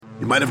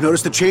You might have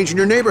noticed a change in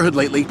your neighborhood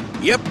lately.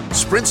 Yep,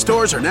 Sprint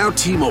stores are now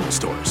T-Mobile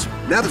stores.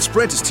 Now that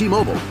Sprint is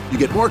T-Mobile, you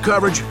get more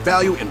coverage,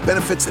 value, and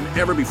benefits than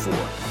ever before.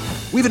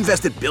 We've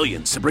invested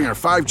billions to bring our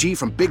 5G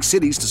from big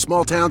cities to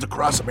small towns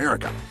across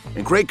America.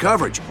 And great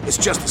coverage is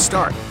just the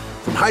start.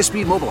 From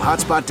high-speed mobile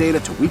hotspot data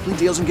to weekly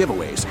deals and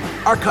giveaways,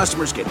 our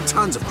customers get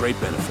tons of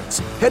great benefits.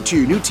 Head to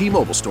your new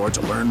T-Mobile store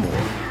to learn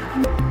more.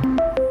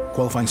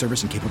 Qualifying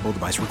service and capable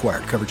device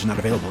required. Coverage not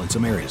available in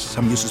some areas.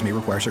 Some uses may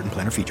require certain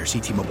plan or features. See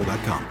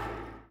T-Mobile.com.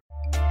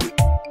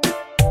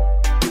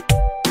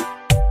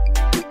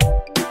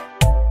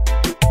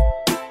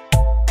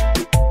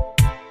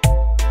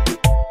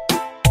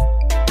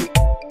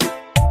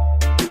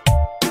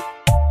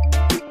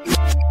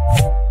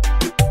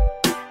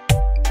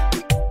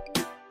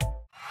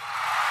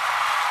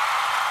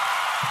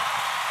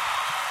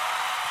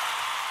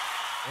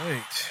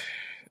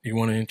 You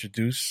want to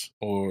introduce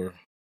or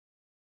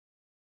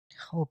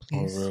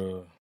please.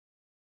 Or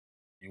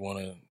you want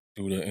to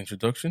do the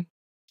introduction?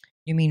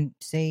 You mean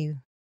say?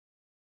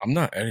 I'm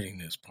not editing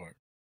this part.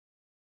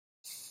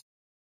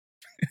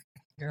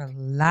 You're a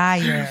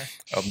liar.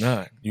 I'm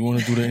not. You want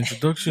to do the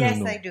introduction? Yes,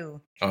 or no? I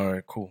do. All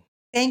right, cool.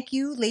 Thank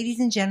you, ladies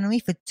and gentlemen,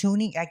 for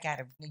tuning.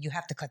 You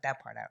have to cut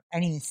that part out. I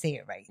didn't even say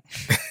it right.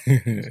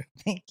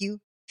 Thank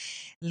you,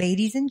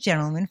 ladies and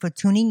gentlemen, for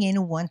tuning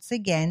in once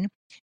again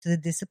to the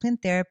Discipline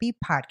Therapy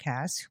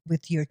Podcast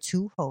with your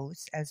two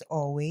hosts, as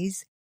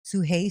always,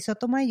 Suhey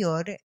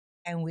Sotomayor,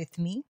 and with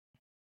me.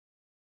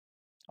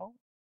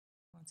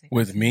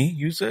 With me,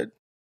 you said?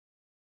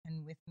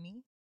 And with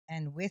me.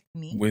 And with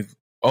me. With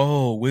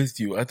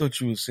you. I thought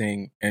you were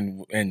saying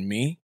and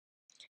me.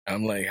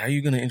 I'm like, how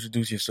you going to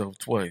introduce yourself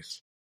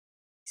twice?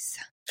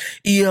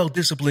 EL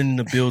Discipline in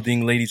the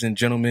building, ladies and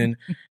gentlemen.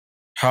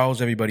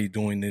 How's everybody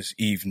doing this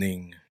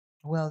evening?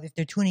 Well, if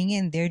they're tuning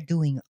in, they're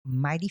doing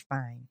mighty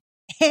fine.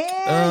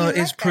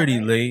 It's pretty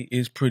late.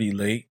 It's pretty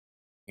late.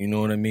 You know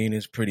what I mean?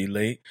 It's pretty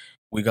late.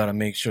 We got to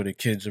make sure the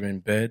kids are in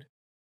bed.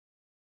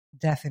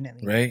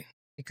 Definitely. Right?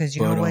 Because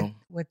you know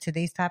what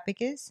today's topic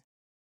is?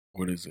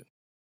 What is it?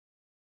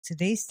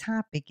 Today's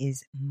topic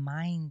is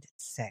mind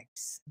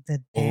sex,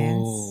 the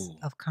dance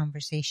of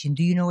conversation.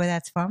 Do you know where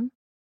that's from?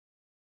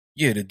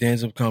 Yeah, the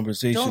dance of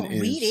conversation Don't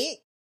read it.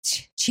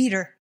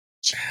 Cheater,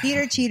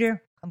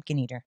 pumpkin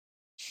eater.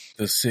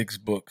 The 6th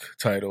book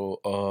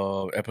title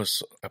of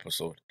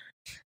episode.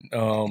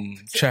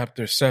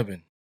 Chapter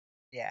 7.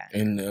 Yeah.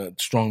 And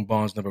Strong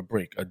Bonds Never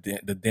Break,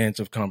 the dance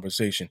of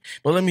conversation.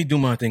 But let me do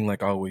my thing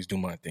like I always do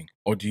my thing.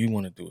 Or do you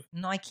want to do it?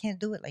 No, I can't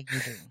do it like you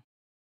do.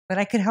 But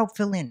I could help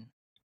fill in.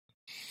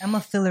 I'm a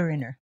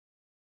filler-inner.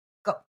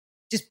 Go.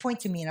 Just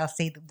point to me and I'll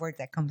say the word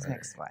that comes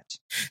next. Watch.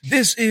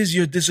 This is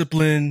your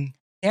Discipline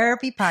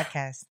Therapy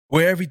Podcast.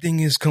 Where everything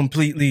is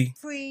completely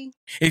free.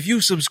 If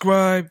you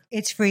subscribe,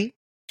 it's free.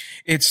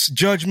 It's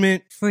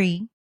judgment.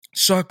 Free.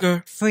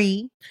 Sucker.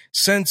 Free.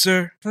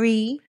 Censor.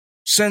 Free.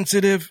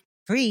 Sensitive.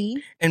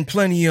 Free. And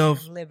plenty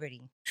of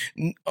liberty.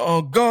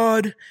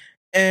 God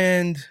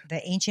and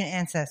the ancient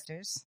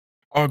ancestors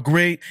are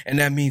great, and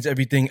that means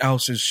everything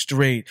else is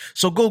straight.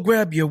 So go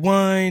grab your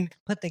wine.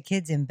 Put the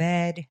kids in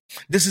bed.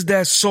 This is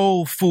that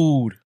soul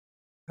food.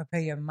 Prepare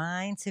your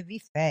mind to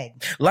be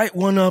fed. Light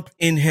one up,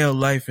 inhale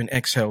life, and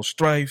exhale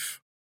strife.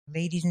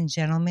 Ladies and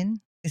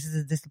gentlemen, this is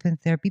a Discipline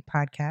Therapy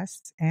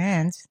Podcast,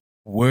 and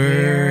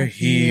we're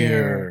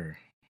here.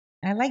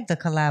 I like the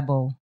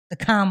collabo, the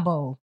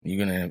combo.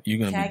 You're gonna be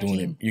doing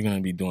it. You're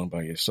gonna be doing it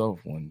by yourself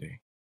one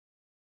day.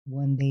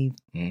 One day,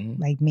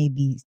 like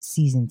maybe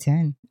season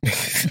 10.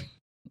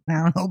 I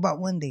don't know about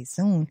one day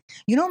soon.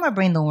 You know, my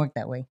brain don't work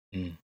that way.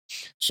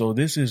 So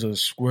this is a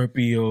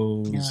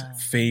Scorpio's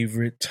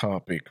favorite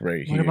topic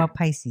right here. What about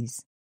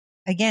Pisces?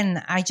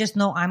 Again, I just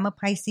know I'm a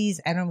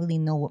Pisces. I don't really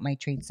know what my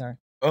traits are.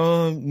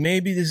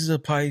 Maybe this is a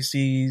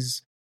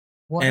Pisces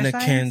water and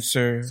signs? A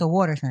Cancer. So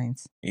water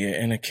signs. Yeah,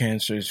 and a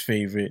Cancer's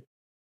favorite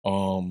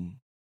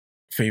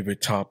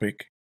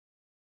topic.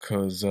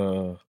 Cause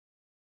y'all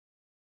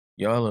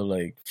are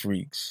like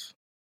freaks.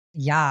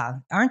 Yeah.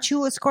 Aren't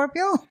you a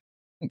Scorpio?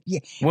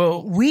 Yeah.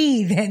 Well,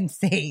 we then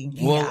say.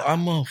 Well, yeah.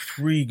 I'm a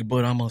freak,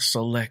 but I'm a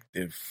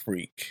selective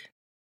freak.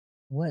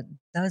 What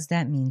does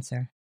that mean,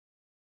 sir?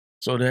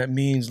 So that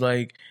means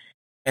like,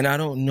 and I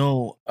don't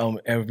know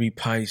every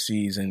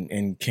Pisces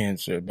and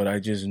Cancer, but I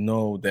just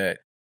know that,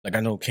 like,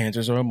 I know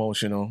Cancers are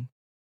emotional.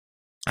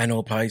 I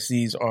know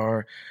Pisces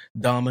are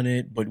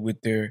dominant, but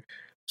with their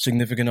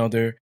significant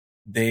other,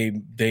 they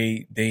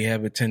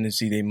have a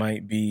tendency, they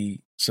might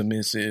be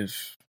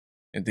submissive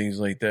and things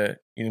like that.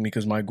 You know,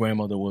 because my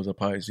grandmother was a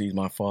Pisces,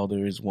 my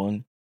father is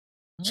one.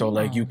 So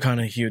like you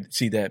kind of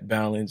see that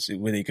balance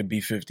where they could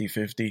be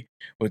 50-50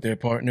 with their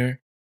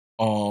partner.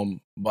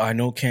 But I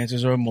know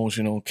Cancers are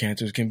emotional.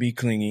 Cancers can be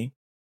clingy.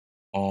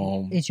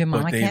 Is your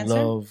mama but they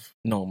Cancer?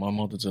 No, my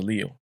mother's a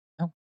Leo.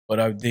 Oh. But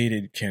I've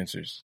dated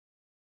Cancers.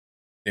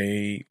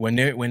 When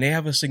they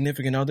have a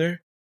significant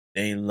other,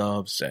 they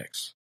love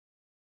sex.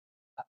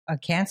 A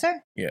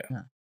Cancer? Yeah.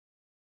 Oh.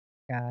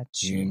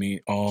 Gotcha. You know what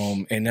I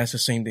mean? And that's the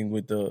same thing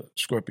with the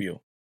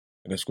Scorpio.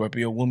 Like a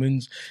Scorpio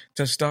woman's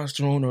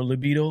testosterone or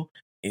libido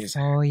is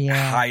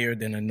yeah. higher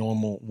than a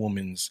normal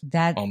woman's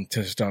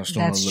testosterone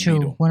that's libido.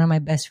 true. One of my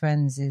best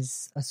friends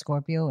is a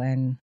Scorpio,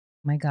 and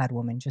my God,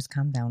 woman, just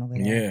calm down over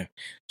there. Yeah.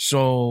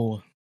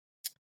 So,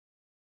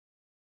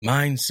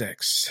 mind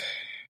sex,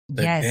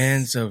 the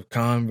dance of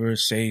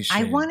conversation.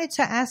 I wanted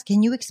to ask,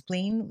 can you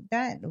explain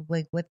that?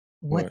 Like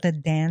what the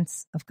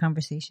dance of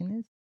conversation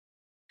is?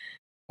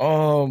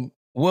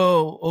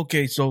 Well,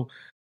 okay, so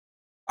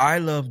I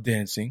love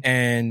dancing,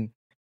 and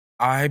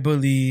I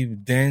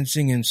believe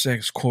dancing and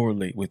sex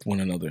correlate with one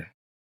another.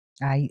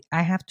 I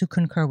have to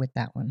concur with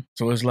that one.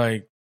 So it's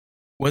like,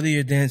 whether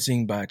you're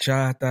dancing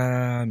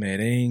bachata,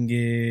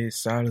 merengue,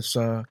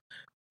 salsa,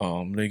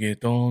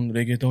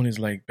 reggaeton is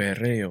like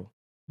perreo.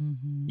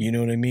 Mm-hmm. You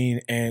know what I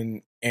mean?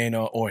 And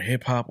or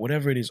hip hop,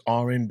 whatever it is,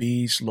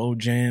 R&B, slow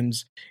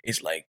jams,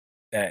 it's like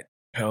that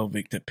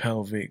pelvic to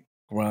pelvic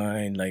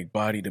grind, like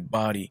body to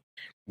body.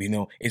 You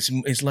know,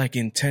 it's like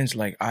intense,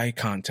 like eye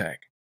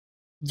contact.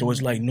 So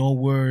it's like no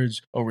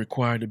words are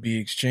required to be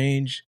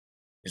exchanged.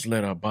 It's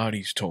let our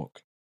bodies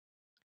talk.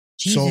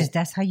 Jesus,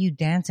 that's how you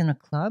dance in a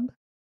club?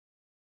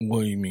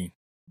 What do you mean?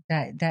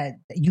 That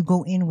you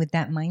go in with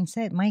that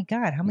mindset? My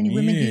God, how many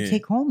women do you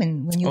take home?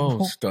 And when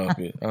you stop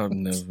it! I've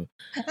never.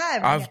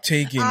 I've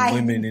taken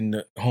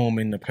women home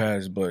in the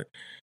past, but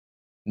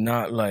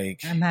not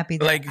like. I'm happy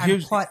that like,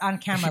 I'm caught on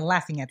camera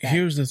laughing at that.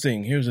 Here's the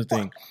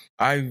thing.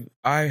 I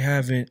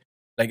haven't,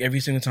 like, every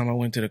single time I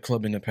went to the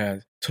club in the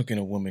past, taken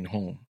a woman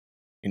home.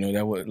 You know,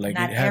 that was like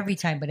not every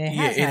time, but it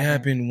has. It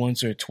happened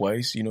once or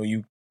twice. You know,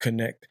 you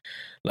connect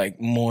like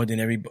more than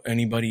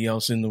anybody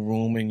else in the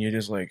room, and you're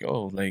just like,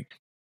 oh, like,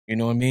 you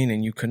know what I mean,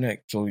 and you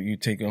connect, so you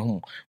take it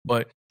home.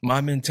 But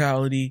my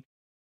mentality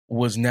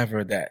was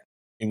never that.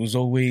 It was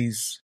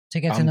always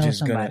to get to know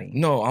somebody.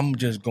 I'm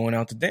just going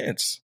out to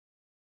dance.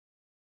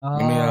 Oh, I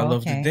mean, I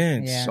love to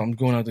dance, so I'm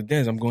going out to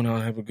dance. I'm going out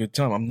to have a good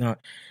time. I'm not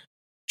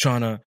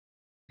trying to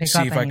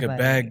see if I could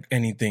bag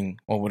anything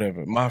or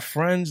whatever. My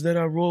friends that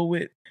I roll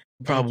with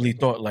probably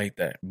thought like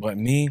that, but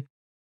me,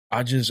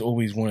 I just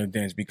always want to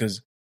dance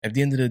because at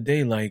the end of the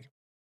day, like,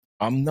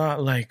 I'm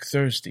not like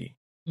thirsty.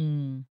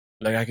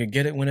 Like, I could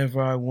get it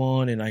whenever I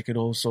want, and I could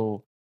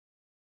also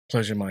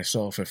pleasure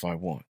myself if I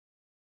want.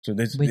 So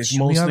this mostly,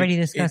 we already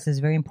discussed is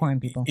very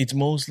important, people. It's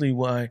mostly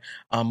why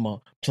I'm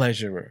a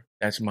pleasurer.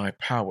 That's my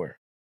power.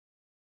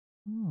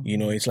 You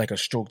know, it's like a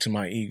stroke to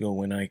my ego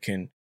when I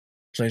can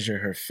pleasure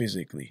her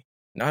physically.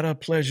 Not a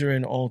pleasure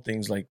in all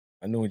things. Like,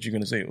 I know what you're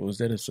going to say. Was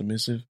that a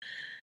submissive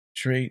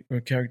trait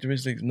or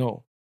characteristic?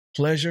 No.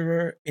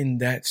 Pleasurer in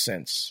that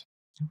sense.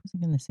 I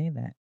wasn't going to say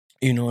that.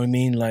 You know what I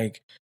mean?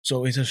 Like,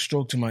 so it's a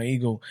stroke to my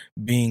ego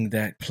being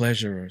that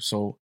pleasurer.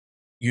 So,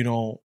 you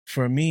know,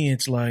 for me,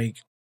 it's like,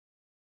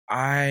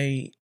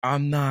 I'm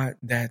not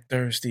that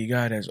thirsty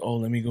guy that's, oh,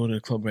 let me go to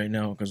the club right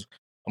now because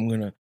I'm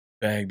going to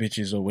bag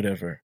bitches or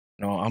whatever.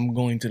 No, I'm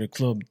going to the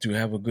club to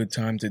have a good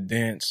time, to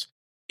dance.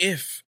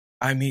 If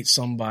I meet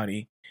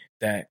somebody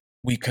that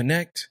we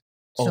connect,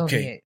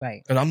 okay.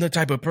 Right. Because I'm the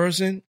type of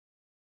person,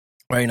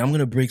 right, and I'm going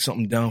to break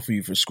something down for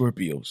you for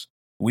Scorpios.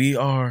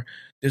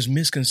 There's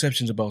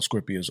misconceptions about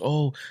Scorpios.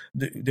 Oh,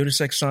 they're the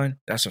sex sign.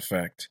 That's a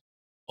fact.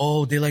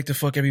 Oh, they like to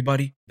fuck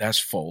everybody. That's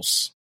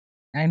false.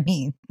 I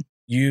mean,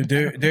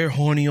 they're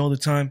horny all the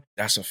time.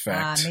 That's a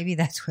fact. Maybe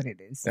that's what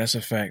it is. That's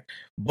a fact.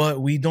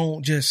 But we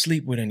don't just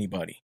sleep with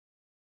anybody.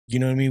 You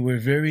know what I mean? We're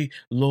very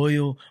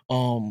loyal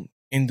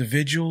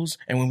individuals,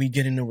 and when we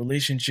get in a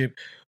relationship,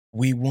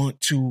 we want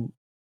to,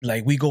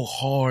 like, we go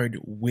hard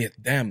with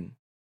them.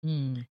 You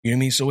know what I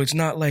mean? So it's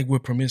not like we're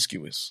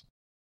promiscuous.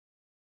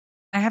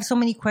 I have so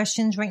many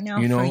questions right now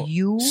for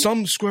you.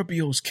 Some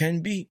Scorpios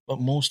can be,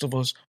 but most of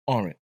us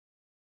aren't.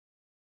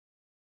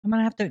 I'm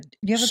gonna have to. Do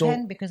you have a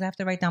pen? Because I have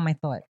to write down my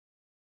thought.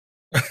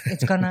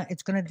 It's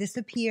gonna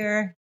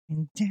disappear.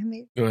 And damn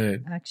it. Go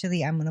ahead.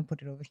 Actually, I'm gonna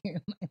put it over here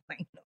in my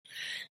mind.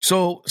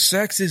 So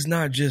sex is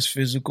not just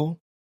physical.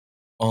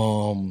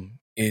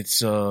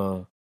 It's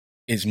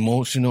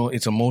emotional.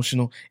 It's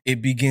emotional.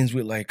 It begins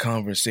with like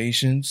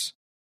conversations.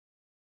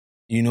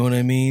 You know what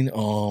I mean?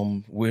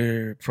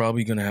 We're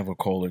probably gonna have a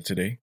caller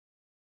today.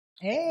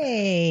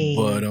 Hey.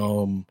 But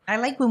I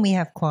like when we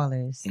have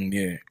callers.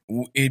 Yeah.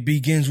 It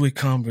begins with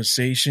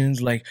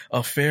conversations. Like,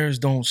 affairs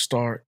don't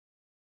start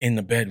in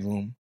the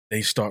bedroom.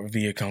 They start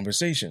via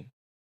conversation.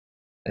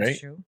 That's right?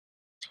 true.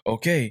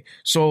 Okay.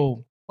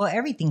 So, well,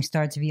 everything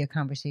starts via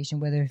conversation,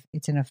 whether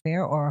it's an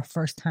affair or a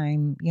first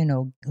time,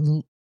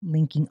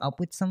 linking up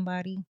with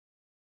somebody.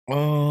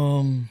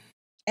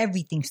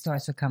 Everything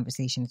starts with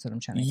conversation. That's what I'm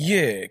trying to get.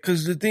 Yeah,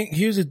 because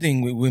here's the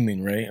thing with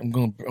women, right? I'm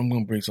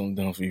gonna break something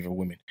down for you for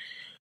women.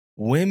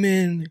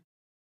 Women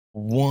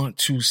want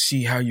to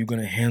see how you're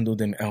gonna handle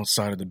them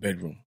outside of the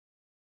bedroom,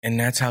 and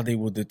that's how they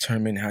will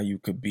determine how you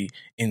could be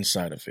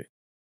inside of it.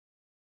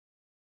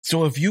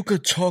 So if you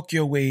could talk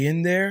your way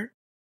in there,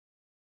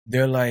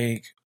 they're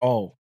like,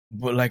 oh,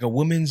 but like a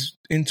woman's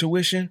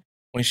intuition,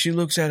 when she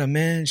looks at a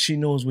man, she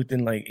knows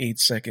within like 8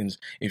 seconds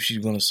if she's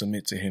gonna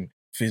submit to him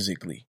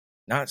physically.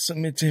 Not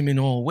submit to him in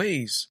all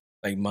ways,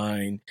 like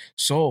mind,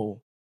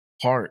 soul,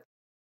 heart,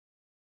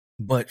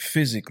 but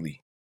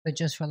physically. But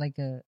just for like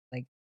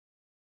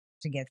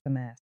to get some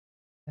ass.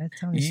 That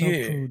sounds so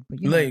Yeah, crude, but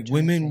you know what I'm like trying to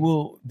women say.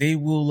 will, they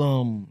will,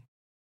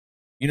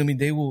 you know what I mean?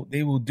 They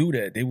will do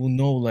that. They will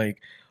know,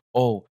 like,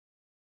 oh,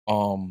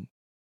 um,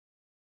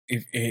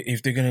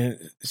 if they're gonna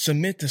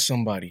submit to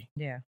somebody,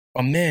 Yeah.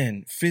 a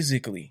man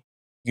physically,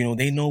 you know,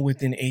 they know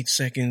within 8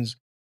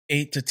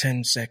 to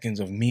 10 seconds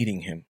of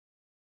meeting him,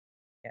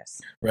 Yes.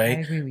 right?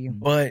 I agree with you.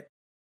 But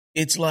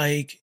it's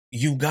like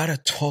you gotta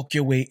talk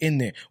your way in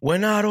there. We're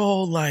not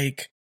all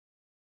like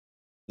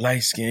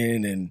light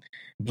skin and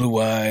blue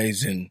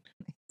eyes and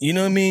you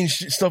know what I mean,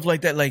 stuff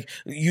like that. Like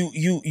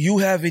you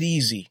have it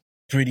easy,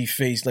 pretty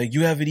face. Like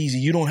you have it easy.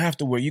 You don't have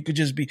to work. You could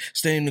just be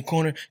staying in the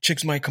corner.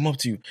 Chicks might come up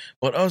to you.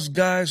 But us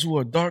guys who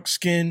are dark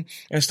skinned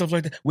and stuff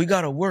like that, we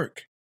gotta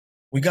work.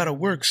 We gotta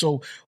work.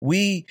 So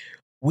we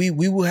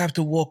will have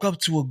to walk up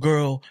to a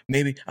girl.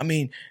 Maybe, I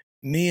mean,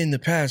 me in the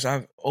past,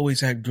 I've always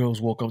had girls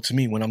walk up to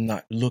me when I'm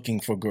not looking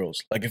for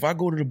girls. Like if I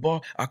go to the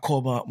bar, I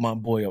call my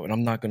boy up, and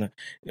I'm not gonna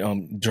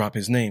drop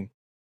his name,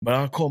 but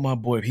I'll call my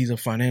boy up. He's a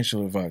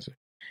financial advisor,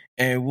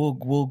 and we'll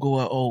go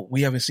out. Oh,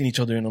 we haven't seen each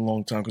other in a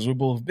long time because we're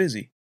both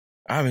busy.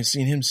 I haven't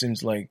seen him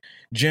since like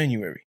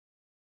January,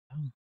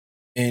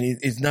 and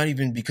it's not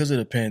even because of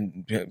the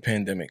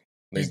pandemic.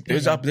 Like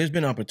there's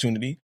been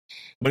opportunity,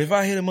 but if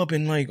I hit him up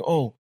and like,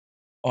 oh,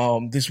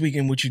 this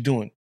weekend, what you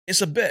doing?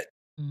 It's a bet.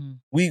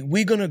 Mm-hmm.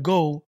 We gonna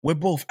go. We're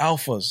both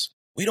alphas.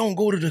 We don't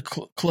go to the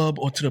club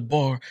or to the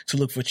bar to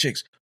look for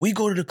chicks. We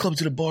go to the club,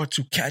 to the bar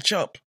to catch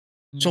up.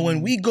 So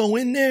when we go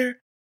in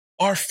there,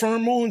 our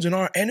pheromones and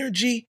our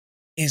energy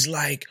is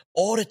like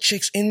all the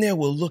chicks in there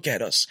will look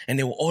at us and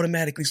they will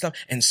automatically stop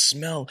and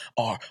smell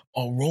our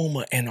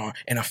aroma and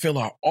I feel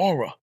our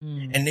aura,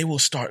 and they will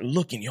start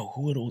looking. Yo,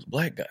 who are those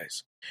black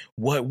guys?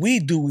 What we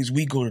do is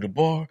we go to the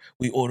bar,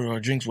 we order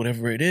our drinks,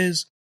 whatever it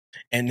is,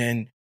 and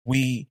then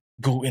we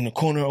go in the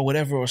corner or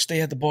whatever, or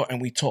stay at the bar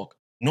and we talk.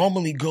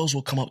 Normally, girls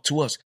will come up to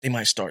us. They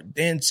might start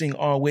dancing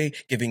our way,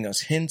 giving us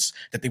hints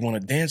that they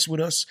want to dance with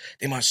us.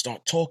 They might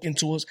start talking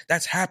to us.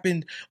 That's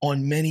happened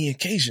on many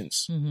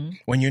occasions.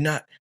 When you're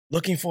not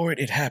looking for it,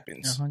 it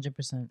happens.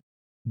 100%.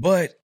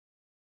 But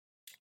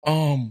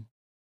a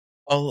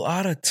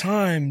lot of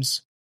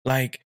times,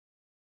 like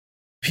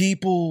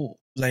people,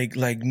 like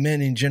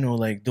men in general,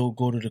 like they'll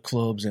go to the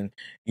clubs and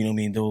you know what I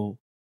mean, they'll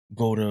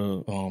go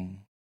to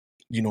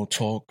you know,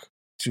 talk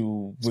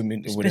to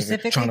women or whatever,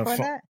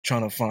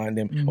 trying to find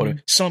them, or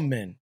some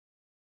men,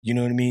 you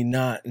know what I mean,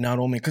 not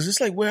all men, because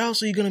it's like, where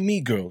else are you gonna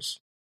meet girls?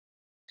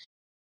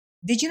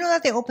 Did you know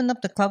that they opened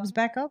up the clubs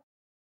back up?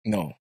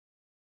 No.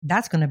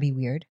 That's gonna be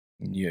weird.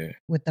 Yeah.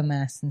 With the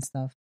masks and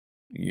stuff.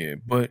 Yeah,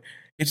 but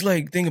it's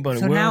like, think about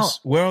it. So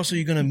where else are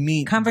you gonna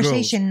meet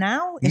conversation girls?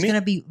 Now is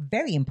gonna be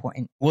very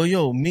important. Well,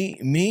 yo,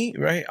 me,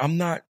 right? I'm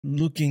not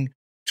looking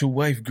to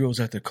wife girls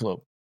at the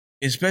club,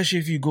 especially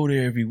if you go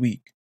there every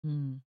week.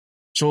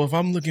 So if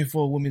I'm looking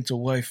for a woman to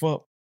wife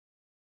up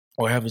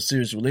or have a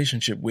serious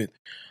relationship with,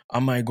 I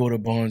might go to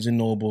Barnes and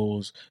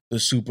Nobles, the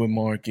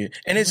supermarket.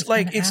 And it's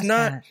like, it's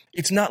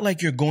not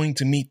like you're going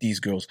to meet these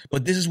girls,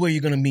 but this is where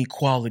you're going to meet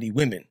quality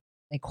women.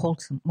 Like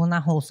wholesome. Well,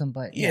 not wholesome,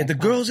 but yeah, the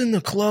girls in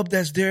the club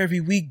that's there every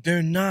week,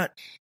 they're not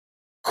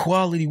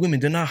quality women.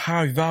 They're not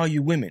high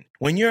value women.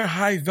 When you're a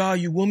high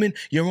value woman,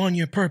 you're on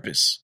your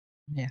purpose.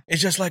 Yeah.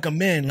 It's just like a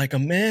man, like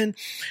an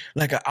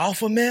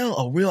alpha male,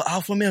 a real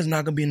alpha male is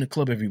not going to be in the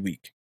club every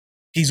week.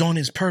 He's on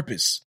his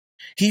purpose.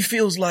 He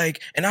feels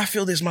like, and I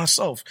feel this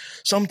myself,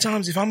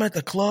 sometimes if I'm at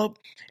the club,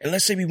 and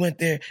let's say we went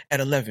there at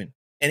 11,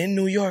 and in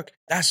New York,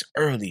 that's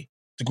early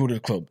to go to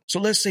the club. So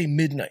let's say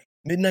midnight.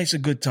 Midnight's a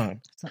good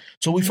time.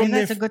 So we from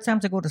there. That's a good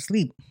time to go to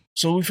sleep.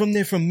 So we from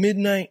there from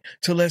midnight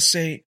to, let's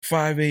say,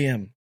 5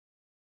 a.m.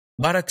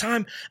 By the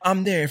time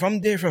I'm there, if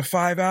I'm there for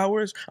 5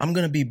 hours, I'm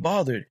going to be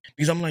bothered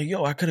because I'm like,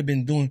 yo, I could have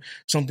been doing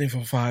something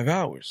for 5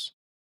 hours.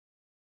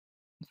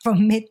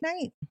 From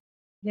midnight?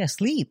 Yeah,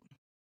 sleep.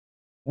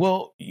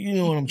 Well, you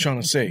know what I'm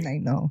trying to say. I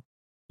know.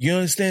 You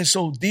understand?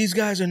 So these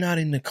guys are not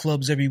in the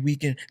clubs every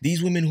weekend.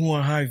 These women who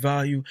are high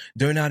value,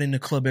 they're not in the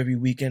club every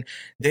weekend.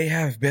 They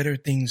have better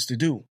things to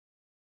do.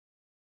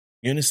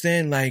 You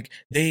understand? Like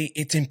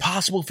it's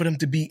impossible for them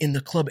to be in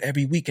the club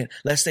every weekend.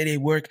 Let's say they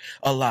work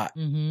a lot.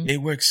 They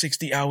work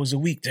 60 hours a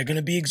week. They're going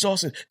to be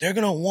exhausted. They're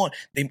going to want,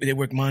 they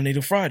work Monday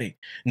to Friday,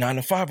 9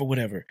 to 5 or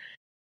whatever,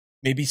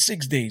 maybe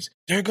 6 days.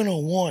 They're going to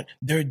want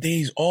their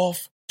days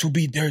off to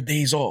be their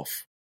days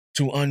off,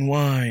 to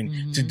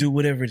unwind, to do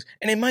whatever it is.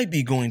 And it might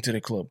be going to the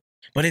club,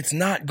 but it's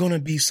not going to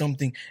be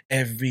something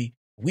every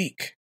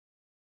week.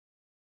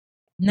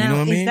 Now, you know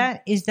what I mean?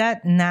 Is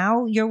that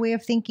now your way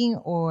of thinking,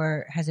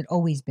 or has it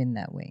always been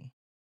that way?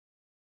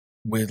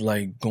 With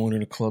like going to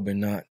the club and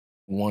not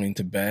wanting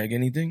to bag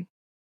anything?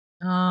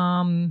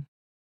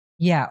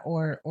 Yeah,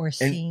 or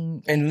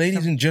seeing. And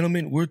ladies and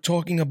gentlemen, we're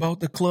talking about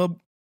the club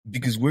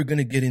because we're going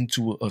to get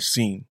into a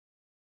scene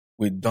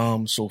with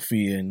Dom,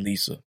 Sophia, and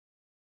Lisa.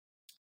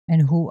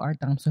 And who are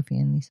Dom, Sophia,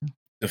 and Lisa?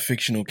 The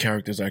fictional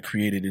characters I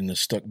created in the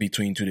Stuck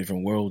Between Two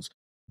Different Worlds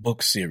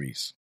book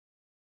series.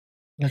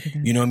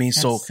 You know what I mean?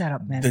 That's so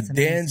setup, man.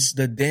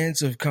 the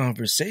dance of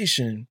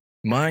conversation,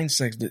 mind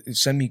sex,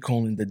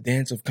 the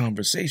dance of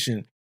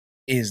conversation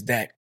is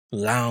that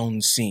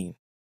lounge scene.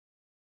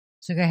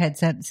 So go ahead,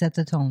 set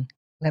the tone.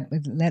 Let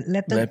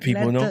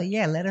people know?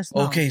 Let us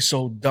know. Okay,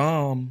 so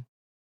Dom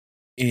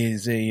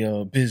is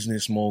a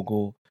business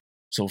mogul.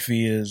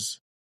 Sophia's,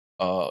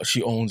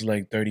 she owns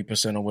like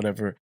 30% or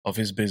whatever of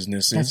his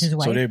businesses. That's his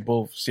wife? So they're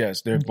both,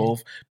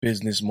 both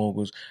business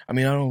moguls. I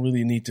mean, I don't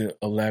really need to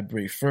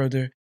elaborate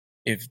further.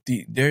 If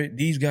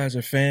these guys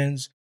are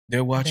fans,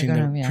 they're watching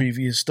the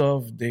previous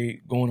stuff, they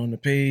going on the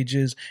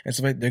pages and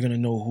stuff like that, they're gonna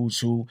know who's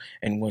who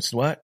and what's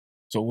what.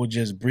 So we'll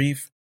just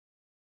brief.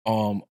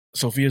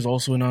 Sophia's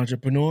also an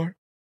entrepreneur.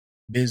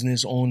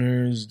 Business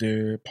owners,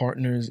 they're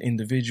partners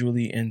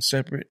individually and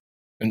separate.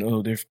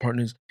 And they're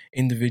partners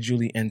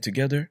individually and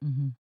together.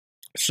 Mm-hmm.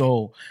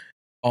 So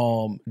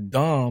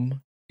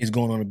Dom is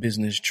going on a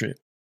business trip.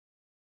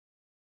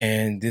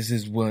 And this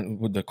is what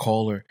with the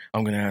caller,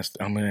 I'm gonna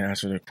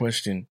answer the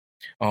question.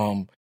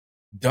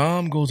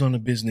 Dom goes on a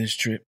business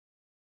trip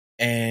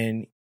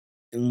and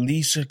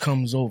Lisa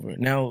comes over.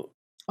 Now,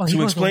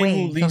 to explain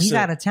away. Who Lisa, so he's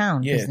out of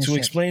town. Yeah, to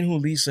explain who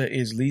Lisa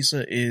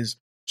is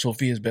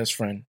Sophia's best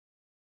friend.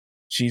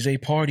 She's a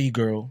party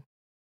girl,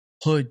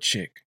 hood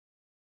chick.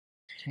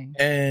 Okay.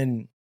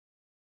 And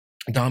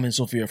Dom and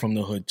Sophia are from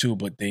the hood too,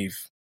 but they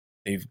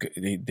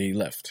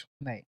left.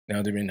 Right.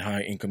 Now they're in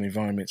high income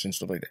environments and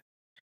stuff like that.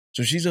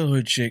 So she's a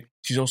hood chick.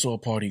 She's also a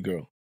party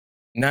girl.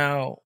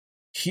 Now,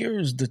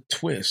 here's the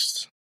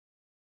twist.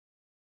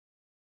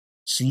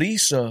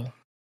 Lisa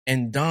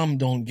and Dom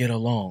don't get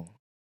along.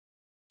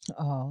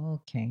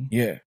 Oh, okay.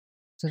 Yeah.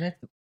 So that's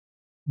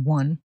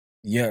one.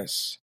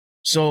 Yes.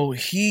 So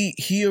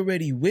he's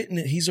already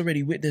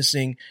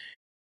witnessing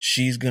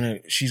she's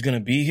gonna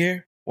be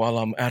here while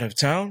I'm out of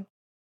town.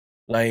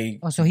 Like,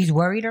 oh, so he's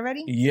worried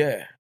already?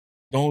 Yeah.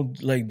 Don't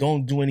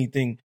do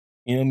anything,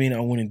 you know what I mean, I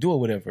wouldn't do or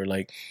whatever.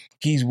 Like,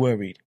 he's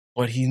worried.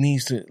 But he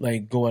needs to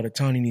go out of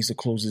town, he needs to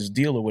close his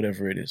deal or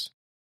whatever it is.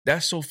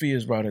 That's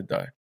Sophia's ride or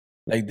die.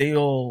 Like, they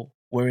all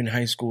were in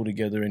high school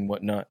together and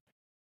whatnot.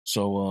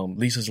 So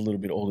Lisa's a little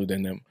bit older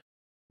than them.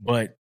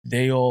 But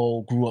they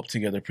all grew up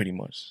together pretty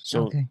much.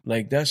 So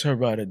that's her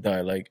ride or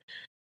die. Like,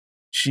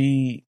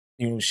 she,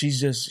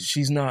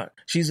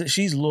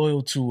 she's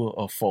loyal to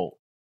a fault.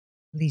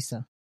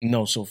 Lisa.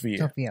 No,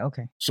 Sophia.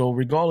 Okay. So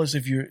regardless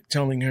if you're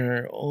telling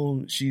her,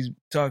 oh, she's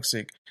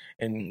toxic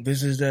and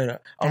this is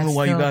that, I don't know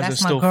why you guys are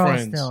still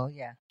friends.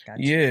 Yeah.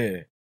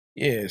 Gotcha.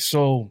 Yeah.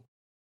 So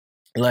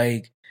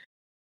like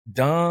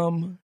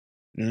Dom,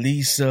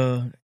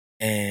 Lisa,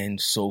 and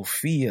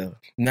Sophia.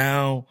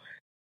 Now,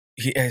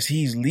 as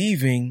he's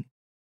leaving,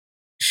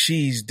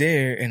 she's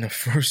there, and the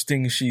first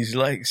thing she's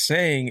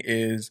saying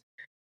is,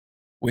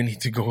 "We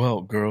need to go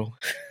out, girl."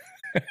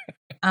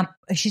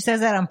 She says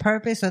that on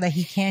purpose so that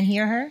he can't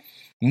hear her?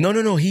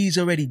 No. He's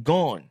already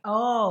gone.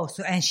 Oh,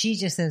 so and she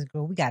just says,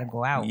 "Girl, we gotta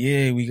go out."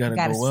 Yeah, we gotta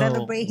go out.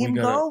 Celebrate him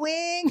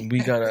going. We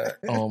gotta.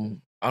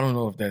 I don't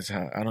know if that's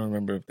how. I don't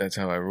remember if that's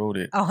how I wrote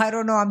it. Oh, I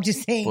don't know. I'm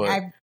just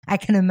saying. I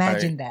can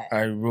imagine that.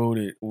 I wrote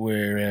it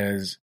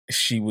whereas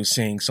she was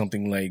saying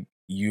something like,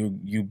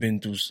 "You've been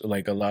through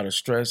a lot of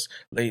stress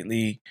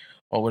lately,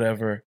 or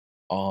whatever."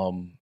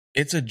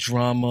 It's a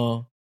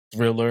drama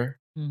thriller.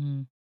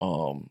 Mm-hmm.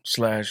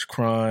 /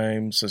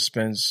 crime,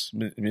 suspense,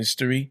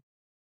 mystery.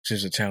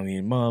 There's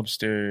Italian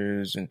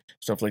mobsters and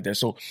stuff like that.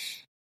 So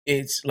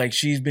it's like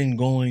she's been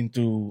going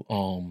through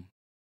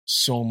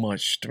so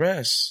much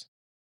stress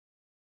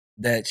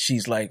that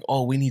she's like,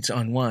 oh, we need to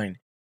unwind.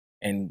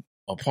 And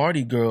a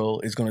party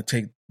girl she's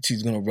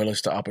gonna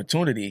relish the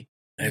opportunity.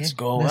 Let's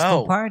go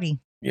out. Go party.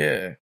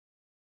 Yeah.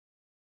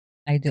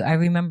 I do. I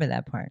remember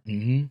that part.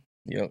 Mm-hmm.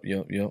 Yep.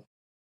 Yeah.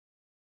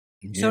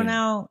 So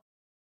now,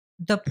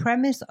 the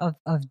premise of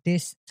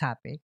this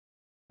topic,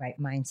 right?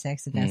 Mind,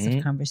 sex, the dance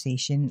of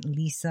conversation.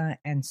 Lisa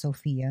and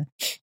Sophia.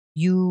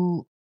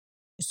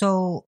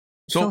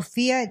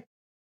 Sophia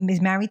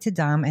is married to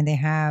Dom, and they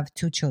have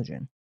 2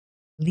 children.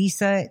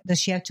 Lisa, does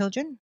she have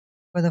children?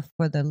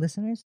 For the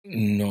listeners?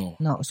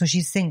 No. So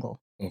she's single.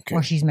 Okay.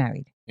 Or she's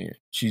married. Yeah,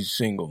 she's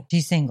single.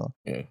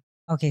 Yeah.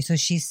 Okay, so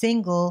she's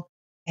single,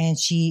 and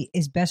she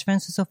is best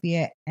friends with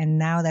Sophia. And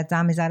now that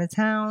Dom is out of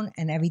town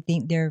and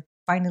everything, they're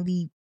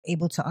finally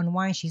able to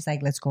unwind. She's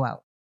like, let's go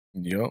out.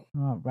 Yep.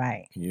 All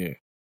right. Yeah.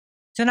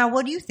 So now,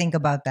 what do you think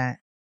about that?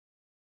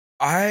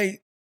 I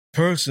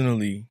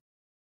personally,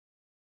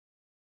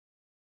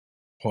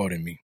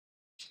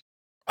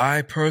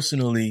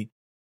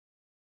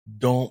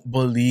 don't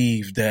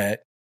believe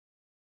that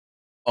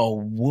a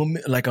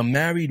woman, like a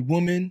married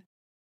woman,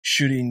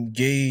 should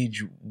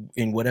engage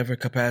in whatever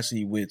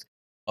capacity with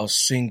a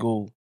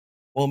single,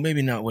 well,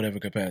 maybe not whatever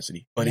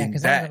capacity, but I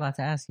was about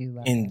to ask you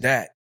about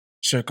that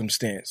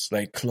circumstance,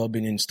 like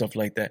clubbing and stuff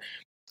like that.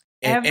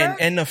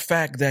 And the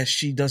fact that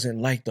she doesn't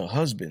like the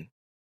husband.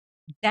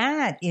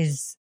 That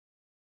is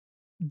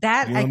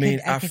that, you know what I mean?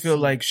 I feel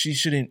like she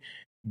shouldn't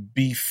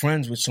be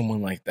friends with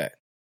someone like that.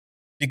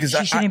 Because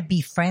she shouldn't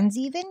be friends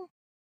even?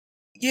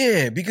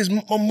 Yeah, because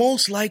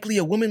most likely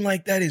a woman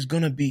like that is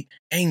going to be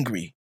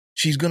angry.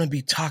 She's going to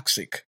be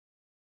toxic.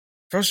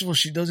 First of all,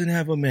 she doesn't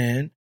have a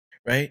man.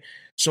 right?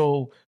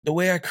 So the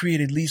way I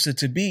created Lisa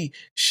to be,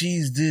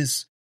 she's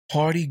this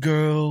party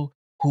girl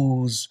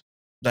who's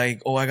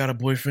like, oh, I got a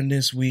boyfriend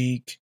this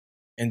week,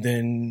 and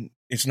then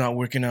it's not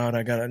working out.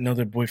 I got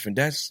another boyfriend.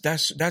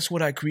 That's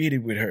what I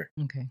created with her.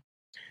 Okay.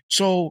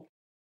 So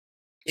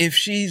if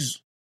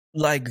she's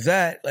like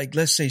that, like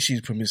let's say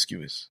she's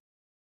promiscuous.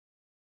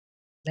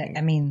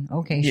 I mean,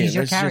 okay, she's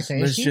your character.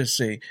 Let's just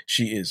say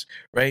she is,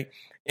 right?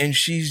 And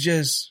she's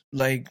just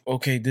like,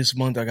 okay, this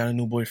month I got a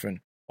new boyfriend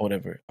or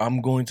whatever.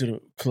 I'm going to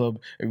the club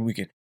every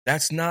weekend.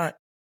 That's not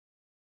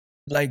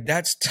like,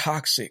 that's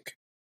toxic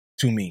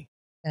to me.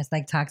 That's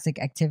like toxic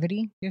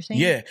activity, you're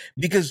saying? Yeah,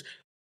 because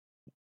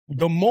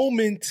the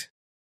moment,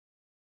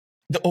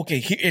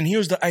 and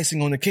here's the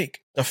icing on the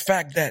cake. The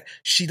fact that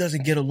she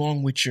doesn't get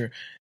along with your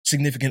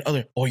significant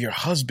other or your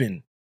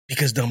husband.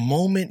 Because the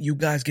moment you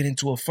guys get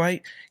into a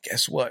fight,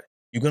 guess what?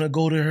 You're going to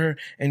go to her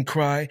and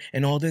cry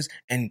and all this.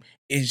 And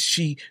is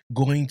she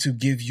going to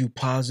give you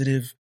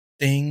positive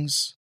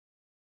things?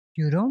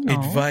 You don't know.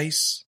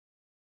 Advice?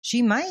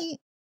 She might.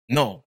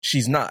 No,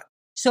 she's not.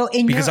 So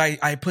because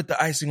I put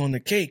the icing on the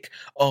cake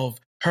of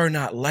her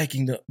not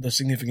liking the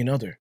significant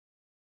other.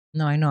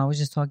 No, I know. I was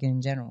just talking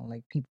in general,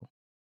 like people.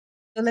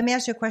 So let me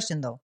ask you a question,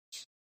 though.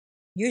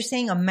 You're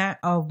saying a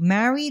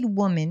married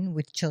woman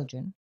with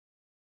children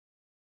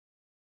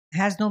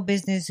has no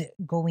business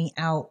going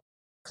out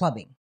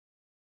clubbing.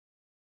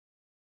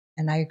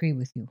 And I agree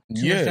with you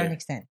to a certain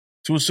extent.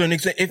 To a certain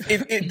extent.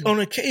 If on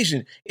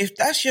occasion, if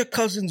that's your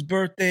cousin's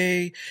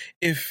birthday,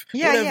 if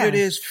whatever it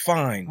is,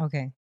 fine.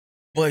 Okay.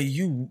 But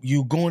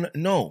you going,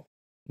 no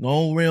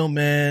real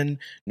man,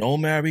 no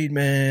married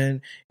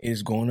man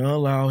is going to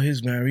allow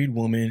his married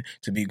woman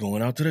to be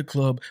going out to the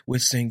club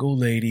with single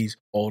ladies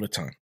all the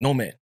time. No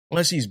man.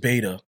 Unless he's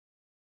beta.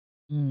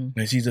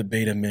 Unless he's a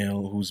beta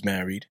male who's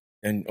married,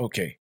 then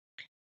okay.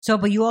 So,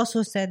 but you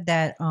also said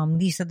that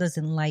Lisa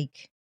doesn't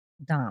like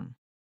Dom.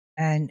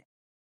 And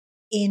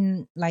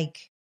in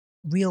like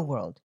real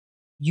world,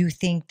 you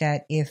think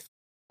that if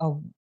a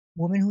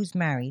woman who's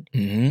married,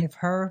 if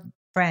her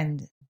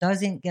friend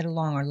doesn't get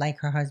along or like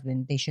her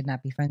husband, they should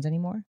not be friends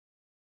anymore?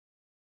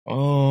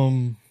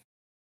 Or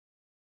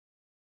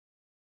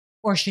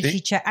should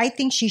she check? I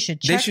think she should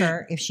check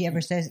her if she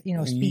ever says,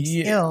 speaks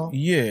ill.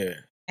 Yeah.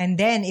 And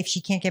then if she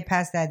can't get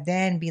past that,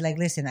 then be like,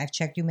 listen, I've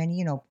checked you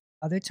many,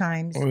 other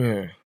times.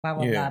 Blah,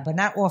 blah, blah. But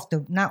not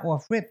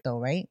off rip though,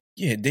 right?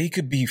 Yeah, they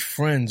could be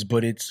friends,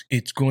 but it's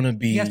going to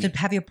be... You have to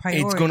have your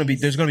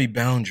priorities. There's going to be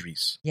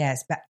boundaries.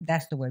 Yes,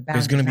 that's the word.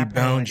 Boundaries, there's going to be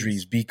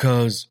boundaries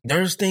because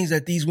there's things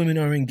that these women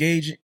are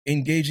engaging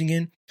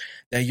in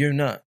that you're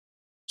not.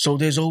 So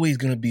there's always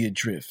going to be a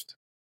drift.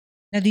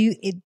 Now, do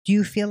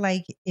you feel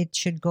like it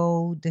should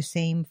go the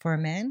same for a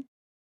man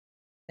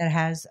that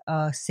has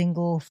a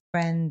single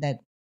friend that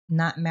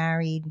not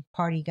married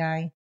party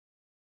guy?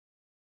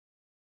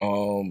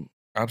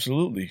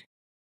 Absolutely.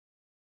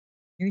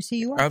 You see,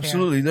 you are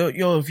absolutely.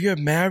 Yo, if you're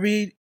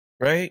married,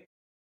 right?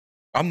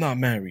 I'm not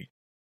married,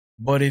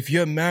 but if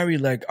you're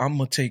married, like I'm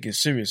gonna take it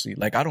seriously.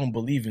 Like I don't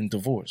believe in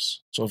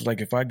divorce. So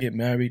if I get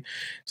married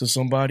to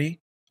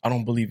somebody, I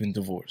don't believe in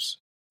divorce.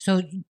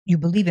 So you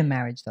believe in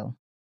marriage, though?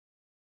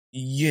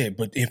 Yeah,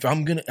 but if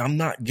I'm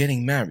not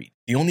getting married.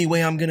 The only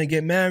way I'm gonna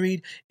get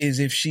married is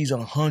if she's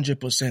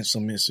 100%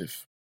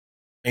 submissive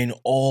in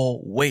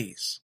all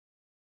ways.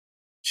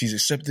 She's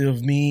accepting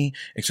of me,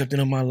 accepting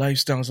of my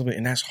lifestyle and stuff,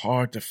 and that's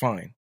hard to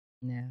find.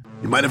 Yeah.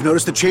 You might have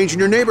noticed a change in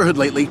your neighborhood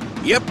lately.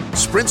 Yep,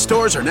 Sprint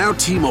stores are now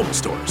T-Mobile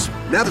stores.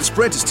 Now that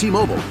Sprint is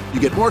T-Mobile, you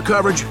get more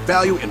coverage,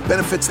 value, and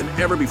benefits than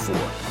ever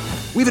before.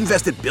 We've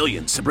invested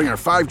billions to bring our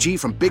 5G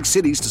from big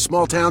cities to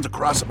small towns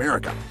across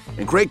America.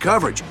 And great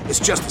coverage is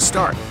just the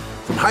start.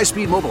 From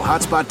high-speed mobile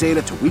hotspot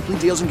data to weekly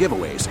deals and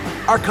giveaways,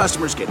 our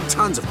customers get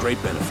tons of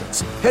great benefits.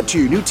 Head to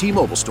your new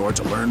T-Mobile store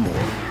to learn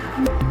more.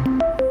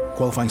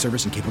 Qualifying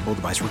service and capable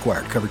device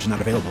required. Coverage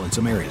not available in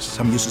some areas.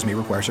 Some uses may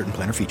require certain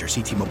plan or features.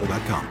 See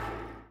T-Mobile.com.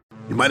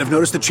 You might have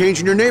noticed a change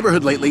in your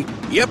neighborhood lately.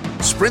 Yep,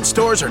 Sprint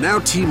stores are now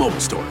T-Mobile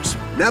stores.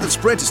 Now that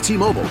Sprint is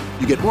T-Mobile,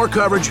 you get more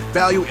coverage,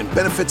 value, and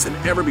benefits than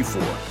ever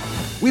before.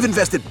 We've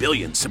invested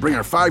billions to bring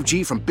our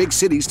 5G from big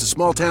cities to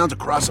small towns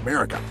across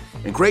America.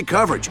 And great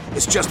coverage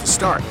is just the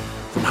start.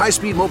 From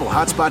high-speed mobile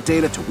hotspot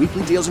data to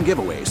weekly deals and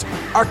giveaways,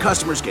 our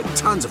customers get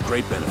tons of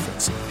great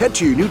benefits. Head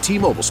to your new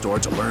T-Mobile store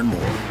to learn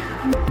more.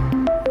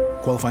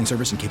 Qualifying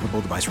service and capable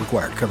device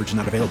required. Coverage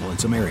not available in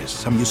some areas.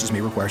 Some uses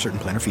may require certain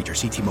plan or features.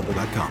 See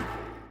T-Mobile.com.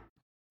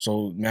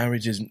 So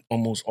marriage is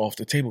almost off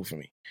the table for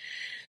me.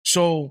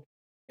 So,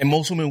 and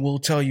most women will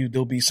tell you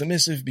they'll be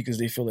submissive because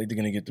they feel like they're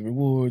going to get the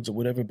rewards or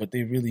whatever, but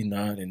they're really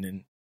not. And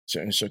then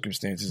certain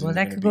circumstances. Well,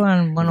 that could go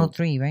on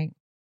 103, right?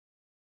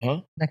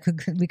 Huh?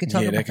 We could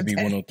talk about that. Yeah, that could be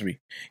 103.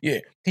 Yeah.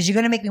 Because you're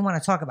going to make me want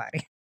to talk about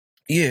it.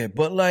 Yeah,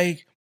 but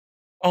like,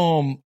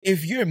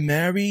 if you're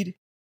married,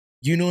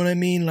 you know what I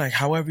mean? Like,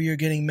 however you're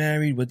getting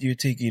married, whether you're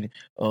taking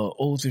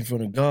oaths in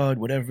front of God,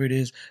 whatever it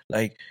is,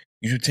 like,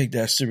 you should take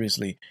that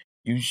seriously.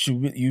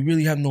 You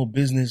really have no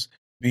business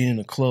being in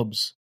the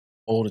clubs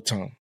all the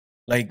time.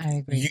 Like,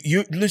 I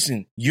agree.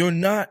 Listen, you're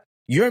not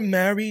you're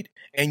married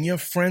and your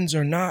friends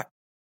are not,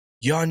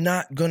 you're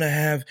not going to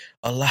have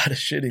a lot of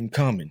shit in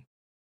common.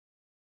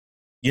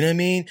 You know what I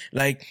mean?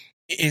 Like,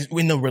 is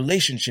in the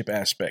relationship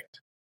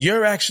aspect.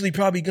 You're actually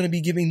probably going to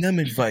be giving them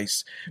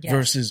advice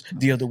versus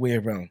the other way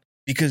around,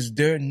 because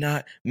they're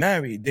not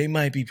married. They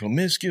might be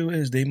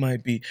promiscuous. They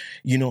might be,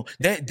 you know,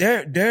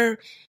 their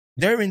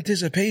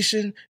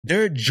anticipation,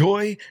 their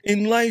joy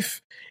in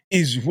life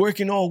is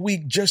working all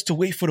week just to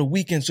wait for the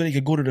weekend so they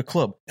could go to the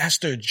club. That's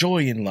their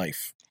joy in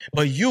life.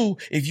 But you,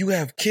 if you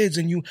have kids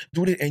and you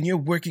do it and you're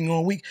working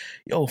all week,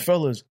 yo,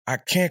 fellas, I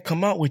can't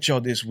come out with y'all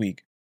this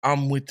week.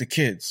 I'm with the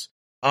kids.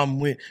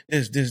 I'm with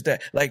this,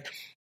 that. Like,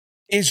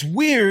 it's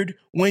weird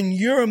when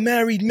you're a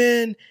married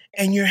man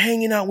and you're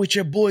hanging out with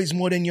your boys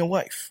more than your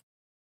wife.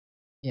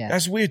 Yeah.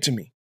 That's weird to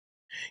me.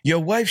 Your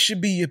wife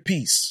should be your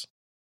peace.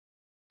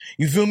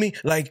 You feel me?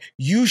 Like,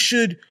 you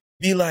should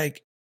be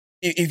like,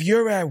 if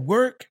you're at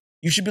work,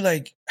 you should be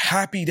like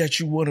happy that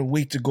you want to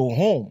wait to go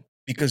home,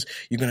 because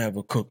you're going to have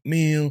a cooked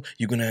meal.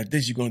 You're going to have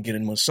this. You're going to get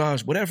a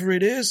massage, whatever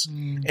it is.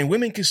 And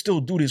women can still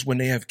do this when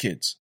they have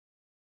kids.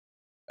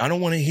 I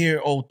don't want to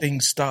hear, oh,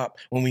 things stop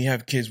when we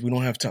have kids. We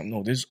don't have time.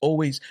 No, there's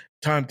always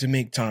time to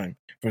make time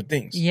for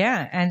things.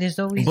 Yeah. And there's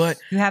always, but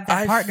you have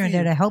that partner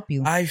there to help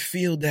you. I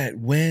feel that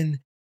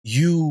when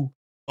you,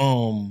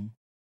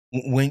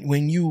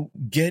 when you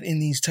get in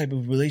these type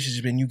of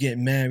relationships and you get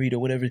married or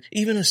whatever,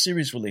 even a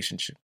serious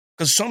relationship,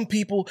 because some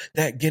people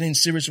that get in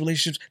serious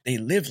relationships, they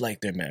live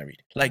like they're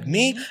married. Like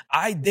me,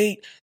 I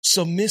date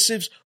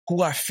submissives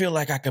who I feel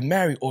like I can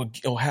marry or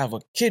have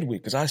a kid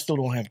with, because I still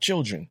don't have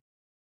children.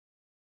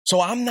 So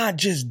I'm not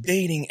just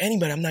dating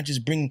anybody. I'm not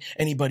just bringing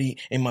anybody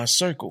in my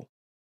circle.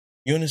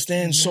 You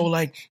understand? So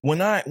like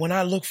when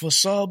I look for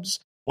subs,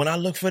 when I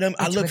look for them,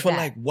 I look for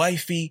like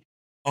wifey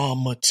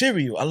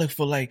material. I look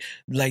for like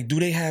do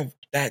they have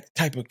that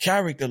type of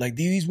character? Like,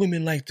 do these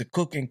women like to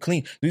cook and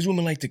clean? Do these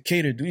women like to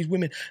cater? Do these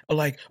women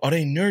are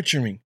they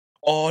nurturing?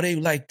 Or are they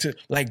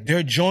like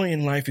their joy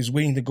in life is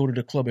waiting to go to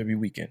the club every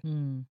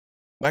weekend?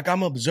 Like,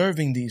 I'm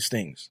observing these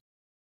things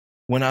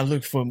when I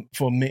look for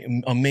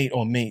a mate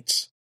or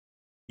mates.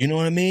 You know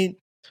what I mean?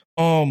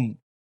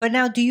 But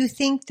now, do you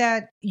think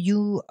that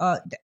you,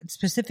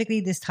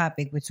 specifically this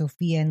topic with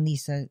Sophia and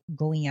Lisa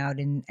going out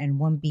and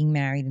one being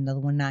married and the other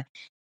one not,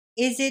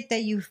 is it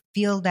that you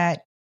feel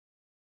that,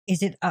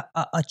 is it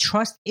a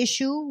trust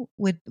issue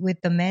with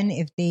the men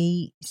if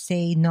they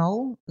say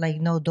no? Like,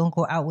 no, don't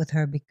go out with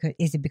her, because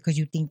is it because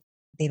you think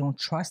they don't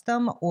trust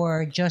them,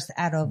 or just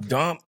out of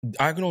Dom?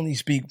 I can only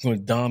speak for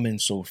Dom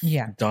and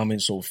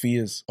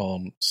Sophia's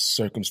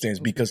circumstance,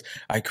 because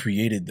I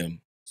created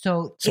them.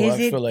 So I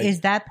feel like,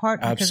 is that part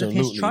because of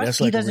his trust? That's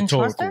He like doesn't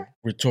trust her?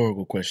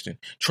 rhetorical question.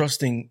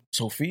 Trusting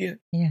Sophia?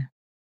 Yeah.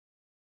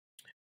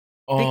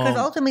 Because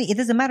ultimately, it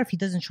doesn't matter if he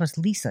doesn't trust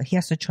Lisa. He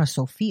has to trust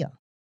Sophia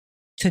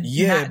to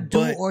not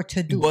do or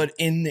to do. But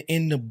in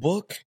the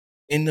book,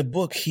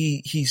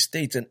 he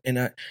states, and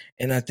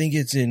I think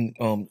it's in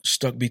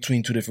Stuck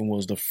Between Two Different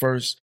Worlds, the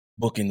first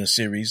book in the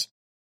series.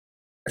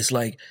 It's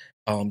like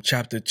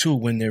chapter 2,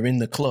 when they're in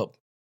the club.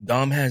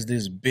 Dom has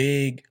this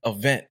big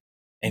event,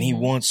 and he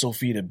wants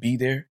Sophia to be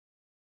there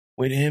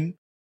with him.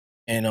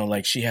 And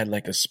like, she had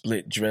like a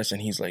split dress,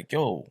 and he's like,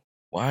 yo,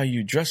 why are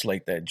you dressed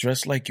like that?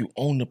 Dress like you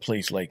own the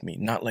place like me,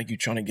 not like you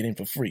trying to get in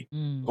for free.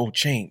 Go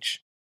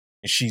change.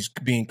 And she's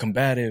being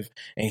combative,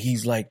 and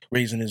he's like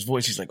raising his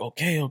voice. He's like,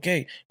 okay.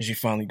 And she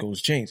finally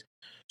goes change.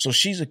 So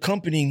she's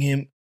accompanying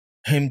him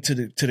to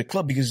the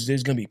club, because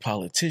there's going to be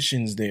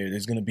politicians there.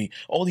 There's going to be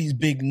all these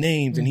big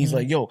names. And he's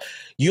like, yo,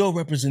 you're a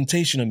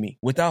representation of me.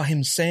 Without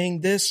him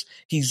saying this,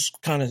 he's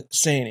kind of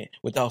saying it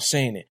without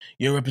saying it.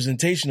 You're a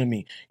representation of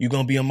me. You're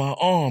going to be on my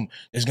arm.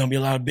 There's going to be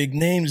a lot of big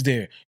names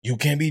there. You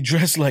can't be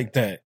dressed like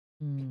that.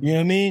 You know what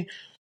I mean?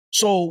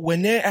 So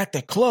when they're at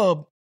the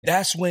club,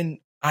 that's when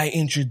I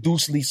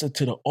introduce Lisa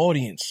to the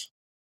audience.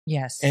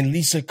 Yes. And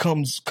Lisa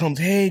comes,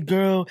 hey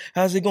girl,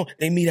 how's it going?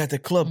 They meet at the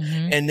club.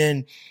 And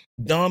then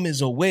Dom is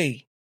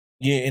away.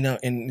 Yeah,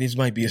 and this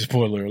might be a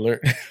spoiler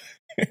alert.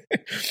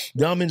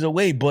 Dom is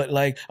away, but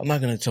like, I'm not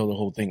gonna tell the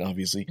whole thing,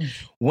 obviously.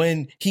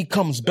 When he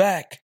comes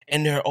back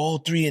and they're all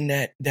three in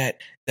that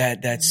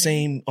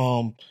same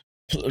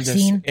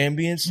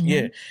ambience,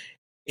 yeah.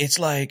 It's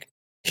like,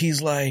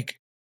 he's like,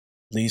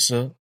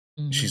 Lisa,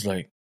 she's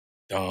like,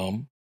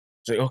 Dom.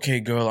 It's like,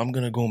 okay, girl, I'm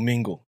gonna go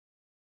mingle.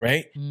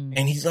 Right?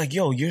 And he's like,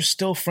 yo, you're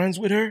still friends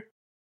with her?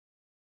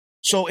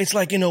 So it's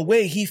like, in a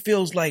way, he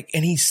feels like,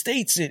 and he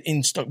states it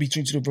in Stuck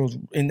Between Two Worlds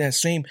in that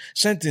same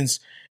sentence,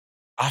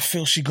 I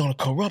feel she's gonna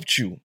corrupt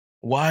you.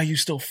 Why are you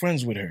still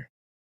friends with her?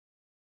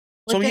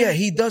 But so then, yeah,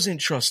 he doesn't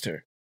trust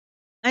her.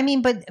 I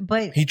mean, but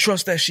he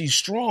trusts that she's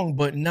strong,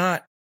 but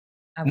not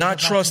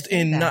trust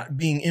in not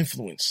being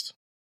influenced.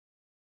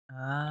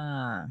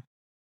 Ah,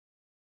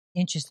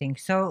 interesting.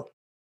 So,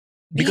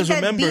 because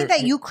remember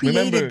that you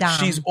created Dom,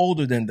 she's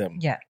older than them.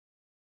 Yeah.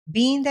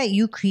 Being that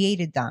you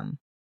created Dom,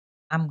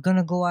 I'm going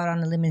to go out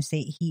on a limb and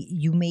say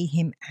you made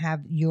him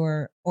have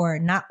your, or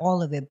not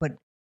all of it, but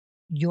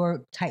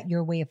your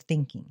way of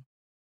thinking.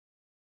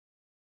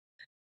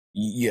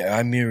 Yeah,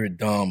 I mirrored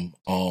Dom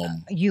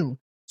You.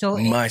 So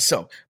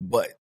myself,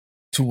 but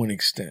to an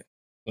extent.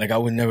 Like I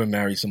would never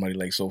marry somebody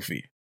like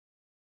Sophie.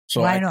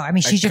 So I know. I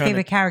mean, she's your kinda-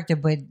 favorite character,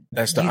 but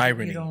that's the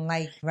irony. You don't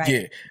like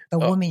Yeah. the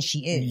woman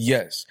she is.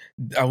 Yes.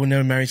 I would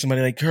never marry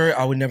somebody like her.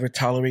 I would never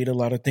tolerate a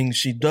lot of things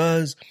she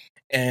does.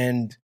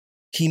 And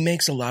he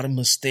makes a lot of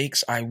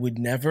mistakes. I would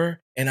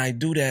never. And I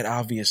do that,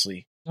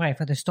 obviously. Right,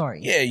 for the story.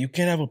 Yeah, you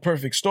can't have a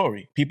perfect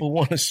story. People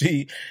want to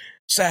see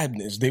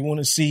sadness. They want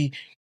to see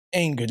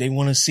anger. They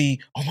want to see,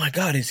 oh my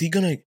God, is he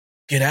going to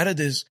get out of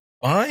this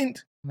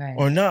bind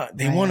or not?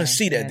 They want to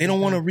see that. They don't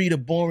want to read a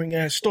boring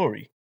ass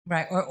story.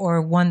 Right,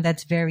 or one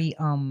that's very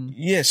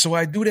Yeah, so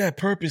I do that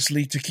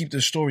purposely to keep the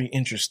story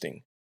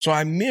interesting. So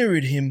I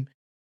mirrored him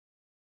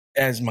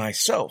as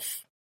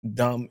myself.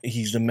 Dom,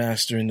 he's the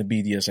master in the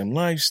BDSM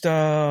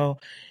lifestyle.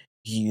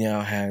 He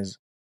now has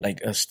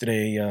like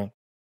Estrella,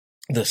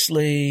 the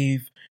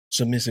slave,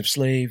 submissive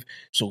slave,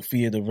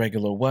 Sophia, the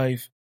regular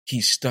wife.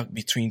 He's stuck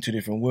between two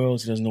different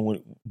worlds. He doesn't know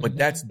what, but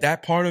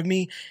that part of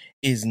me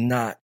is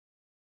not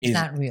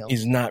real.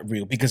 Is not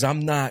real because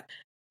I'm not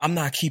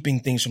keeping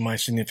things from my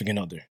significant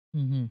other.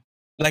 Mm-hmm.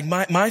 Like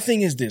my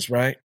thing is this,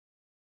 right?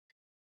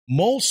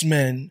 Most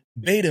men,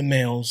 beta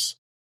males,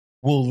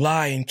 will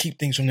lie and keep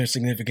things from their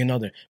significant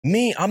other.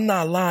 Me, I'm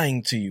not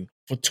lying to you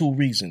for two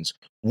reasons.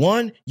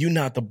 One, you're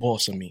not the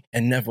boss of me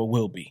and never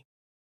will be.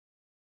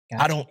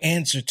 Gotcha. I don't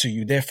answer to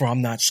you, therefore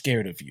I'm not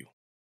scared of you.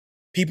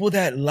 People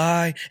that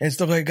lie and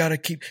stuff like gotta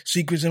keep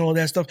secrets and all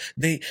that stuff,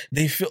 they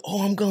feel,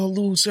 oh, I'm gonna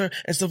lose her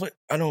and stuff like.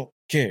 I don't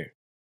care.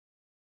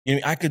 You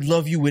know, I could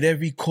love you with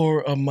every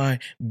core of my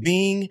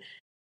being.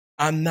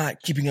 I'm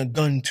not keeping a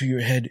gun to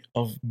your head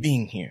of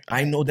being here.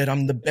 I know that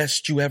I'm the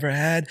best you ever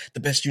had, the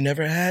best you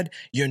never had.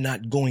 You're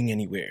not going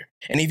anywhere.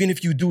 And even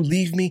if you do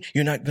leave me,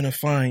 you're not going to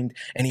find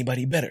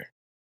anybody better.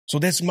 So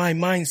that's my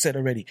mindset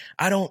already.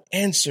 I don't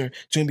answer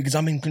to him because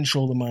I'm in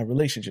control of my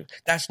relationship.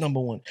 That's number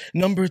one.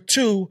 Number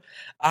two,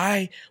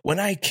 when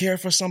I care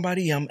for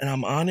somebody and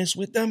I'm honest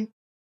with them,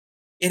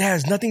 it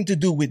has nothing to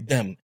do with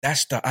them.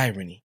 That's the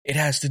irony. It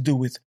has to do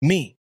with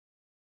me.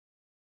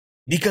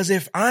 Because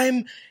if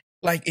I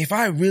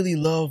really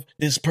love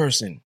this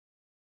person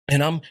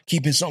and I'm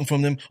keeping something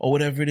from them or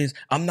whatever it is,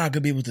 I'm not going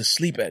to be able to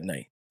sleep at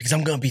night because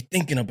I'm going to be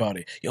thinking about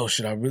it. Yo,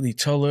 should I really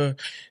tell her?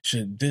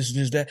 Should this,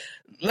 that?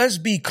 Let's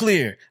be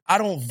clear. I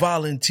don't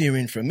volunteer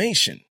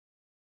information.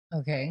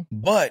 Okay.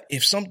 But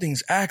if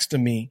something's asked of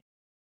me,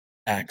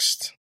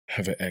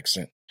 have an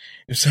accent.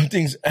 If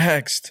something's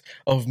asked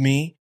of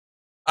me,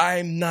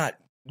 I'm not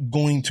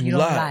going to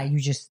lie.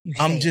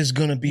 I'm just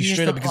going to be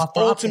straight up because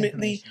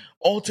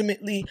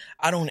ultimately,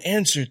 I don't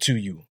answer to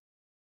you.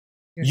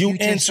 You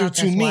answer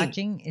to me.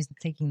 Watching is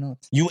taking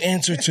notes. You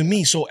answer to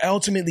me. So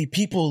ultimately,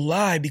 people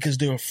lie because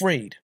they're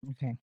afraid.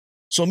 Okay.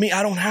 So me,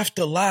 I don't have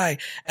to lie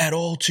at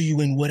all to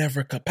you in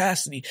whatever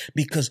capacity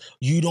because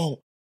you're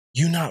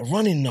not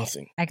running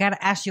nothing. I got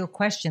to ask you a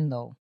question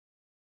though.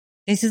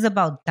 This is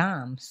about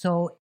Dom.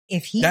 So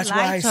if he that's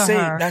why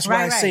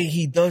I say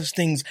he does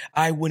things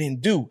I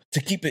wouldn't do to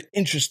keep it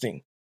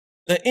interesting.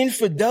 The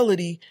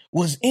infidelity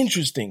was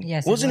interesting.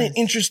 Yes, Wasn't it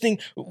interesting?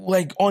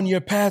 Like on your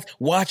path,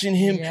 watching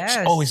him.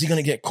 Yes. Oh, is he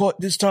going to get caught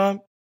this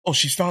time? Oh,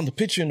 she's found the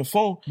picture in the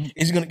phone.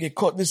 Is he going to get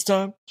caught this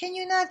time? Can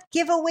you not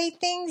give away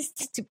things?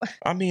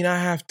 I mean, I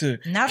have to.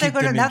 Now they're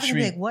going to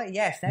be like, what?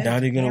 Yes. Now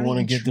they're going to want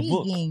to get the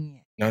book.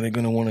 Now they're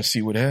going to want to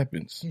see what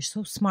happens. You're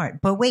so smart.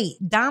 But wait,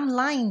 Dom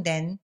lying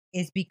then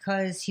is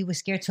because he was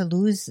scared to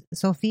lose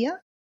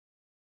Sophia?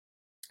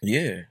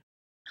 Yeah.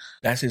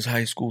 That's his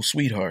high school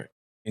sweetheart.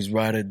 His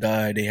ride or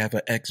die. They have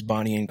an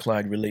ex-Bonnie and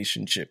Clyde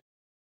relationship.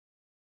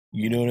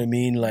 You know what I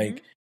mean?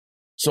 Like,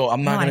 so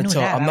I'm not going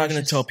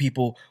to tell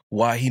people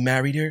why he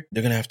married her.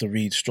 They're going to have to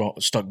read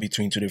Stuck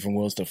Between Two Different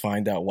Worlds to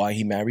find out why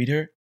he married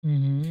her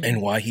and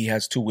why he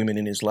has two women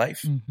in his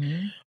life.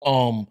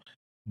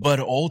 But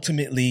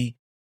ultimately,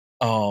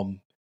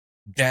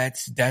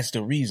 that's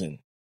the reason.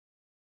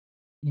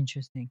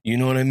 Interesting. You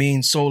know what I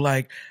mean? So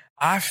like,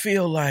 I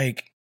feel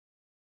like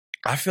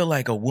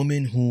a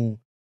woman who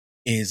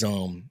is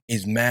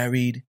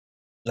married,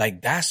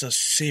 like that's a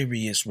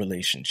serious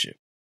relationship.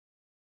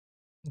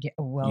 Yeah,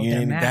 well, you know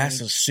what I mean? That's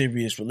a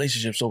serious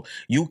relationship. So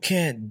you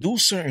can't do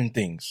certain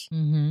things.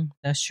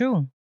 That's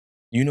true.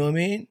 You know what I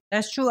mean?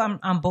 That's true.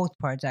 On both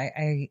parts.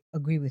 I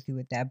agree with you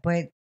with that.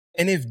 But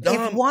and if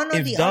one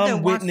or the other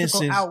wants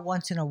to go out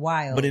once in a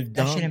while, but if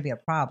that shouldn't be a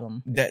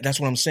problem. That's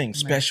what I'm saying.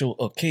 Special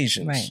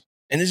occasions. Right.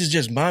 And this is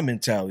just my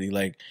mentality.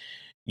 Like,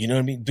 you know what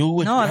I mean? Do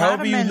what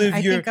however you live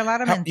your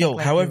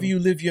however you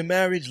live your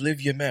marriage,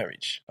 live your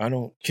marriage. I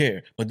don't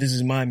care. But this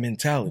is my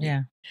mentality.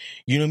 Yeah.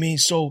 You know what I mean?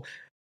 So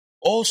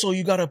also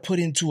you gotta put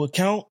into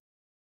account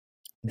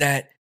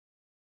that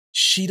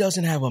she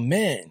doesn't have a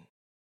man.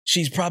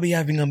 She's probably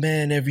having a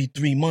man every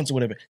 3 months or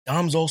whatever.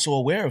 Dom's also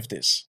aware of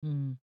this.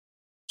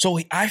 So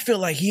I feel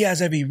like he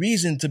has every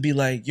reason to be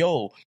like,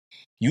 yo,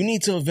 you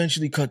need to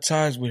eventually cut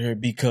ties with her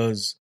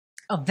because...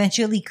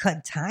 Eventually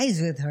cut ties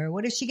with her?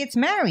 What if she gets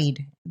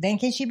married? Then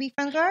can she be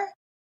friends with her?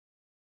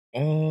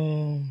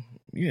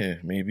 Yeah,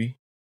 maybe.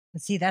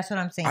 See, that's what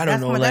I'm saying. I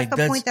don't know. Like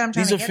that's the point that I'm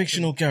trying these to are get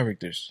fictional to.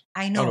 characters.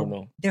 I know. I don't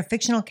know. They're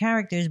fictional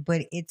characters,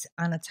 but it's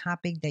on a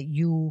topic that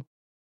you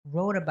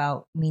wrote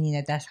about, meaning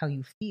that that's how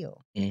you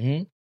feel.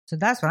 Mm-hmm. So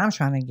that's what I'm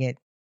trying to get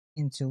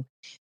into.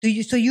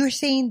 So you're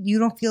saying you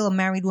don't feel a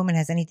married woman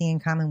has anything in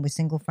common with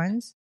single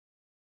friends?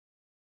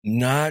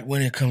 Not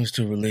when it comes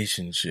to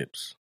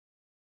relationships.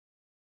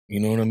 You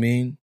know what I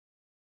mean?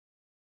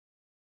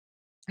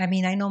 I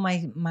mean, I know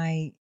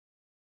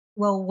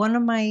one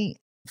of my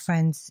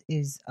friends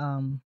is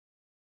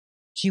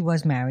she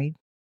was married.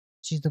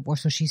 She's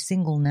divorced, so she's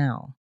single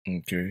now.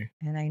 Okay.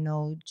 And I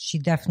know she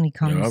definitely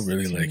comes. Yeah, I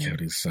really to like me. how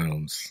this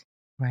sounds.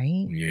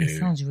 Right? Yeah. It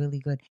sounds really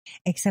good.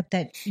 Except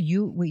that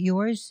with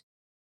yours,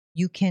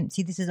 you can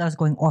see, this is us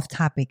going off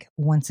topic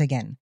once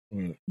again.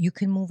 Mm. You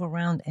can move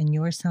around and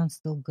yours sounds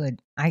still good.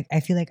 I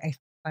feel like I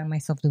find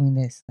myself doing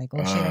this. Like,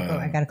 oh shit,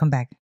 I gotta come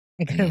back.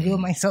 I gotta reel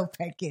myself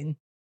back in.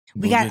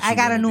 I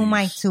got a new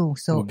mic too.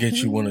 So we'll get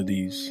you one of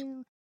these.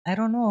 I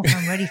don't know if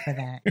I'm ready for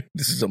that.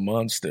 This is a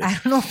monster. I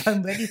don't know if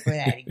I'm ready for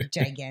that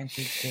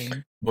gigantic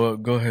thing. But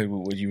go ahead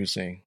with what you were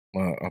saying.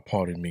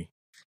 Pardon me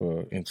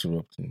for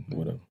interrupting.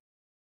 Whatever.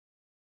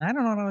 I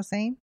don't know what I was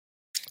saying.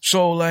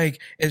 So,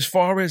 like, as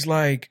far as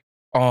like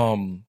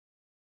the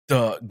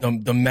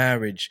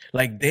marriage,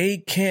 like they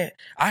can't.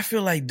 I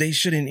feel like they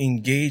shouldn't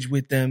engage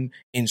with them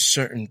in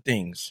certain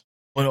things.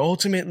 But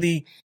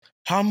ultimately,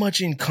 how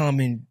much in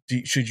common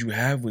should you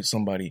have with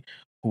somebody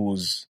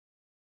who's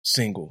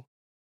single?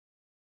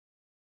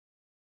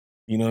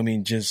 You know what I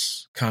mean?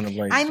 Just kind of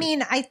like. I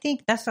mean, I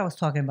think that's what I was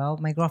talking about.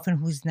 My girlfriend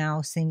who's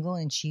now single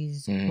and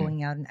she's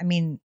going out. I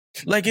mean,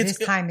 like this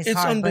time is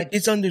hard, but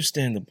it's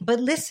understandable. But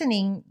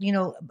listening, you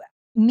know,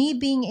 me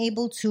being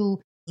able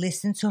to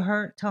listen to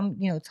her, tell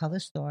the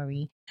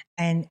story,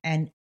 and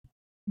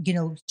you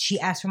know, she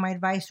asked for my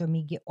advice or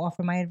me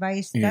offer my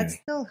advice. Yeah. That's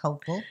still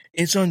helpful.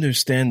 It's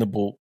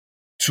understandable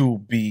to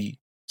be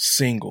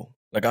single.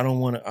 Like I don't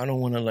want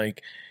to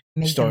like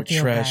start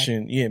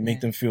trashing.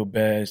 Make them feel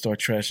bad. Start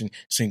trashing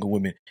single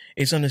women.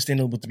 It's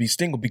understandable to be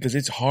single because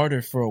it's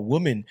harder for a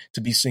woman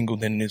to be single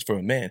than it is for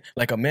a man.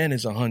 Like a man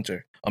is a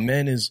hunter. A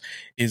man is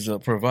a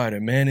provider.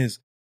 A man is,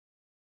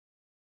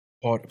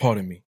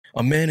 pardon me.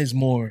 A man is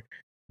more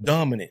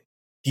dominant.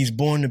 He's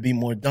born to be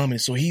more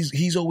dominant. So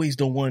he's always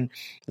the one,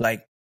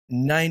 like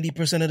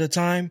 90% of the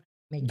time,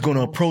 going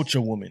to approach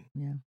a woman.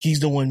 Yeah. He's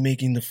the one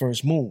making the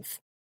first move.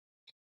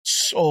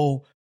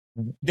 So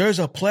there's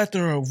a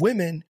plethora of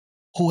women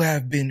who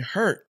have been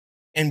hurt.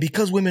 And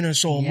because women are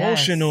so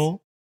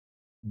emotional,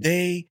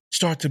 they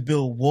start to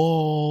build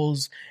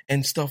walls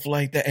and stuff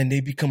like that. And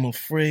they become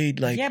afraid.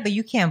 Like, yeah, but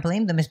you can't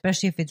blame them,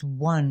 especially if it's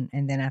one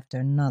and then after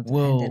another.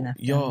 Well, and then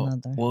after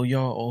another. Well,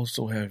 y'all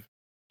also have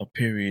a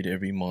period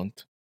every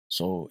month.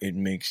 So it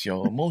makes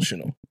y'all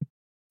emotional.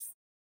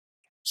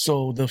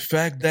 So the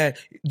fact that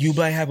you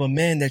might have a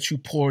man that you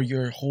pour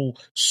your whole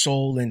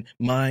soul and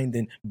mind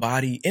and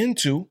body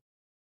into,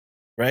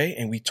 right?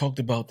 And we talked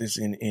about this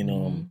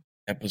in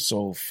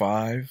episode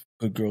 5,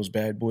 Good Girls,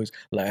 Bad Boys,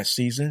 last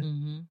season.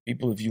 Mm-hmm.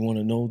 People, if you want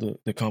to know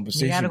the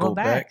conversation, go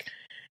back.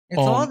 It's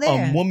all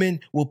there. A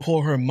woman will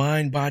pour her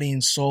mind, body,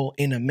 and soul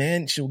in a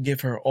man. She'll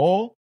give her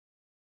all.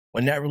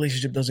 When that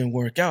relationship doesn't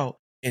work out,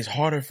 it's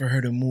harder for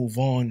her to move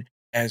on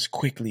as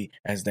quickly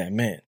as that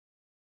man.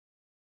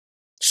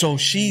 So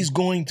she's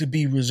going to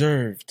be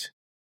reserved.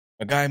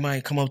 A guy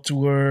might come up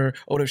to her,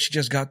 or if she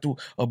just got through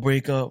a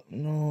breakup.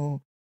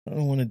 No, I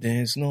don't want to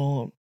dance.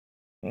 No,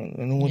 I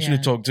don't want you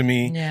to talk to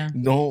me. Yeah.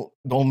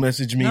 Don't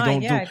message me.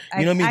 Don't do. You know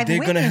what I mean?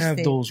 They're gonna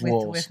have those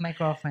walls. With my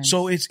girlfriend.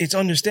 So it's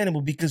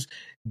understandable because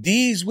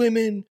these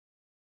women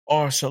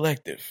are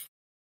selective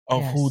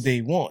of who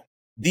they want.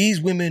 These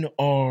women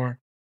are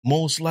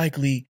most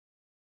likely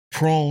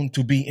prone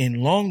to be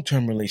in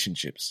long-term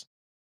relationships,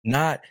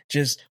 not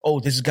just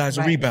this guy's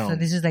a rebound. So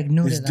this is like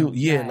new to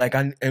them. Like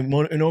in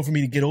order for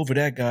me to get over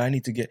that guy, I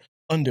need to get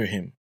under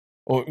him,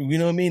 or you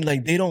know what I mean?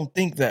 Like they don't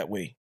think that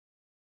way.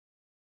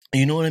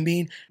 You know what I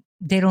mean?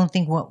 They don't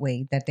think what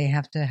way? That they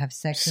have to have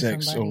sex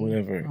with somebody? Or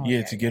whatever.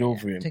 To get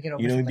over him. To get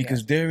over, you know,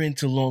 because they're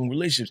into long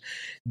relationships.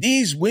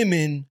 These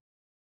women,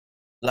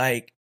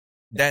 like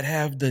that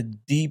have the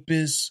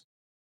deepest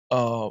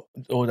or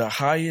the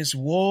highest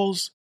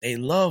walls, they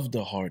love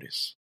the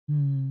hardest.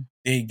 Mm.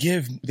 They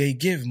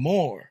give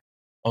more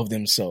of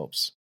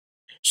themselves.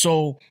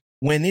 So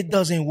when it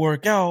doesn't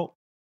work out,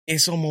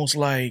 it's almost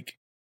like,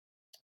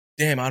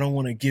 damn, I don't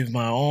want to give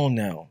my all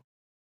now.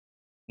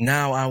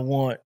 Now I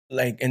want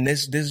and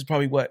this is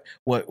probably what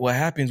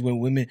happens when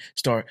women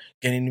start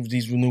getting into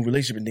these new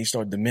relationships and they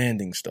start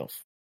demanding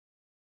stuff.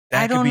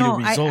 That could be the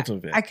result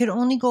of it. I could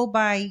only go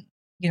by,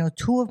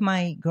 2 of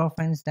my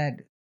girlfriends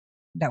that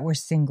were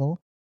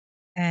single.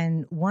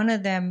 And one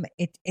of them,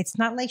 it's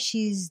not like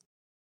she's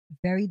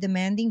very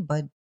demanding,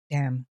 but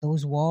damn,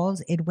 those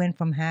walls, it went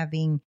from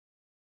having,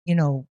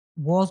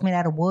 walls made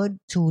out of wood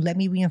to let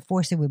me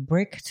reinforce it with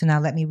brick to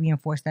now let me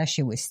reinforce that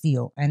shit with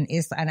steel. And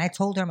I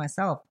told her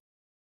myself,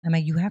 I'm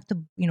like, you have to,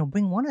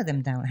 bring one of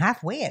them down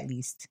halfway at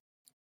least.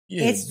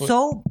 Yeah, it's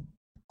so,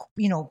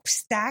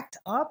 stacked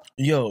up.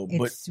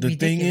 But the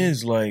thing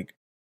is, like,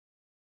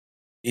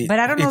 But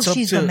I don't know it's if up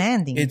she's to-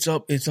 demanding. It's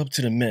up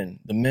to the men.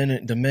 The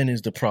men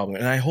is the problem,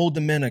 and I hold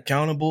the men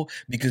accountable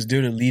because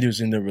they're the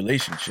leaders in the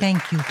relationship.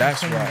 Thank you for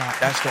That's saying why. that.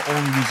 That's the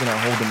only reason I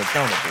hold them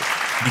accountable,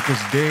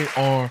 because they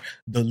are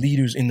the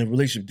leaders in the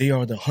relationship. They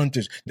are the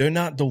hunters. They're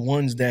not the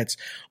ones that's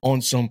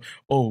on some,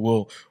 oh,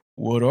 well,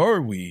 what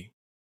are we?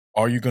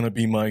 Are you going to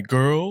be my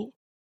girl?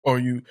 Or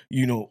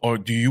or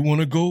do you want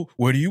to go?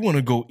 Where do you want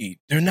to go eat?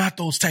 They're not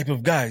those type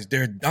of guys.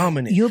 They're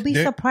dominant. You'll be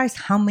surprised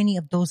how many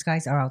of those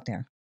guys are out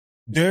there.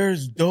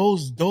 There's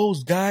those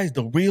guys,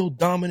 the real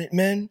dominant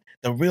men,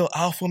 the real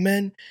alpha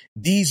men.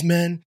 These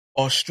men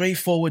are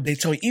straightforward. They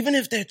tell you, even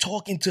if they're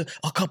talking to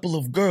a couple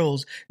of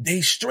girls,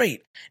 they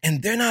straight,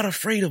 and they're not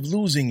afraid of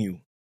losing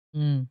you.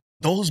 Mm.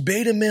 Those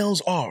beta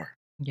males are.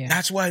 Yeah.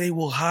 That's why they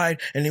will hide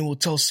and they will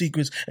tell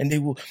secrets, and they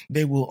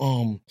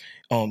will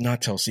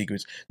not tell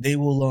secrets. They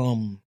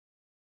will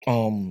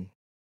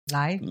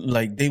Lie?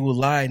 like they will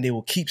lie and they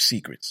will keep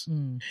secrets.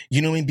 Mm.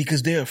 You know what I mean?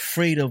 Because they're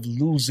afraid of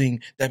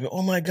losing that.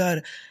 Oh my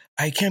God,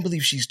 I can't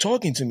believe she's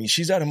talking to me.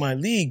 She's out of my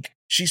league.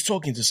 She's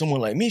talking to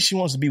someone like me. She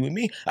wants to be with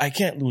me. I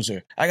can't lose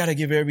her. I gotta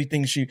give her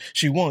everything she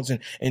wants, and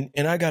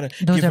I gotta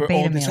Those give are her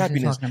all beta this males you're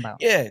happiness. talking about.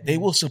 Yeah, they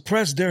will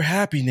suppress their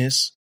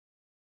happiness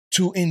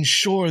to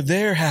ensure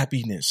their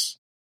happiness.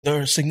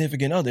 Their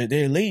significant other,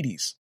 they're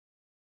ladies.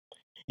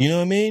 You know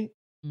what I mean?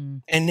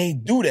 Mm. And they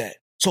do that.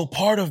 So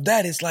part of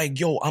that is like,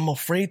 yo, I'm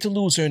afraid to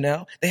lose her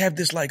now. They have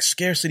this like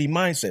scarcity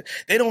mindset.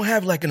 They don't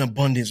have like an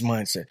abundance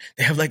mindset.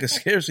 They have like a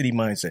scarcity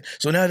mindset.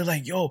 So now they're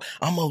like, yo,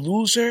 I'm a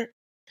loser.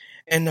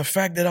 And the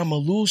fact that I'm a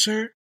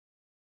loser,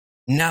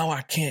 now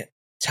I can't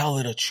tell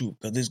her the truth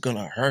because it's going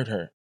to hurt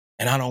her.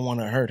 And I don't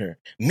want to hurt her.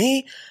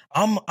 Me,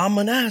 I'm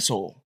an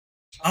asshole.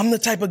 I'm the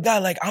type of guy,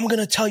 like, I'm going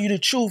to tell you the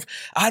truth.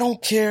 I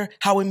don't care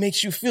how it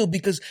makes you feel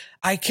because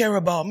I care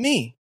about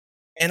me.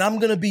 And I'm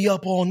going to be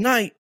up all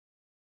night,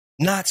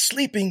 not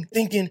sleeping,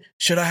 thinking,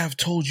 should I have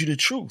told you the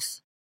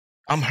truth?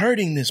 I'm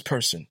hurting this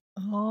person.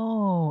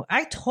 Oh,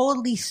 I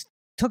totally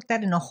took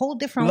that in a whole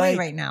different way Like,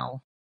 right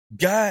now.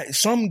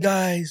 Some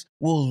guys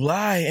will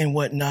lie and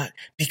whatnot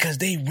because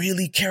they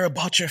really care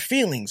about your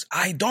feelings.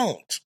 I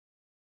don't.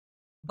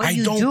 But I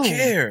you don't do.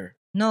 care.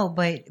 No,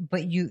 but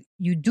you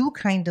do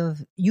kind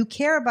of, you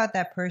care about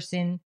that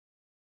person.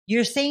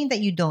 You're saying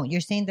that you don't.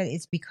 You're saying that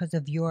it's because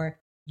of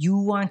you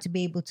want to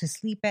be able to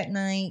sleep at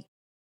night,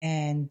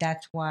 and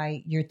that's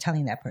why you're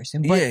telling that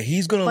person. But, Yeah,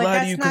 he's going to but lie to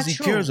that's you because not he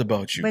true. cares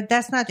about you. But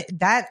that's not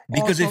that.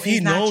 Because also if he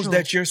is not knows true.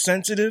 that you're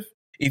sensitive,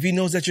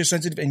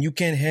 and you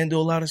can't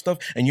handle a lot of stuff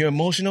and you're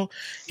emotional,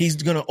 he's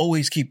going to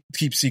always keep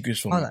secrets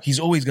from Hold you. on. He's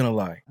always going to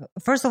lie.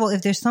 First of all,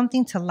 if there's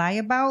something to lie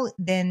about,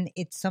 then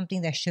it's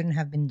something that shouldn't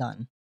have been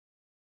done.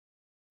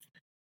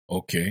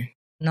 Okay.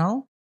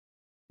 No?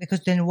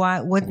 Because then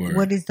why? What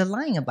Word. is the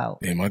lying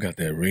about? Damn, I got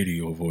that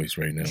radio voice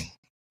right now.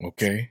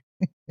 Okay.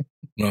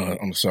 No,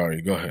 I'm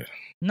sorry. Go ahead.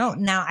 No,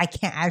 now I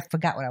can't. I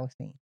forgot what I was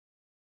saying.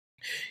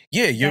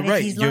 Yeah, you're That if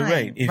right. he's You're lying,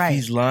 right. If right.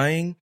 he's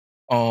lying,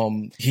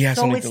 he has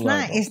So something it's to lie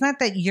not. about. It's not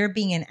that you're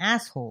being an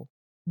asshole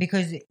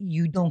because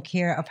you don't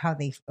care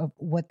of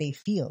what they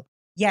feel.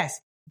 Yes,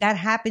 that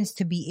happens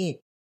to be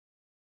it.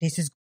 This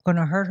is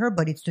gonna hurt her,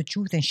 but it's the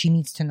truth, and she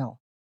needs to know.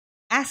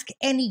 Ask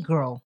any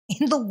girl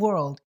in the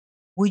world.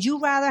 Would you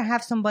rather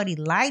have somebody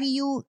lie to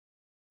you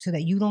so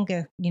that you don't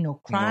get,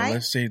 cry? No,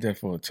 let's save that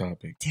for a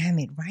topic. Damn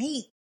it,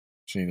 right?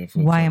 Save that for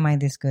a Why topic. am I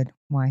this good?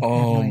 Why? I have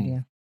no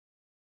idea.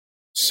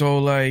 So,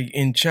 like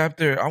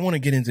I want to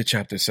get into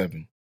chapter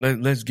 7.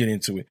 Let's get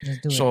into it. Let's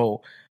do it.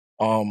 So,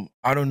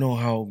 I don't know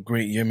how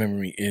great your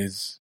memory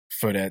is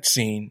for that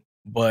scene,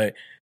 but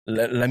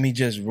let me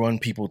just run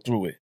people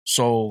through it.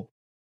 So,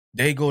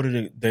 they go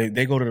to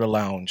the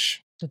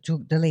lounge.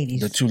 The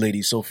ladies. The two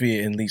ladies,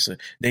 Sophia and Lisa,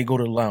 they go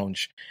to the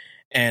lounge,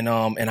 and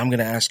I'm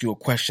gonna ask you a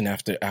question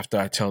after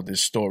I tell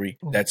this story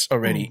that's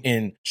already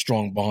in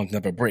Strong Bonds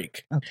Never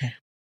Break. Okay.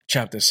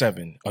 Chapter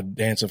 7, A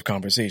Dance of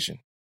Conversation,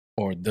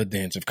 or The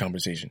Dance of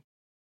Conversation.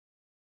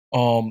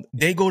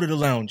 They go to the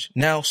lounge.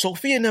 Now,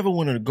 Sophia never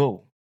wanted to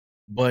go,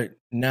 but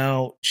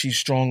now she's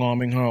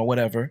strong-arming her or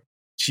whatever.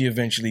 She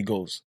eventually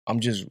goes. I'm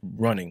just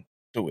running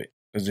through it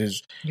because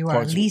there's You are.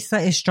 parts of- Lisa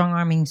is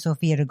strong-arming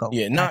Sophia to go.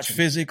 Yeah, not Gotcha.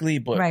 physically,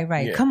 but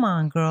Right. yeah. Come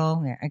on,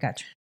 girl. Yeah, I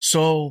got you.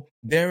 So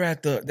they're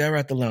at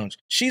the lounge.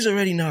 She's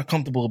already not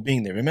comfortable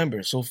being there.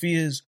 Remember,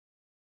 Sophia's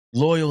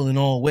loyal in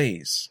all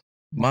ways,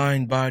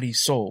 mind, body,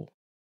 soul,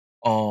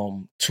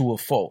 to a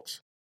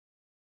fault.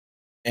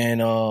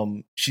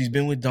 And she's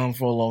been with Dom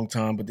for a long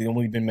time, but they've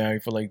only been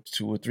married for like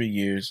 2 or 3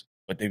 years.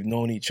 But they've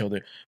known each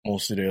other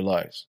most of their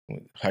lives,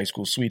 high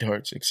school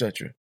sweethearts,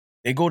 etc.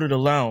 They go to the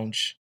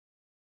lounge,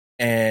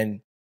 and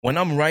when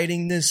I'm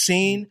writing this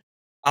scene,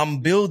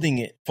 I'm building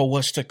it for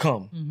what's to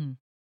come. Mm-hmm.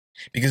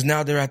 Because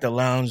now they're at the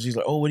lounge. He's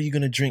like, oh, what are you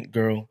going to drink,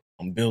 girl?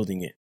 I'm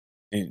building it.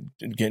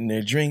 They're getting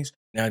their drinks.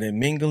 Now they're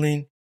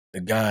mingling. The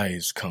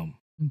guys come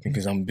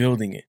because I'm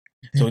building it.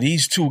 So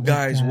these two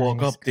guys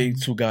walk up. They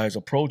two guys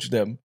approach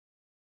them.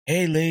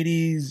 Hey,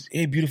 ladies.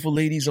 Hey, beautiful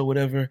ladies or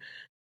whatever.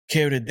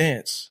 Care to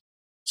dance?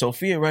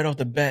 Sophia right off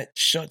the bat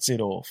shuts it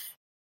off.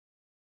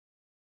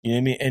 You know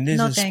what I mean? And this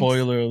No, is thanks.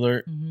 spoiler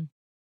alert. Mm-hmm.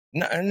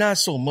 not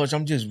so much.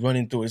 I'm just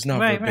running through. It's not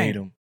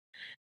verbatim. Right.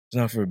 It's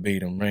not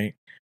verbatim, right?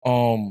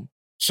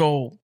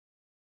 So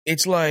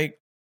it's like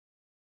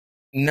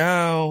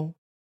now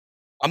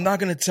I'm not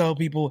gonna tell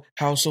people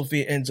how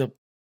Sophia ends up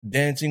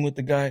dancing with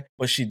the guy,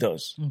 but she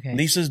does. Okay.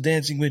 Lisa's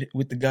dancing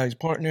with the guy's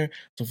partner.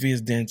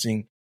 Sophia's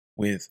dancing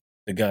with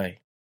the guy.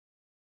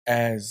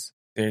 As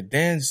they're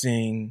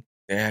dancing,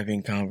 they're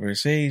having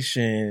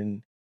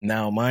conversation.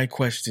 Now, my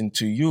question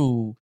to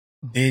you,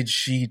 did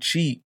she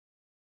cheat?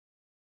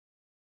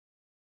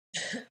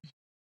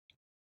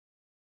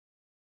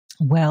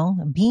 Well,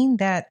 being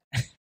that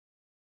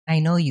I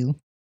know you.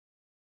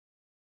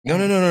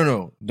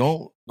 No.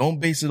 Don't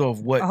base it off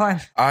what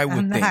I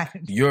would think.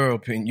 Your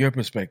opinion, your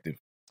perspective.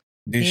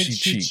 Did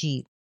she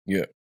cheat?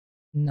 Yeah.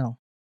 No.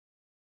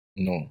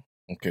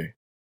 Okay.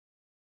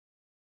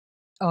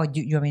 Oh,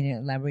 you want me to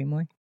elaborate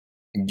more?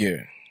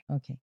 Yeah.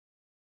 Okay.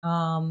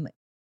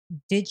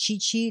 Did she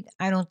cheat?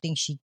 I don't think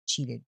she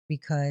cheated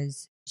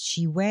because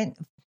she went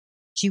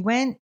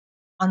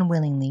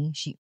unwillingly.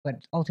 But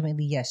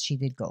ultimately, yes, she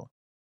did go.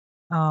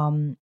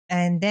 And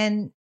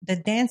then the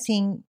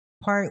dancing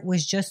part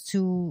was just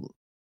to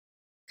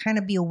kind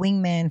of be a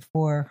wingman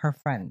for her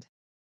friend.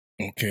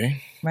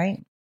 Okay.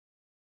 Right?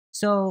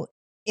 So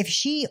if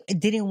she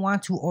didn't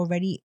want to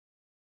already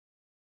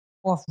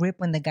off rip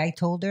when the guy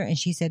told her and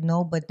she said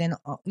no, but then,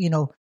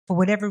 for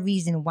whatever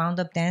reason wound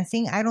up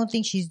dancing, I don't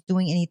think she's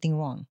doing anything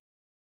wrong.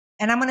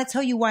 And I'm going to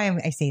tell you why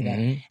I say that.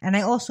 Mm-hmm. And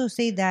I also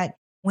say that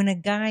when a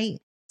guy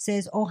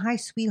says, oh, hi,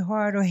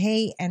 sweetheart, or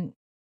hey, and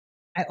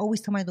I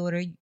always tell my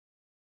daughter,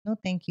 no,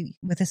 thank you,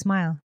 with a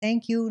smile.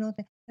 Thank you. No,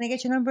 can I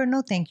get your number?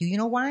 No, thank you. You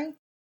know why?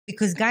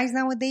 Because guys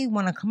nowadays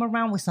want to come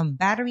around with some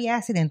battery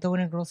acid and throw it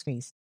in a girl's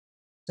face.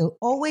 So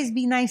always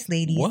be nice,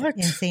 ladies,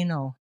 and say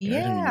no.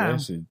 Yeah.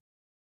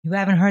 You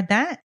haven't heard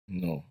that?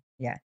 No.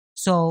 Yeah.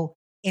 So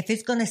if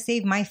it's going to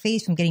save my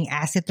face from getting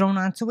acid thrown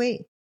onto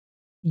it,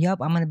 I'm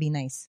going to be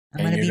nice.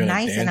 I'm going to be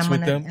nice and I'm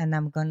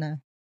going to.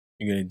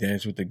 You're going to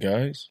dance with the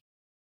guys?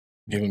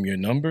 Give them your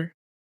number?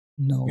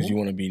 No. Because you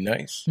want to be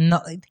nice? No.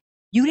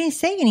 You didn't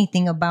say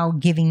anything about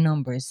giving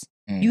numbers.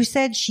 You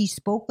said she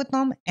spoke with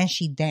them and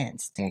she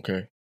danced.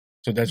 Okay.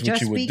 So that's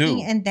what you would do. Just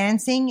speaking and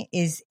dancing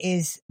is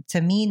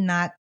to me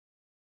not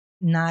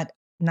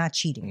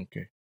cheating.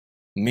 Okay.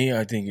 Me,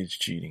 I think it's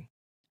cheating.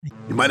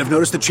 You might have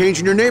noticed a change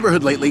in your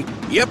neighborhood lately.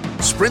 Yep,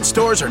 Sprint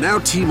stores are now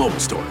T-Mobile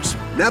stores.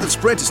 Now that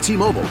Sprint is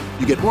T-Mobile,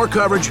 you get more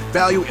coverage,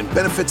 value, and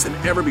benefits than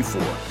ever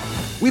before.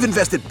 We've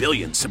invested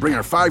billions to bring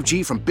our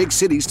 5G from big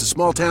cities to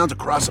small towns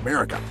across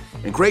America.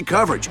 And great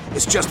coverage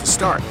is just the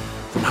start.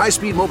 From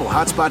high-speed mobile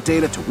hotspot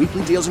data to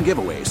weekly deals and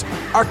giveaways,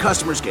 our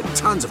customers get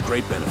tons of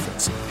great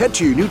benefits. Head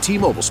to your new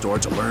T-Mobile store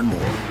to learn more.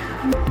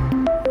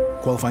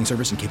 Qualifying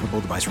service and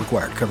capable device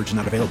required. Coverage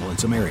not available in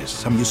some areas.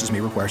 Some uses may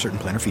require certain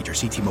plan or features.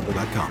 See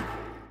T-Mobile.com.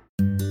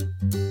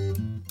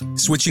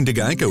 Switching to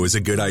Geico is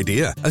a good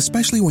idea,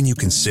 especially when you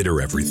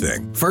consider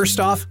everything. First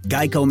off,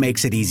 Geico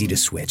makes it easy to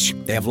switch.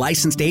 They have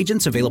licensed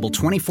agents available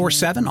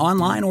 24/7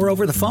 online or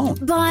over the phone.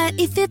 But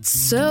if it's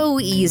so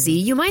easy,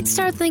 you might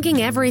start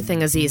thinking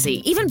everything is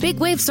easy, even big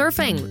wave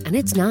surfing. And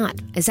it's not.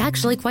 It's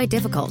actually quite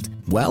difficult.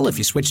 Well, if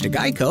you switch to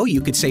Geico,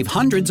 you could save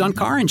hundreds on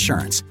car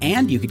insurance.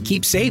 And you could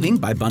keep saving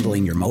by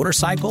bundling your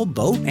motorcycle,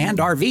 boat, and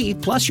RV,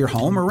 plus your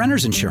home or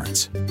renter's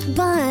insurance.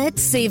 But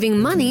saving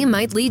money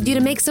might lead you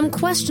to make some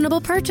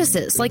questionable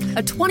purchases, like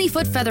a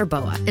 20-foot feather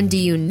boa. And do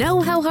you know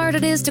how hard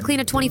it is to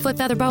clean a 20-foot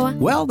feather boa?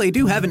 Well, they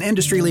do have an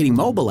industry-leading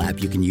mobile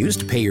app you can use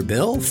to pay your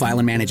bill, file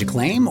and manage a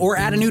claim, or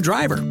add a new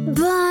driver.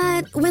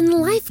 But when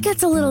life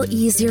gets a little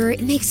easier,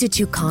 it makes you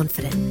too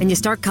confident, and you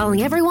start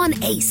calling everyone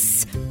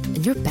Ace.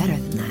 And you're better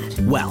than that.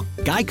 Well,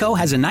 Geico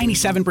has a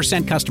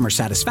 97% customer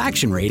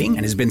satisfaction rating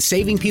and has been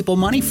saving people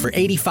money for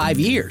 85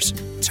 years.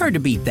 It's hard to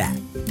beat that.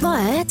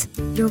 But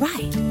you're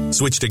right.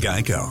 Switch to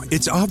Geico.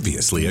 It's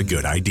obviously a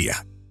good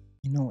idea.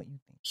 You know what you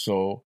think.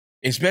 So,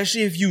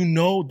 especially if you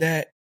know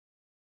that,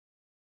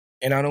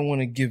 and I don't want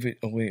to give it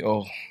away.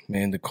 Oh,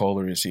 man, the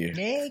caller is here.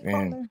 Hey,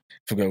 caller.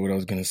 Forgot what I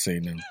was going to say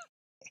now.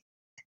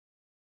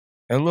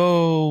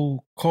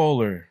 Hello,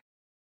 caller.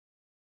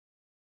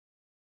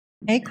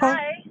 Hey, caller.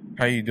 Hi.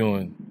 How you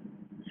doing?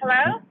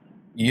 Hello?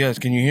 Yes,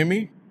 can you hear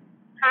me?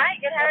 Hi,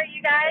 good. How are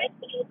you guys?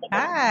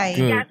 Hi.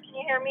 Good. Yes, can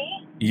you hear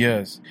me?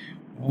 Yes.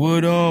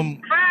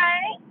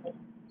 Hi.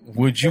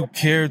 Would you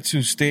care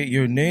to state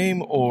your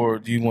name, or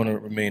do you want to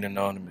remain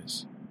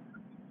anonymous?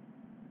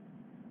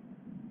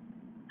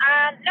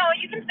 No,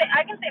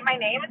 I can say my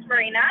name. It's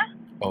Marina.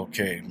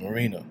 Okay,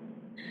 Marina.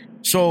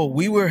 So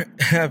we were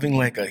having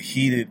like a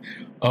heated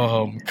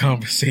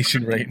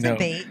conversation right now.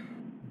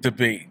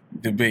 Debate.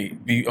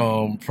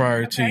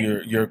 Prior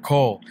to your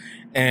call.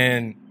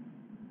 And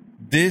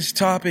this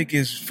topic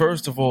is,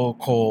 first of all,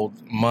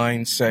 called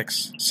Mind,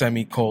 Sex,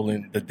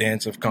 the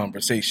Dance of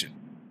Conversation.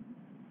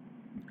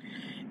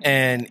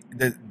 And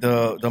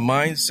the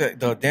mindset,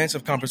 the Dance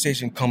of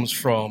Conversation comes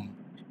from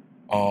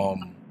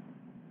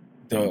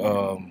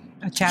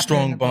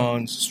Strong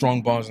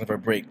Bonds Never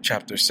Break,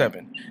 Chapter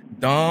 7.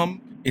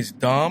 Dom is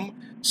Dom,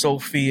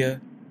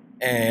 Sophia,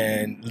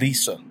 and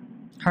Lisa.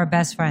 Her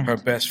best friend. Her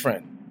best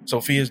friend.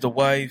 Sophia's the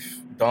wife,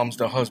 Dom's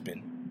the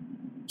husband.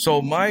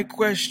 So my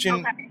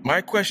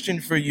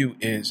question for you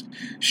is,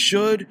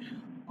 should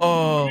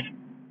a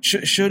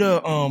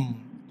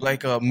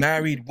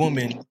married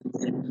woman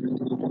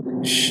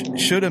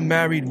should a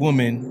married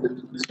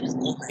woman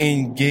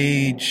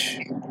engage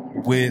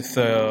with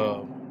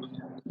a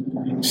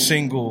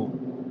single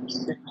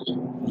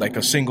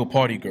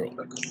party girl?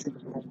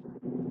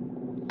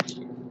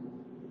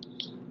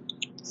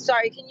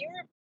 Sorry, can you?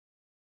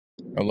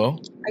 Hello?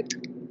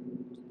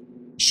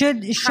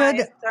 Should Hi, sorry,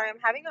 I'm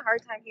having a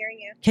hard time hearing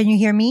you. Can you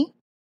hear me?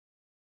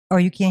 Or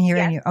you can't hear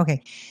Yes. any?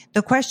 Okay.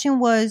 The question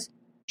was,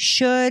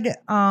 should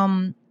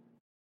a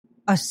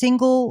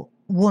single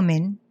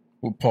woman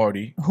Who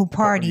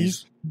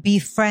parties be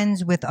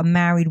friends with a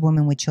married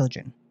woman with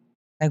children?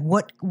 Like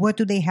what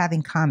do they have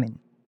in common?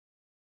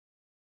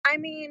 I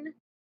mean,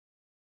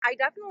 I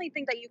definitely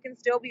think that you can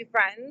still be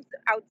friends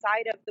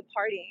outside of the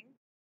partying.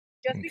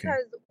 Just Okay.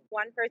 because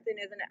one person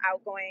is an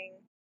outgoing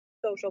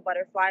social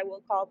butterfly,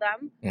 we'll call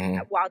them,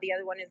 Mhm. while the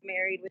other one is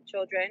married with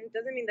children,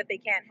 doesn't mean that they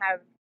can't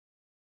have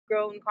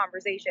grown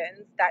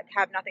conversations that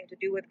have nothing to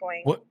do with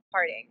going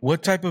partying.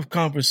 What type of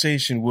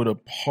conversation would a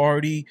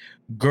party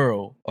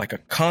girl, like a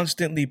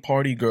constantly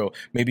party girl,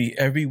 maybe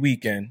every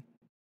weekend,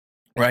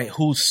 right,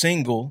 who's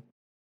single,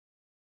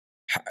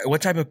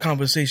 what type of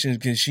conversations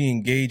can she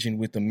engage in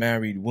with a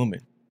married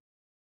woman?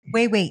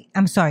 Wait.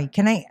 I'm sorry.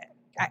 Can I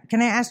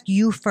ask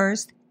you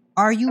first?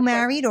 Are you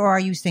married or are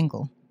you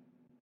single?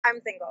 I'm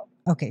single.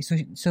 Okay,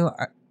 so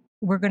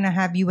we're gonna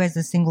have you as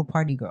a single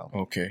party girl.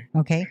 Okay.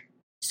 Okay.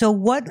 So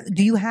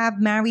do you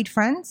have married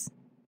friends?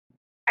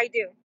 I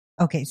do.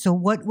 Okay, so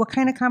what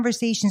kind of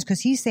conversations?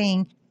 Because he's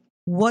saying,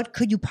 what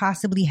could you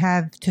possibly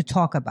have to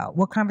talk about?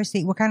 What kind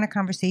of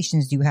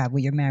conversations do you have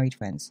with your married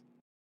friends?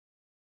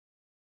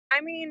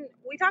 I mean,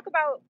 we talk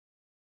about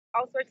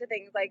all sorts of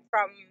things, like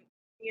from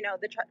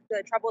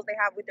the troubles they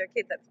have with their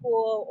kids at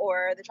school,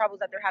 or the troubles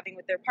that they're having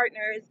with their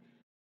partners.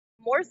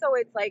 More so,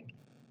 it's like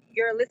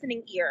your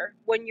listening ear.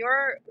 When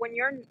you're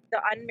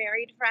the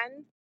unmarried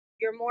friend,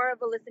 you're more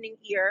of a listening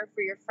ear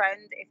for your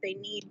friend if they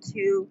need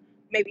to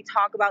maybe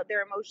talk about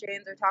their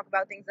emotions or talk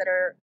about things that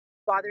are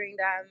bothering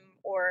them,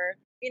 or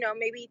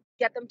maybe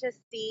get them to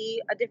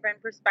see a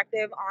different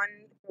perspective on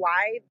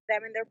why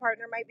them and their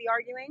partner might be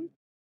arguing.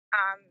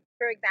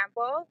 For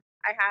example,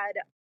 I had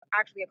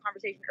actually a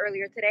conversation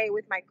earlier today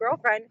with my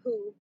girlfriend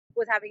who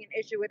was having an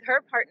issue with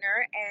her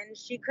partner, and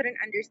she couldn't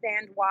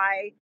understand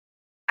why,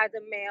 as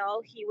a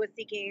male, he was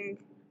seeking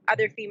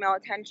other female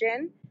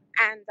attention.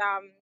 And,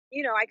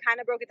 I kind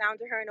of broke it down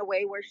to her in a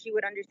way where she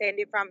would understand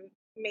it from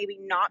maybe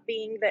not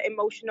being the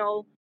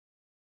emotional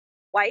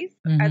wife,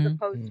 as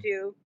opposed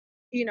to,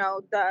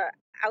 the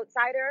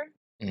outsider.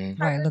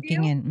 Right,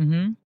 looking in.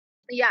 Mm-hmm.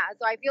 Yeah,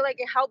 so I feel like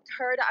it helped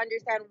her to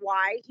understand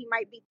why he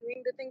might be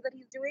doing the things that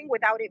he's doing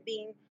without it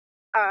being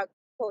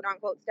quote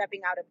unquote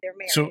stepping out of their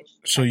marriage.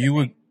 So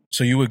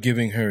you were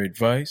giving her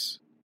advice,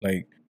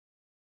 like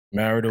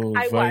marital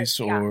advice,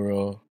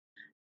 or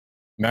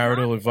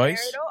marital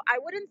advice? I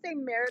wouldn't say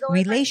marital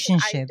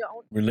relationship.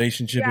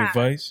 Relationship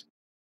advice.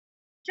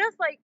 Just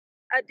like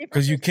a different.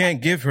 Because you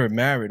can't give her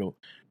marital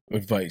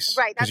advice,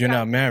 right? Because you're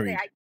not married.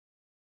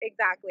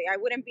 Exactly. I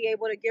wouldn't be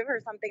able to give her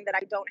something that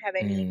I don't have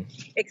any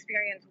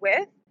experience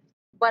with.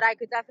 But I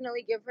could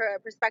definitely give her a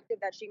perspective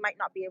that she might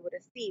not be able to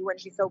see when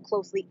she's so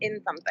closely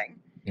in something.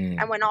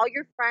 And when all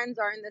your friends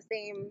are in the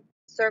same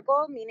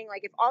circle, meaning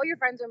like if all your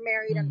friends are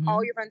married and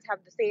all your friends have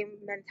the same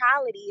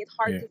mentality, it's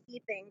hard to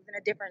see things in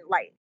a different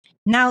light.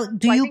 Now,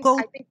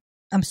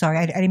 I'm sorry,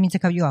 I didn't mean to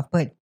cut you off,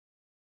 but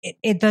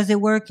does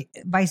it work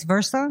vice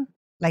versa?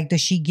 Like,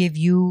 does she give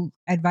you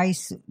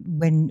advice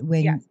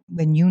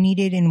when you need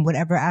it in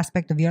whatever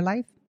aspect of your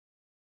life?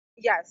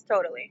 Yes,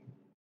 totally.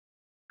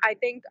 I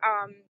think,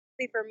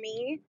 for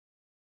me,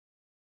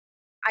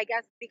 I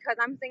guess because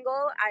I'm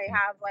single, I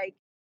have like,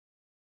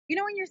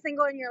 when you're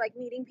single and you're like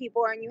meeting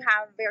people and you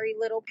have very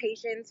little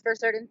patience for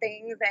certain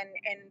things,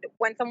 and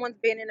when someone's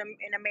been in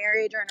a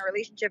marriage or in a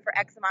relationship for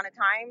X amount of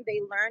time, they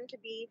learn to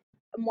be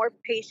more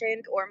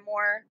patient or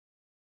more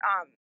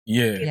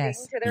giving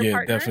to their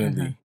partner.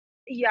 Definitely.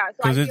 Yeah,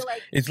 so I feel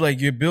like it's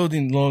like you're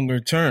building longer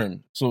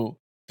term. So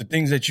the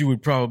things that you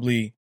would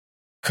probably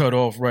cut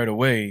off right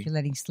away, you're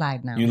letting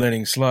slide now.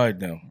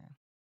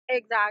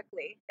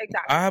 Exactly.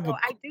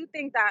 I do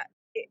think that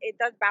it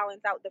does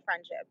balance out the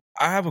friendship.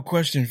 I have a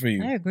question for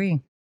you. I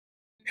agree.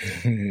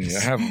 I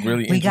have a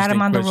really we got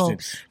him on the question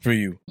ropes for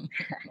you.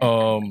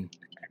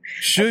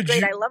 That's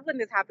great. I love when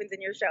this happens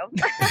in your show.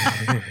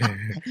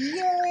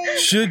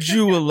 Should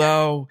you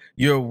allow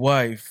your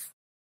wife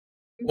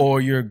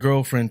or your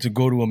girlfriend to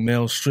go to a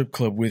male strip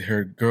club with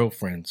her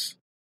girlfriends?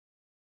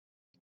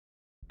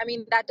 I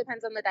mean, that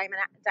depends on the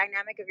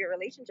dynamic of your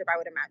relationship, I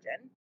would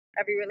imagine.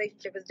 Every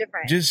relationship is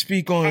different. Just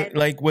speak on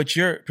like what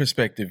your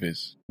perspective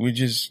is. We're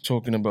just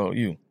talking about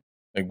you.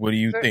 Like, what do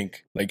you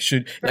think? Like,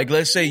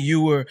 let's say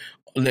you were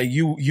like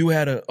you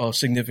had a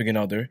significant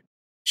other.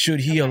 Should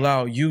he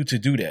allow you to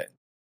do that?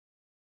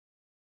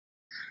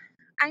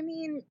 I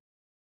mean,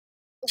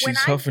 She's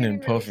huffing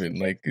and puffing.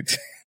 Like it's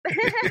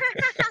because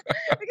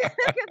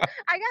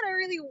I gotta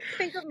really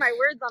think of my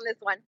words on this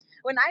one.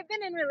 When I've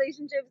been in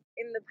relationships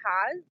in the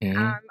past,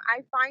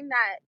 I find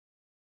that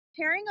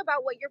caring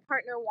about what your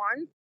partner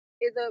wants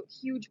is a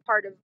huge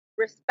part of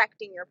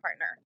respecting your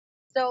partner.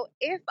 So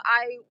if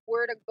I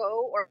were to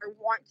go or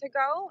want to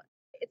go,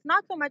 it's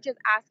not so much as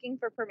asking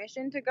for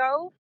permission to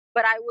go,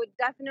 but I would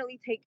definitely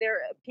take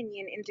their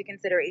opinion into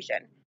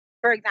consideration.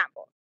 For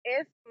example,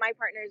 if my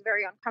partner is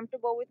very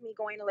uncomfortable with me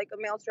going to like a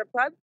male strip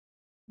club,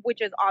 which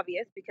is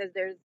obvious because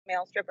there's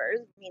male strippers,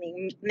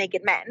 meaning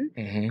naked men,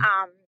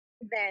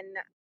 then,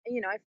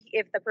 you know,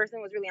 if the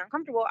person was really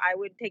uncomfortable, I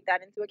would take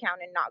that into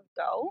account and not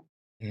go.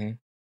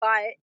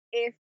 But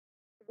if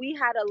we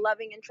had a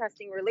loving and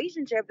trusting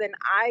relationship, then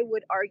I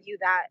would argue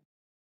that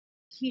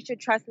he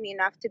should trust me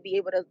enough to be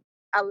able to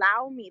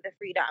allow me the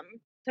freedom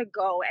to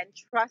go and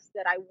trust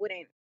that I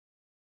wouldn't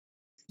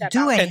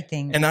do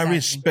anything. And I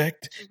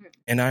respect,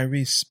 and I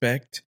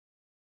respect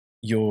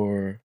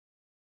your.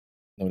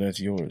 No, that's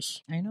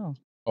yours. I know.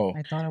 Oh,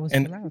 I thought I was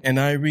allowed. And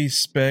I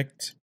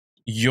respect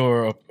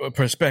your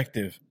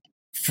perspective.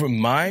 From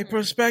my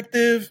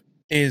perspective,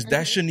 is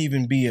that shouldn't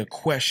even be a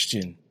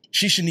question.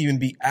 She shouldn't even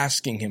be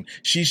asking him.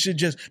 She should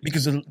just,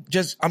 because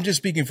I'm just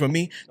speaking for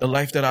me, the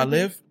life that I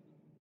live.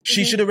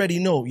 She should already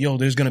know, yo,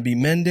 there's going to be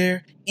men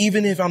there.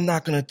 Even if I'm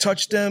not going to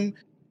touch them,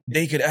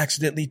 they could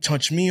accidentally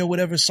touch me or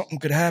whatever. Something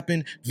could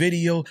happen.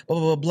 Video, blah,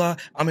 blah, blah.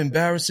 I'm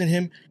embarrassing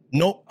him.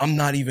 Nope, I'm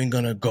not even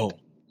going to go.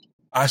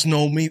 There's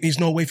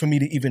no way for me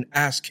to even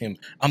ask him.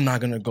 I'm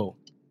not going to go.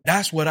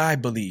 That's what I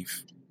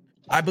believe.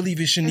 I believe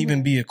it shouldn't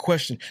even be a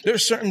question. There are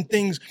certain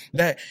things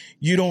that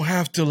you don't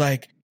have to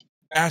like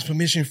ask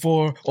permission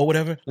for or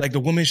whatever. Like the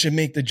woman should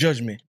make the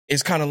judgment.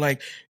 It's kind of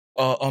like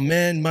a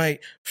man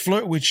might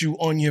flirt with you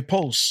on your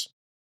posts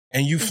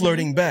and you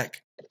flirting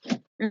back.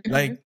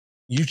 Like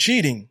you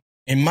cheating.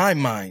 In my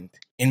mind,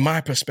 in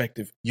my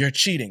perspective, you're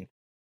cheating.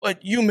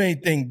 But you may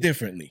think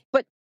differently.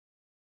 But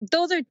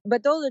those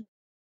are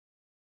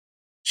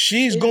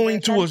she's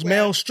going to a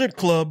male strip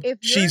club.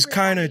 She's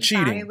kind of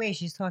cheating. Wait,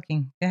 she's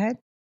talking. Go ahead.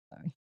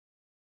 Sorry.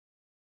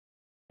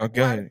 Oh,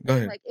 go ahead.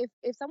 Like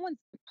if someone's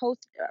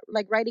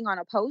writing on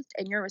a post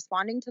and you're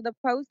responding to the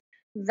post,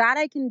 that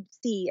I can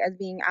see as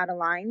being out of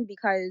line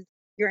because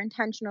you're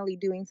intentionally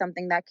doing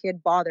something that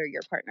could bother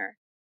your partner.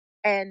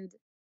 And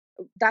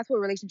that's what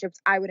relationships,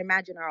 I would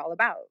imagine, are all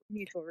about: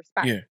 mutual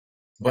respect. Yeah,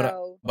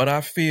 but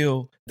I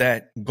feel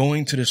that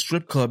going to the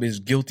strip club is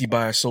guilty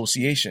by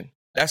association.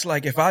 That's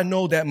like if I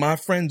know that my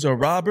friends are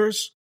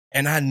robbers,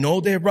 and I know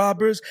they're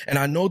robbers, and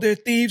I know they're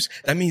thieves,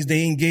 that means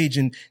they engage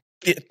in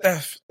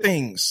theft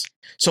things.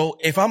 So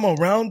if I'm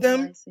around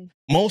them,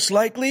 most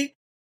likely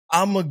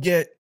I'm gonna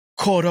get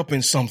caught up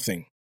in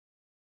something.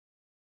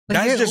 But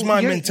that's just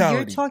my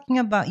mentality. You're talking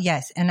about,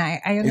 yes, and I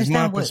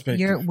understand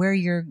where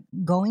you're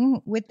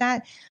going with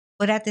that.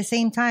 But at the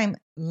same time,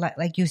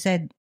 like you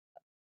said,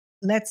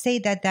 let's say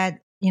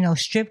that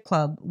strip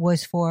club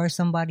was for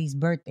somebody's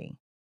birthday,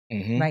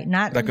 right?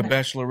 Not like a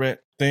bachelorette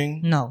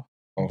thing. No,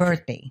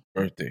 okay.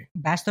 Birthday.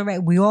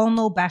 Bachelorette. We all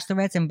know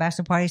bachelorettes and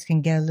bachelor parties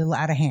can get a little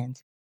out of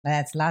hand.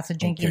 That's lots of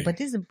drinking, but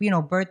this is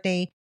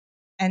birthday,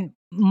 and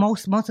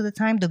most of the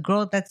time, the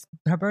girl that's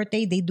her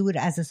birthday, they do it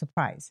as a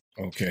surprise.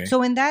 Okay.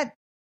 So in that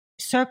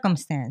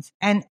circumstance,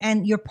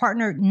 and your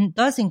partner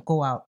doesn't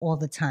go out all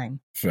the time.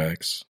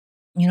 Facts.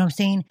 You know what I'm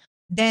saying?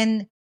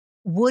 Then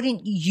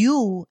wouldn't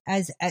you,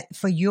 being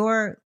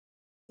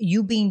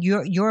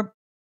your,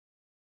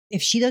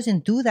 if she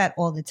doesn't do that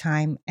all the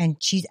time and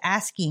she's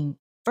asking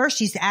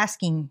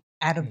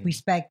out of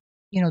respect,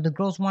 the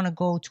girls want to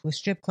go to a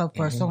strip club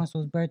for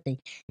so-and-so's birthday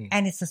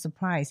and it's a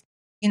surprise.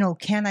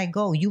 Can I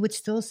go? You would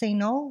still say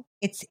no?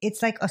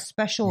 It's like a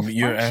special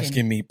You're function.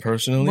 Asking me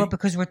personally? Well,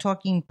 because we're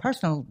talking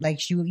personal.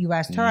 Like you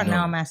asked her, and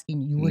now I'm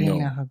asking you. Wouldn't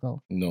let her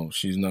go? No,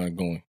 she's not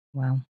going.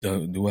 Wow.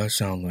 Do I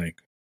sound like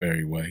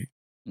very white?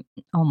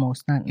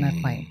 Almost, not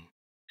quite.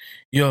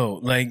 Yo,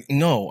 like,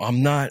 no,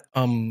 I'm not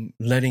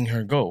letting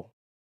her go.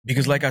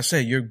 Because like I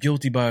said, you're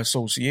guilty by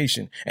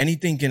association.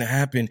 Anything can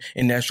happen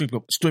in that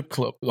strip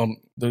club,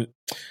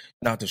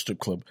 not the strip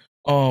club.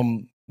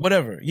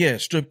 Whatever. Yeah,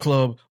 strip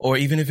club, or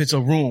even if it's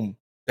a room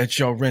that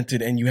y'all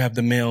rented and you have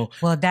the male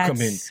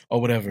come in or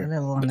whatever.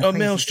 A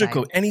male strip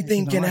club.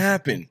 Anything can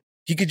happen.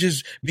 He could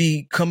just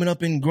be coming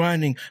up and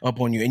grinding up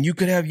on you, and you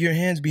could have your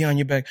hands behind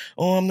your back.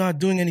 Oh, I'm not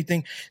doing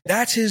anything.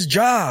 That's his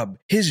job.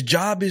 His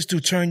job is to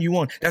turn you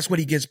on. That's what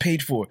he gets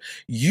paid for.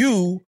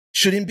 You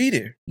shouldn't be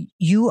there.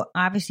 You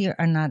obviously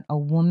are not a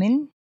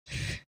woman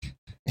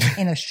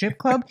in a strip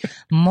club.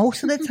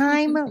 Most of the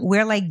time,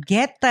 we're like,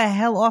 get the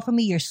hell off of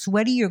me. You're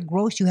sweaty. You're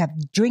gross. You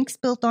have drinks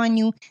spilled on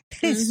you.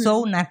 That is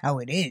so not how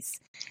it is.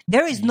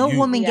 There is no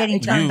woman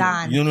getting turned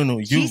on.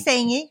 No. She's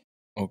saying it.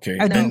 Okay,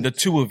 then the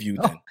two of you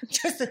then.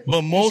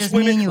 But most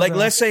women, like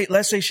let's say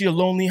she's a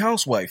lonely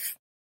housewife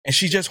and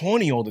she's just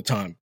horny all the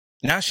time.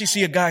 Now she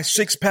see a guy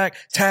 6-pack,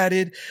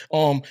 tatted,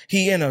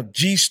 he in a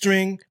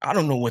G-string. I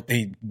don't know what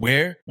they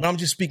wear, but I'm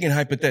just speaking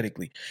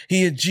hypothetically.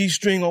 He a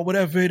G-string or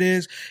whatever it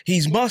is.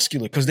 He's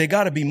muscular because they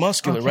got to be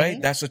muscular, Okay.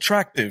 right? That's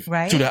attractive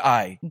Right. to the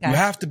eye. Gotcha. You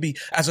have to be,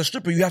 as a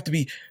stripper, you have to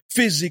be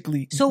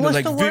physically, So what's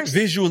like the worst?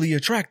 visually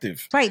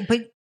attractive. Right,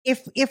 but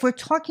if we're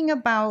talking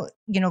about,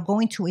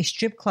 going to a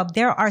strip club,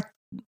 there are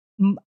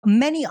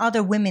many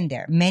other women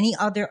there, many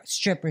other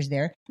strippers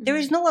there. There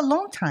is no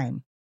alone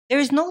time. There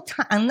is no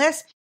time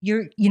unless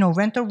you're,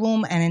 rent a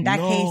room, and in that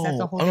case, that's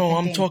a whole No, different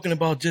I'm thing. talking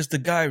about just the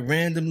guy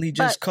randomly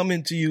just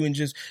coming to you and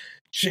just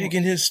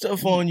shaking his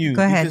stuff on you.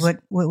 Go ahead. Because-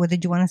 What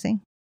did you want to say?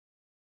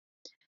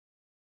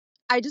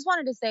 I just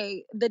wanted to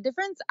say the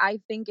difference I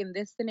think in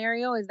this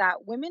scenario is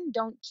that women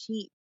don't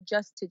cheat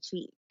just to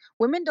cheat.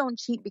 Women don't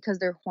cheat because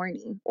they're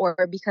horny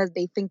or because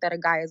they think that a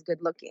guy is good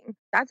looking.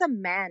 That's a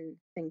man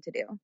thing to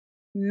do.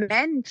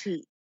 Men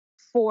cheat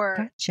for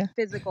Gotcha.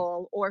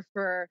 physical or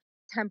for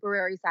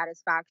temporary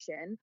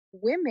satisfaction.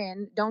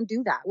 Women don't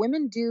do that.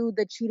 Women do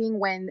the cheating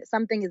when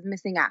something is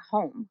missing at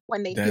home,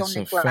 when they That's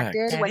feel a fact.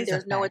 neglected, That when is a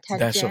there's no fact.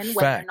 That's a attention,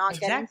 when they're fact. not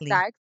Exactly.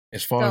 getting sex.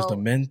 As far as the So,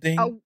 men thing,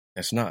 oh,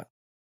 that's not.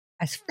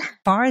 As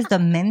far as the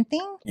men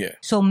thing, Yeah.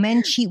 so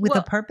men cheat with a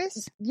Well,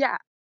 purpose. yeah.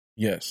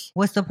 Yes.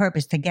 What's the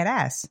purpose? To get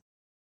ass.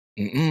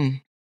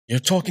 You're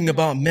talking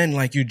about men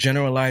like you're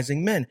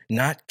generalizing men,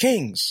 not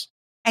kings.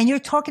 And you're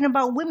talking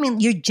about women.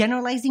 You're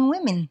generalizing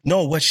women.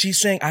 No, what she's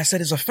saying, I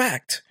said is a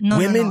fact. No,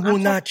 Women will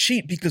I'm not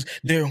cheat because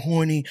they're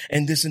horny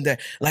and this and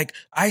that. Like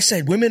I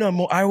said,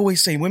 I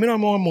always say women are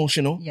more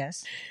emotional.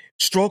 Yes.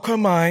 Stroke her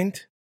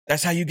mind.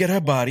 That's how you get her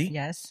body.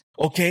 Yes.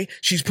 Okay.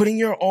 She's putting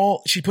her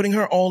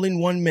all in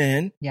one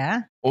man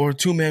Yeah. or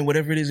two men,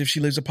 whatever it is, if she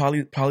lives a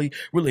poly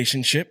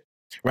relationship,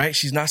 right?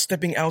 She's not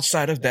stepping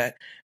outside of that.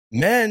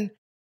 Men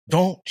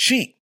don't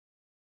cheat.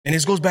 And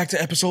this goes back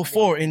to episode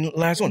 4 in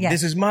last one. Yes.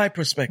 This is my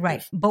perspective.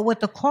 Right. But what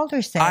the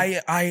caller said.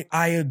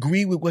 I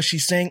agree with what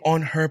she's saying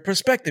on her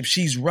perspective.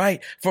 She's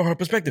right for her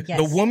perspective. Yes.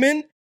 The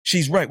woman,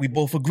 she's right. We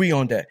both agree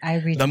on that. I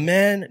agree. The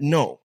man,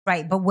 no.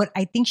 Right. But what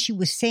I think she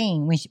was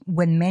saying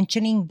when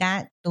mentioning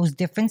those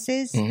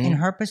differences in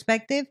her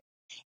perspective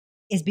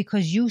is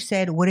because you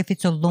said, what if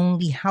it's a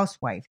lonely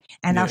housewife?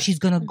 And now Yeah. she's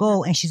going to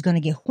go and she's going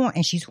to get horny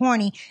and she's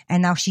horny.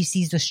 And now she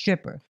sees the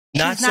stripper.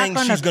 Not saying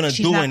she's going to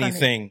she's do not gonna-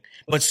 anything,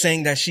 but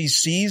saying that she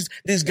sees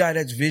this guy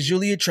that's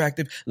visually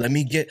attractive. Let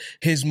me get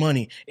his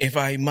money. If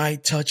I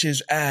might touch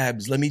his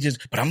abs,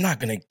 but I'm not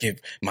going to give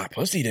my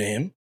pussy to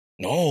him.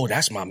 No,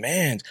 that's my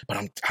man's, but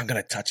I'm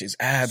going to touch his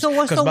abs. So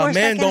what's the my worst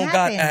man that can don't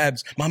got happen?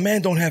 abs. My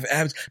man don't have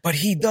abs, but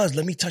he does.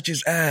 Let me touch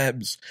his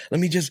abs. Let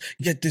me just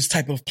get this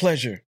type of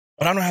pleasure.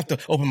 But I don't have to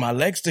open my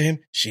legs to him.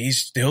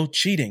 She's still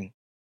cheating.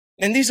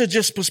 And these are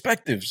just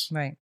perspectives.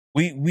 Right.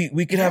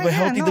 We could have a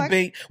healthy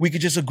debate. We could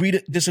just agree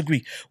to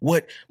disagree.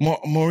 What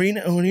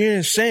Marina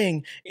is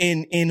saying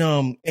in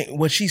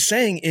what she's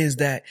saying is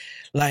that,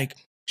 like,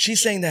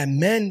 she's saying that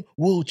men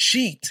will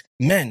cheat.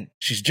 Men,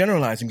 she's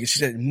generalizing because she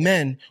said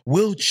men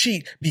will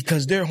cheat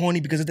because they're horny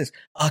because of this.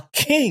 A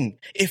king,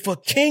 if a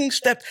king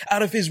stepped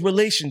out of his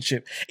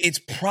relationship, it's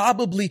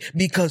probably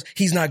because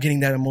he's not getting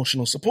that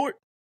emotional support.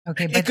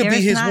 Okay. But It could there be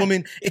is his not-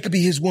 woman. It could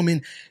be his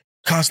woman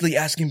constantly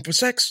asking for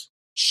sex.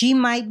 She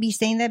might be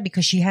saying that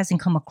because she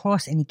hasn't come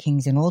across any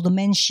kings, and all the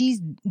men she's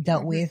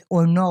dealt with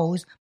or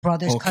knows,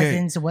 brothers, Okay.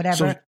 cousins,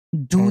 whatever, So-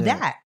 do all right.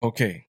 that.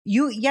 Okay.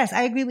 Yes,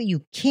 I agree with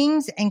you.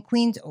 Kings and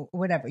queens, or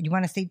whatever you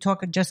want to say,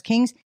 talk just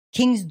kings.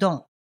 Kings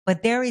don't,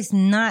 but there is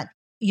not.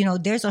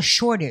 There's a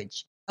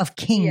shortage of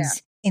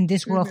kings in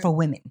this world for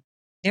women.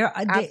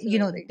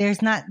 Absolutely.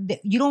 There's not.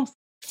 You don't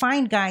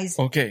find guys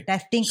Okay.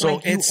 that think So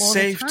like you it's all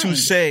safe the to time.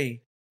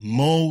 say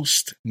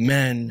most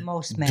men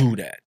do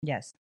that.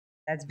 Yes,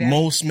 that's very.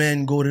 Most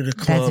men go to the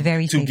club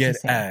very to safe to get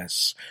say.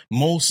 ass.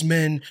 Most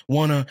men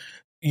want to,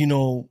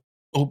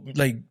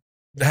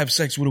 have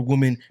sex with a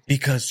woman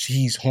because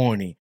he's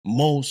horny.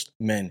 Most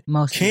men.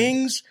 Most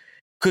Kings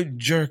could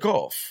jerk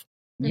off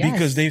Yes.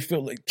 because they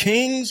feel like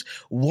kings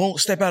won't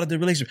step out of the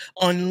relationship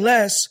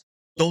unless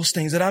those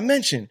things that I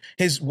mentioned.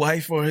 His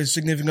wife or his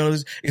significant other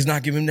is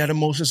not giving him that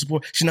emotional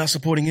support. She's not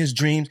supporting his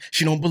dreams.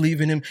 She don't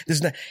believe in him. This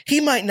and that. He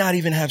might not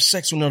even have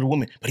sex with another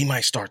woman, but he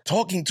might start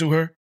talking to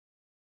her.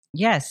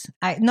 Yes,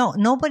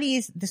 nobody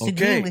is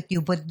disagreeing Okay. with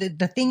you, but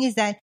the thing is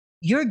that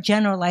you're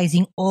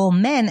generalizing all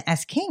men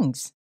as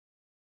kings.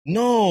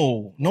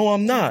 No,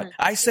 I'm not.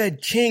 I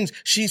said kings.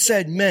 She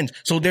said men.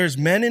 So there's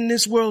men in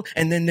this world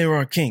and then there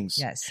are kings.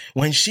 Yes.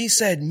 When she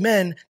said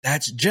men,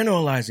 that's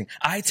generalizing.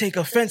 I take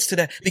offense to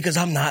that because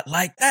I'm not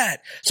like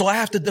that. So I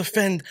have to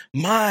defend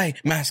my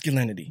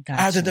masculinity. I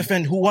have to Gotcha.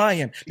 defend who I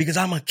am because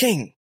I'm a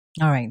king.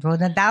 All right. Well,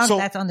 then So-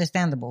 that's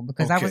understandable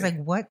because I was Okay.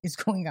 like, what is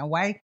going on?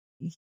 Why?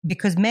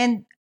 Because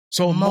men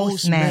So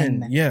most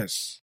men,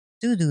 yes.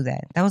 do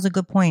that. That was a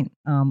good point,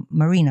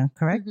 Marina,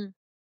 correct?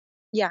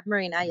 Yeah,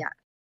 Marina, yeah.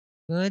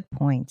 Good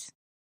point.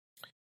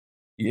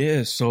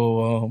 Yeah,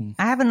 so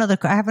I have another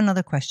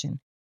question.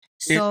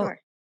 So,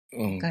 Sure.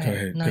 go Go ahead.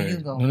 ahead. No, go you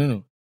ahead. go.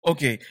 No.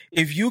 Okay,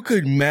 if you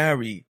could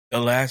marry the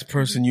last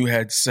person you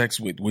had sex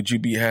with, would you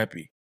be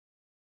happy?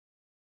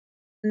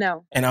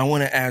 No. And I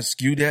want to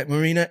ask you that,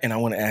 Marina, and I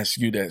want to ask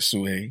you that,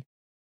 Suhey.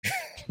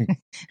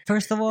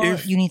 First of all,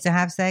 If- you need to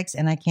have sex,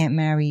 and I can't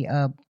marry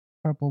a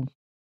purple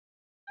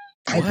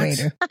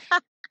vibrator.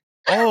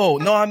 Oh,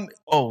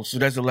 no, so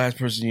that's the last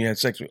person you had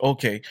sex with.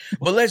 Okay.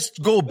 But let's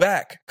go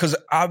back. Because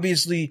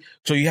obviously,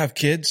 so you have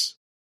kids?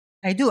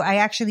 I do. I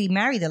actually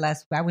married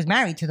I was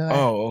married to the last.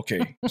 Oh,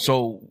 okay.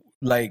 So,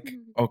 like,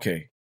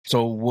 okay.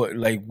 So what,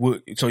 I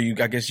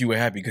guess you were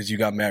happy because you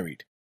got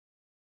married.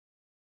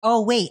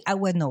 Oh, wait.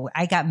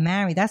 I got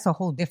married. That's a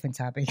whole different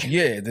topic.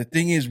 Yeah. The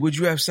thing is, would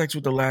you have sex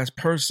with the last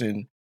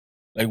person?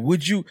 Like,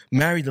 would you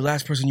marry the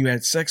last person you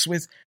had sex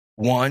with?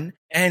 One,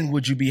 and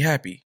would you be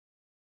happy?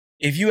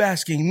 If you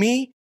asking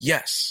me,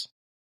 yes,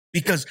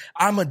 because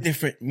I'm a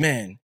different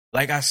man.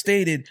 Like I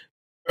stated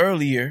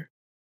earlier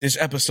this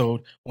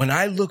episode, when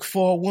I look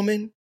for a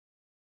woman,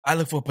 I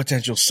look for a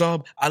potential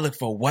sub. I look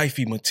for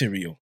wifey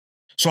material.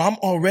 So I'm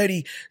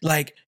already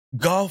like,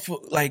 no,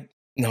 I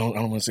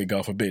don't want to say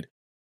God forbid.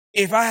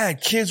 If I had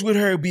kids with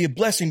her, it'd be a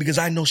blessing because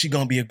I know she's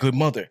going to be a good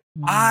mother.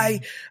 I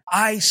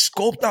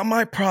scoped out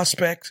my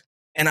prospects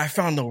and I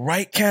found the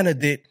right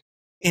candidate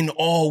in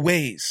all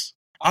ways.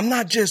 I'm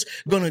not just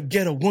going to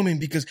get a woman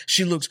because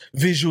she looks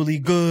visually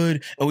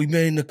good or we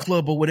met in the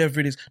club or whatever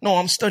it is. No,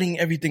 I'm studying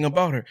everything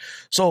about her.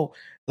 So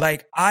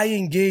like I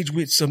engage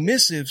with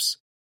submissives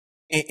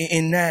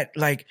in that,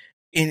 like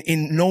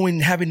in knowing,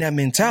 having that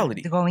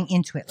mentality. Going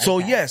into it. So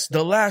yes,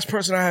 the last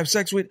person I have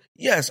sex with,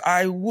 yes,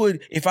 I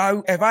would, if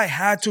I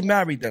had to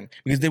marry them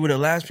because they were the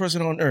last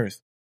person on earth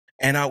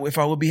and if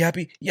I would be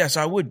happy, yes,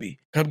 I would be.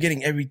 I'm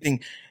getting everything,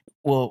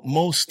 well,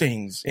 most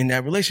things in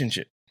that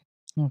relationship.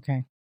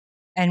 Okay.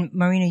 And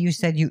Marina, you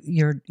said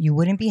you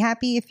wouldn't be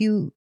happy if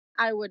you.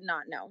 I would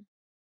not know.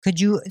 Could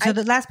you? So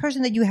the last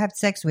person that you have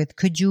sex with,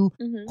 could you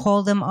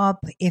call them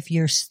up if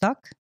you're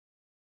stuck?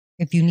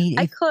 If you need,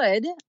 I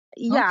could.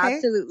 Yeah, Okay.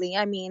 absolutely.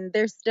 I mean,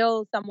 there's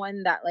still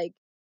someone that like,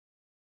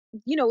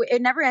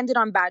 it never ended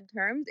on bad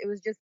terms. It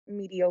was just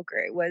mediocre.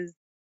 It was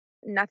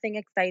nothing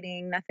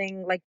exciting,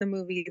 nothing like the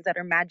movies that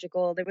are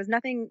magical. There was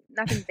nothing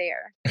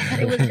there.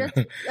 It was just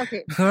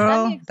okay.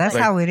 Girl, that's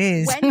how it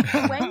is.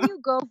 When you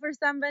go for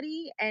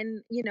somebody,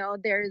 and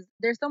there's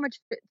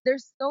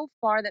so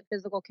far that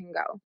physical can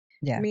go.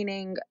 Yeah.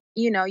 Meaning,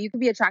 you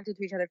could be attracted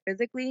to each other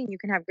physically, and you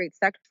can have great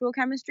sexual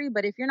chemistry,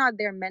 but if you're not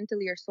there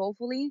mentally or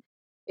soulfully,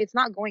 it's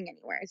not going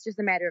anywhere. It's just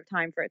a matter of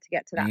time for it to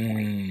get to that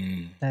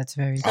point. That's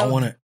very. I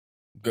want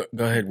to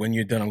go ahead. When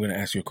you're done, I'm going to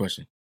ask you a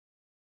question.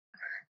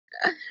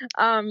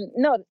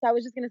 No, so I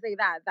was just going to say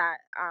that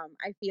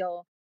I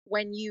feel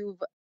when you've,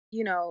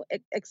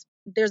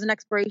 there's an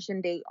expiration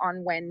date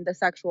on when the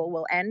sexual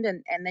will end,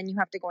 and then you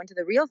have to go into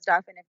the real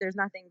stuff. And if there's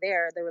nothing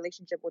there, the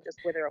relationship will just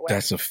wither away.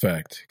 That's a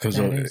fact. Because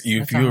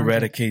if you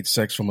eradicate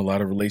sex from a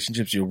lot of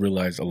relationships, you'll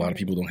realize a lot of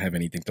people don't have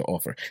anything to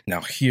offer.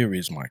 Now, here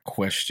is my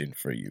question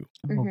for you.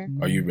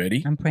 Are you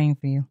ready? I'm praying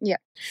for you. Yeah.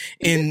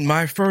 In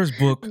my first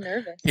book, I'm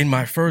nervous.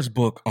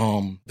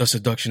 The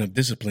Seduction of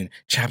Discipline,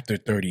 chapter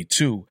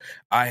 32,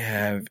 I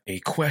have a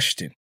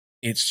question.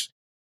 It's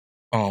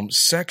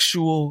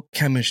sexual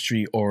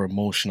chemistry or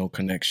emotional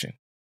connection.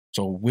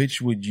 So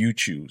which would you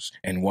choose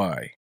and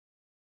why?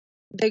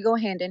 They go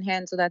hand in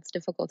hand, so that's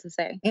difficult to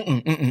say.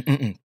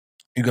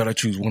 You got to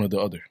choose one or the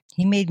other.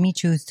 He made me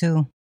choose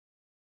too.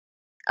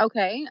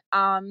 Okay.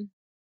 So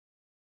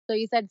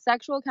you said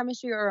sexual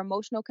chemistry or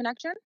emotional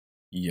connection?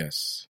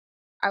 Yes.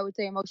 I would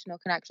say emotional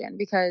connection,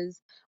 because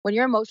when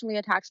you're emotionally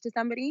attached to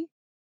somebody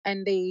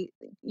and they,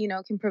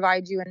 can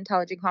provide you an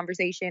intelligent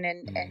conversation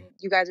and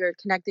you guys are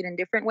connected in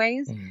different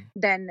ways,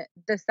 then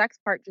the sex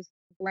part just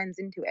blends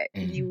into it.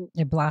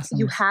 It blossoms.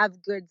 You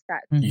have good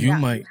sex. You you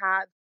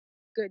have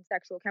good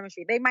sexual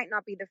chemistry. They might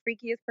not be the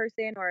freakiest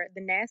person or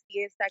the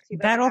nastiest sex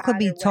you've that ever all could had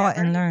be or taught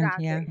and whatever. learned.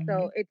 Exactly. Yeah.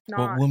 So it's not.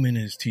 What woman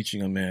is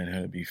teaching a man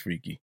how to be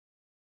freaky?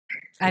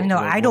 I know.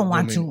 I don't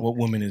want to. What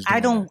woman is? I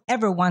don't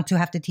ever want to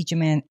have to teach a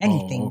man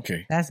anything. Oh,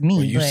 okay. That's me.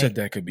 Well, you said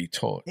that could be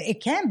taught.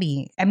 It can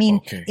be. I mean,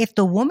 if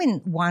the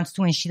woman wants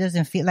to and she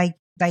doesn't feel like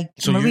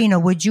So Marina,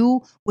 would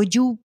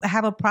you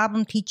have a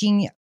problem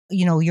teaching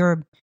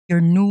your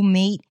new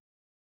mate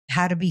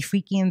how to be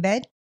freaky in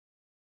bed?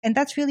 And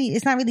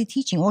it's not really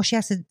teaching. All she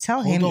has to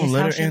tell him is let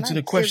how her she answer the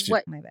likes.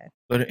 question. My bad.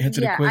 Let her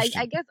answer the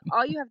question. I guess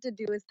all you have to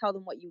do is tell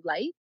them what you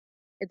like.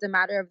 It's a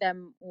matter of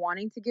them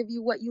wanting to give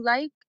you what you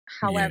like.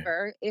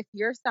 However, if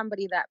you're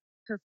somebody that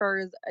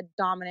prefers a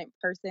dominant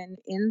person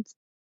in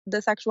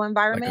the sexual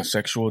environment, like a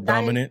sexual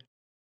dominant,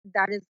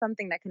 that is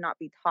something that cannot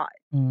be taught.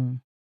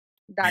 Man,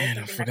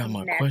 I forgot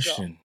my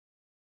question.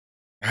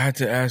 I had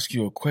to ask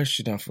you a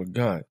question. I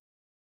forgot.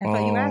 I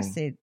thought you asked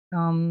it.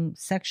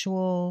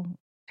 Sexual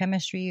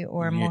chemistry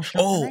or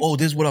emotional. Oh,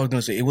 this is what I was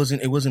gonna say. It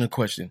wasn't a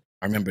question.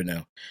 I remember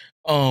now.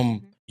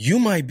 You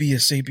might be a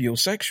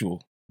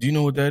sapiosexual. Do you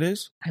know what that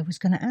is? I was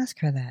gonna ask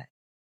her that.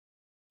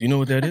 Do you know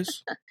what that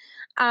is?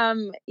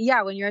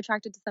 Yeah, when you're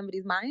attracted to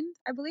somebody's mind,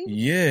 I believe.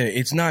 Yeah,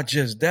 it's not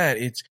just that.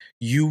 It's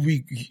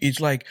it's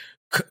like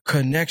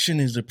connection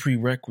is a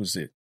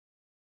prerequisite.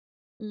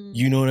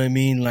 You know what I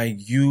mean? Like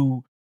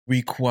you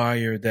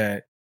require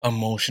that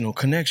emotional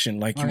connection.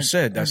 Like Or- you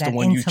said, or that's the that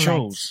one you intellect.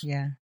 chose.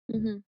 Yeah.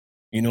 Hmm.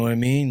 You know what I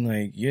mean?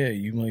 Like, yeah,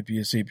 you might be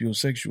a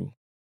sapiosexual.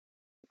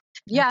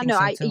 Yeah, think no,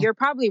 so, too. you're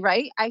probably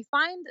right. I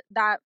find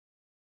that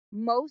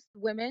most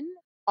women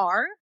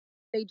are,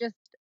 they just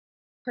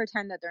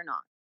pretend that they're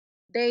not.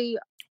 They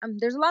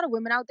there's a lot of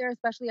women out there,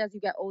 especially as you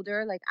get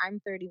older. Like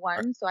I'm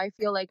 31, so I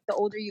feel like the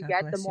older you God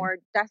get, the bless you. more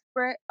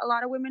desperate a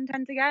lot of women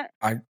tend to get.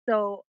 I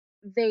So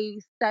they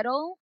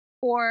settle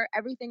for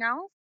everything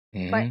else. But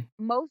Mhm.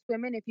 most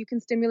women, if you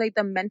can stimulate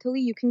them mentally,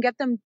 you can get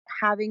them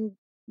having,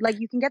 like,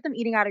 you can get them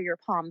eating out of your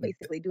palm,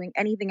 basically doing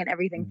anything and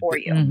everything for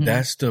you. Mhm.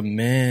 That's the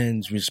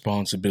man's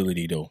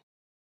responsibility, though.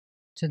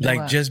 To do Like,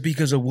 what? just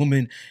because a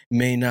woman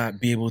may not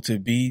be able to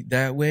be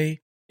that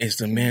way, it's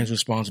the man's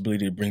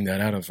responsibility to bring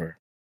that out of her.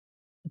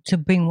 To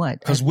bring what?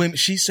 Because women,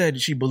 she said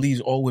she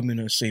believes all women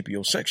are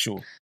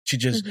sapiosexual. She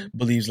just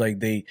believes like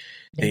they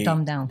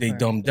dumb down. They for it.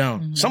 dumb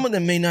down. Mhm. Some of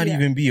them may not Yeah.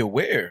 even be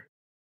aware.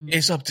 Mhm.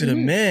 It's up to the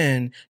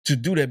man to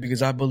do that,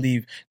 because I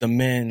believe the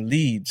man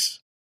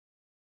leads.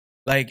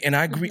 Like, and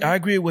I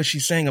agree with what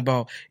she's saying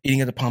about eating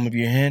at the palm of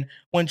your hand.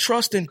 When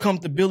trust and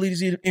comfortability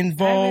is I agree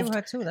involved, with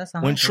her too. That's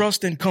when 100.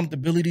 trust and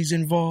comfortability is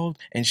involved,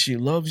 and she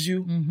loves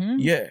you, Mhm.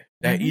 yeah,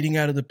 that Mhm. eating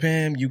out of the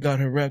palm, you got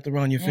her wrapped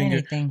around your finger,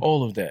 Anything.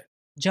 all of that.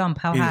 Jump,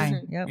 how is-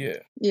 high? Yep. Yeah,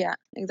 Yeah,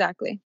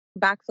 exactly.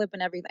 Backflip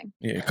and everything.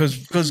 yeah,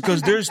 because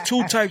there's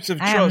two types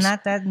of I am trust.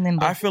 not that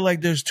nimble. I feel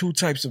like there's two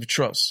types of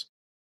trust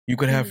you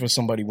could have for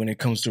somebody when it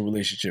comes to a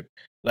relationship.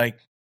 Like,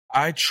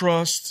 I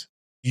trust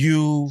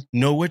you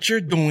know what you're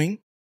doing.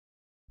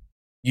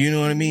 You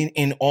know what I mean?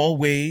 In all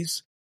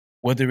ways,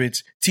 whether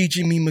it's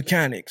teaching me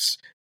mechanics,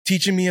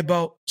 teaching me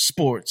about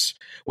sports,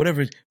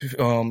 whatever,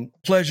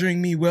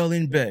 pleasuring me well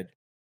in bed.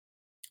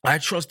 I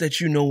trust that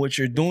you know what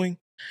you're doing.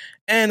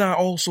 And I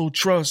also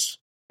trust,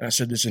 and I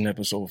said this in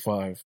episode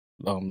 5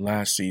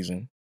 last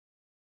season,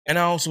 and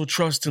I also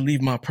trust to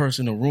leave my purse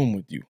in the room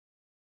with you,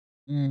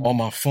 or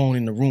my phone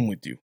in the room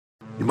with you.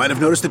 You might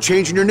have noticed a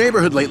change in your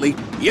neighborhood lately.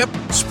 Yep,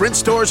 Sprint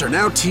stores are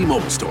now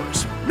T-Mobile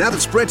stores. Now that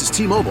Sprint is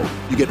T-Mobile,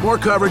 you get more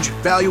coverage,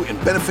 value, and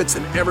benefits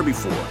than ever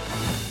before.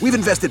 We've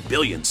invested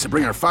billions to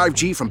bring our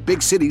 5G from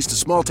big cities to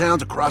small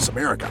towns across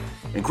America.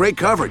 And great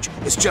coverage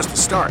is just the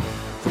start.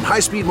 From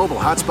high-speed mobile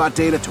hotspot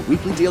data to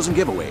weekly deals and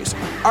giveaways,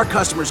 our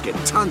customers get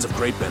tons of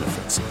great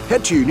benefits.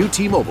 Head to your new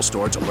T-Mobile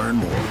store to learn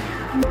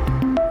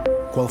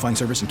more. Qualifying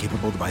service and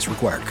capable device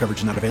required.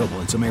 Coverage not available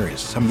in some areas.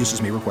 Some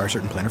uses may require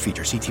certain plan or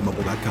features. See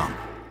T-Mobile.com.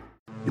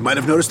 You might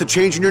have noticed a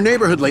change in your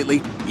neighborhood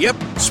lately. Yep,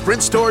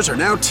 Sprint stores are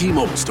now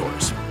T-Mobile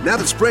stores. Now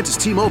that Sprint is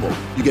T-Mobile,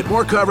 you get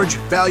more coverage,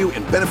 value,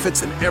 and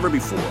benefits than ever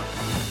before.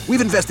 We've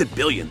invested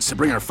billions to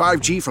bring our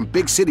 5G from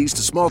big cities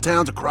to small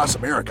towns across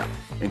America.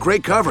 And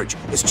great coverage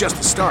is just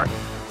the start.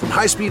 From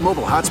high-speed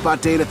mobile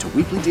hotspot data to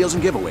weekly deals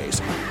and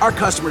giveaways, our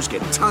customers get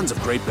tons of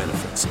great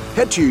benefits.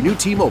 Head to your new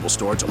T-Mobile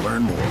store to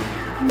learn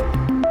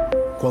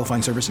more.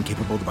 Qualifying service and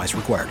capable device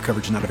required.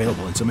 Coverage not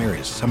available in some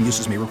areas. Some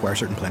uses may require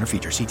certain plan or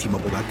features. See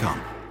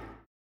T-Mobile.com.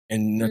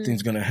 And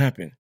nothing's going to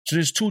happen. So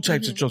there's two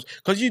types of trust.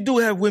 Because you do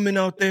have women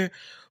out there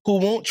who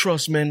won't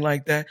trust men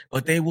like that,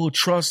 but they will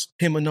trust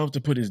him enough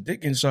to put his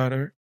dick inside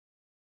her.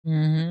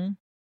 Mm-hmm.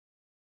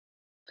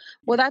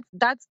 Well,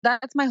 that's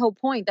my whole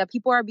point, that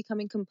people are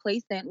becoming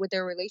complacent with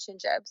their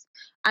relationships.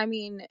 I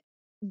mean,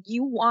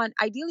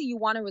 ideally you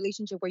want a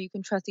relationship where you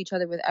can trust each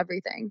other with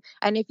everything.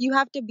 And if you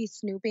have to be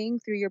snooping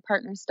through your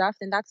partner's stuff,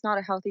 then that's not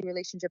a healthy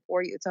relationship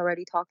for you. It's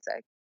already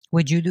toxic.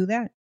 Would you do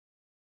that?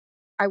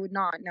 I would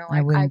not. No,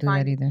 I wouldn't do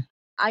that either.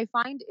 I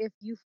find if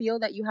you feel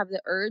that you have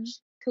the urge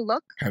to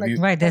look, Have you-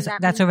 Right, then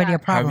that's means already a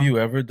that- problem. Have you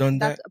ever done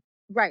that?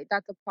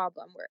 That's a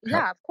problem.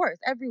 Yeah, of course,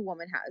 every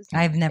woman has.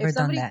 I've never If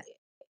done somebody- that.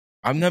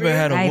 I've never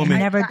had a I've woman.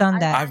 never done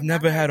that. I've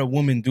never had a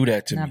woman do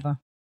that to me. Never.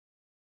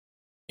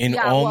 In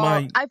Yeah, all well,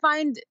 my, I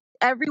find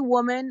every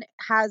woman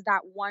has that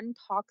one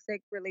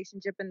toxic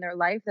relationship in their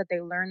life that they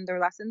learn their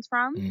lessons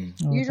from. Oh,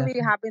 Usually definitely.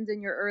 it happens in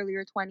your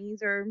earlier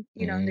 20s or,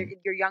 you know, in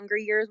your younger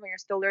years when you're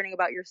still learning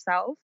about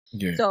yourself.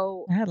 yeah.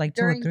 So I had like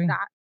 2 or during 3.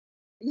 that,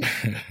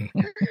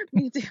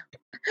 me too.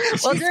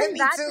 Well, during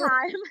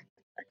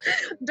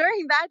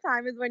that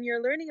time is when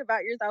you're learning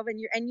about yourself and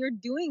you're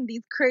doing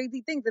these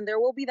crazy things, and there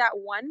will be that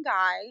one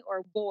guy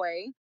or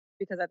boy,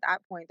 because at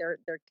that point they're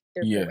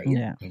Yeah. boys,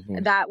 Yeah.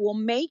 that will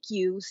make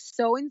you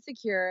so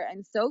insecure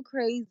and so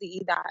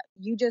crazy that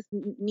you just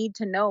need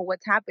to know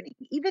what's happening,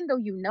 even though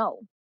you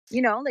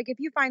know, like if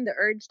you find the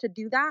urge to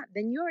do that,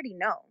 then you already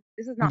know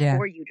this is not Yeah.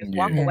 for you. Just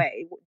walk Yeah.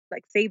 away,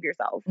 like save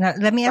yourself. Now,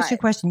 let me ask you a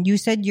But- question. You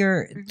said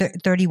you're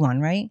 31,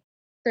 right?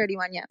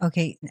 31, yeah.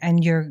 Okay,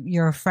 and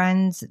your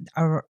friends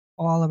are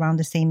all around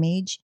the same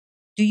age.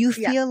 Do you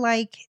Yeah. feel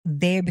like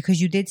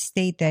because you did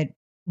state that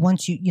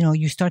once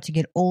you start to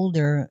get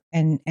older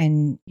and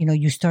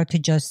you start to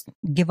just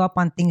give up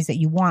on things that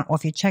you want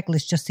off your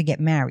checklist just to get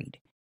married.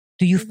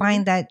 Do you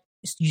find that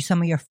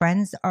some of your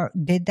friends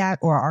did that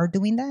or are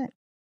doing that?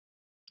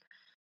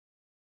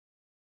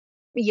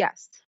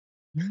 Yes.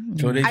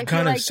 So they've I feel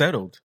kind of like-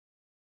 settled.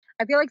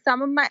 I feel like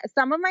some of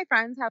my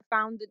friends have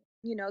found,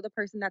 the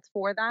person that's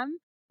for them,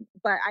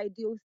 but I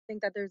do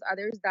think that there's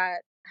others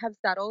that have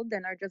settled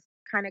and are just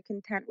kind of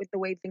content with the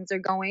way things are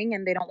going,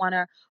 and they don't want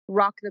to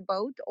rock the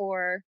boat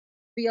or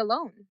be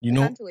alone,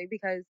 essentially,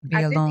 because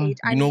at this age,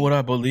 you know what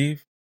I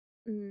believe?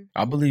 Mhm.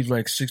 I believe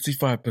like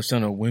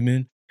 65% of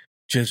women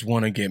just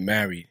want to get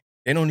married.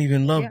 They don't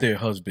even love their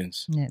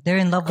husbands. Yeah, they're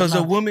in love with Because a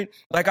love. woman,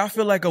 like I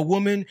feel like a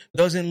woman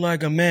doesn't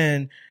like a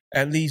man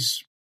at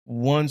least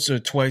once or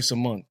twice a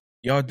month.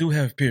 Y'all do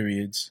have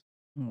periods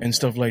and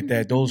stuff like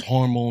that. Those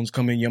hormones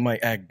come in. You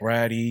might act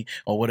bratty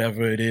or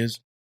whatever it is.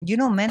 You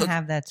know, men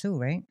have that too,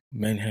 right?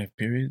 Men have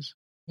periods?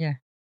 Yeah.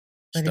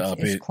 But Stop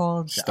it's it.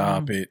 called...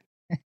 Stop it.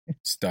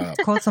 Stop.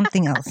 It's called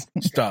something else.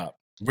 Stop.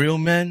 Real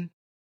men?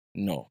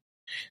 No.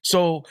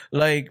 So,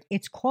 like...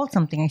 It's called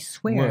something, I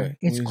swear. What?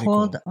 It's What is it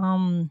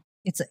called...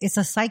 It's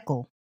a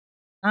cycle.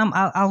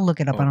 I'll look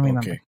it up. I don't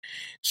remember. Okay.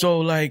 So,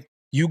 like,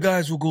 you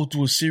guys will go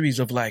through a series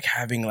of, like,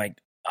 having, like,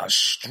 a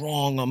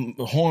strong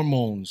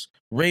hormones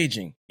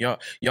raging. Y'all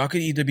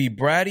could either be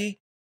bratty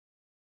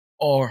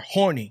or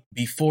horny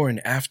before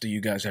and after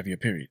you guys have your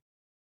period.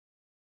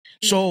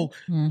 So,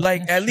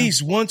 like, at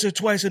least once or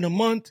twice in a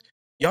month,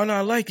 y'all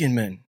not liking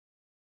men.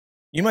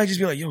 You might just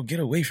be like, yo, get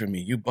away from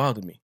me. You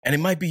bother me. And it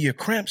might be your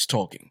cramps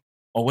talking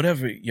or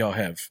whatever y'all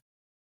have.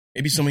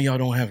 Maybe some of y'all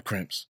don't have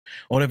cramps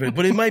or whatever,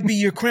 but it might be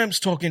your cramps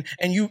talking,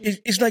 and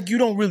it's like you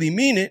don't really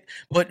mean it,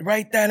 but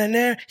right then and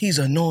there, he's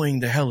annoying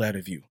the hell out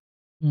of you.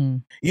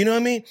 You know what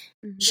I mean?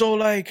 So,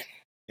 like,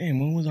 damn,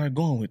 when was I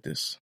going with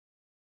this?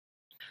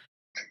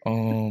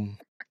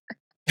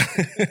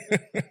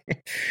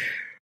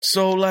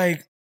 So,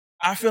 like,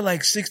 I feel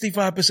like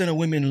 65% of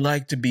women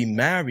like to be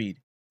married.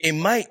 It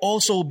might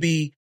also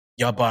be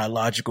your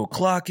biological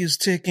clock is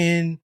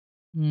ticking.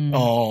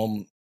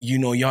 You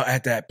know, y'all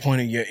at that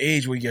point of your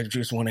age where you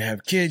just want to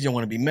have kids, you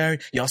want to be married.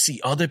 Y'all see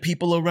other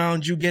people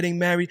around you getting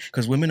married,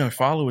 because women are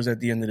followers at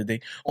the end of the day.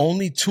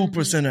 Only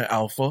 2% are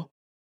alpha.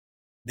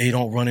 They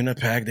don't run in a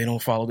pack. They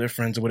don't follow their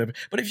friends or whatever.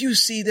 But if you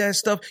see that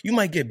stuff, you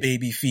might get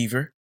baby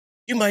fever.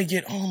 You might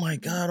get, oh my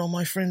God, all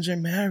my friends are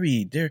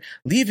married. They're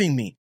leaving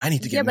me. I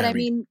need to get married. Yeah, but I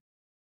mean,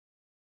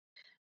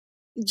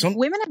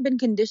 women have been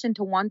conditioned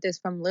to want this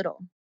from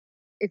little.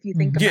 If you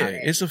think about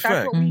it, it's a that's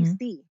fact. what we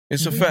see.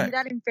 It's a we fact. see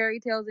that in fairy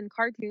tales and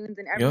cartoons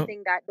and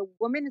everything, that the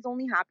woman is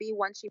only happy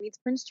once she meets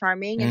Prince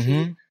Charming and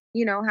she,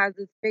 you know, has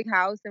this big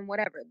house and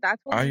whatever.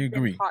 That's what we've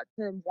been taught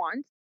to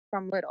want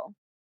from little.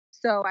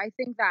 So I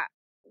think that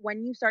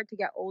when you start to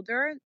get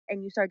older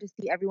and you start to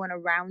see everyone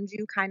around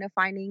you kind of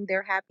finding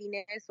their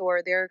happiness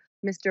or their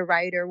Mr.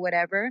 Right or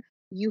whatever,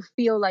 you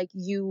feel like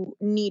you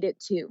need it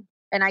too.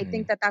 And I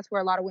think that that's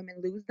where a lot of women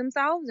lose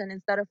themselves, and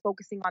instead of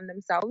focusing on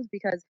themselves,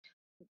 because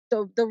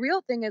the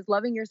real thing is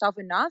loving yourself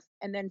enough,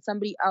 and then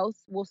somebody else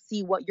will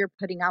see what you're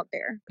putting out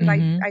there.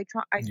 Because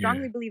I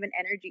strongly believe in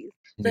energies.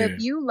 So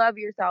if you love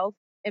yourself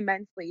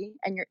immensely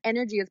and your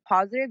energy is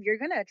positive, you're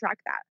going to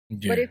attract that.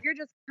 But if you're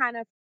just kind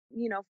of,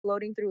 you know,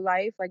 floating through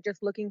life, like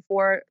just looking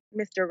for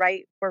Mr.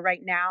 Right for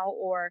right now,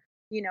 or,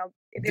 you know,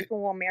 if this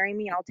one will marry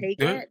me, I'll take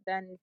it,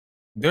 then...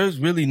 There's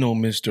really no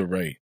Mr.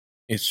 Right.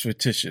 It's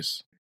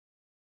fictitious.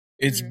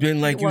 It's been,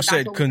 like you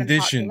said,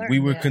 conditioned. We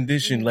were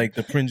conditioned like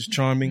the Prince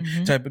Charming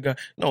type of guy.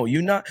 No,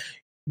 you're not.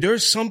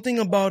 There's something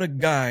about a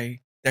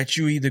guy that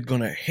you're either going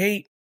to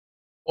hate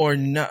or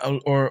not,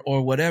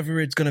 or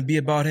whatever it's going to be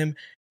about him.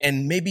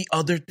 And maybe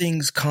other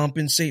things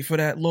compensate for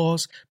that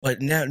loss,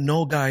 but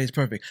no guy is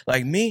perfect.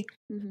 Like me,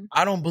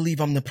 I don't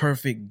believe I'm the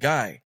perfect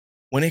guy.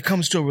 When it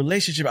comes to a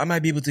relationship, I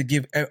might be able to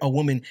give a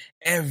woman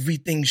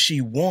everything she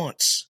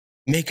wants,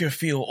 make her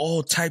feel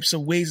all types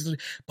of ways,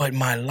 but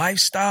my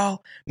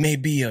lifestyle may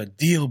be a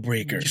deal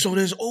breaker. So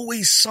there's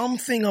always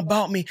something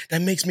about me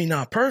that makes me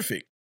not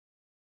perfect.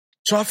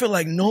 So I feel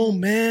like no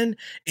man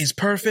is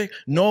perfect.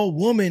 No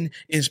woman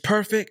is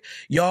perfect.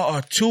 Y'all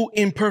are two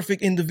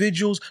imperfect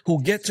individuals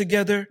who get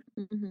together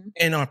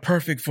and are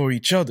perfect for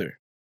each other.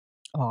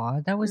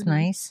 Oh, that was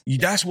nice.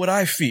 That's what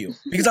I feel.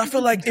 Because I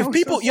feel like if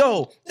people,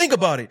 think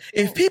about it.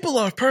 If people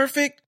are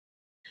perfect,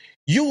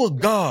 you are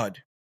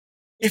God.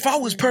 If I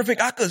was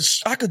perfect,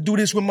 I could do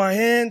this with my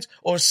hands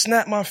or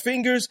snap my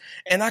fingers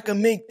and I could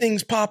make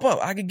things pop up.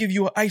 I could give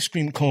you an ice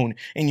cream cone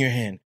in your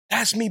hand.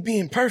 That's me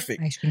being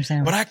perfect. Ice cream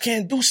sandwich. But I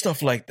can't do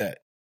stuff like that.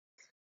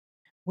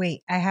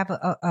 Wait, I have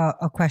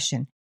a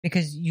question,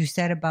 because you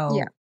said about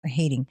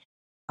hating.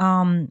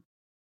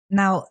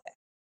 Now,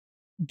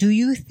 do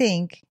you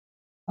think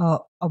a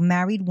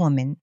married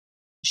woman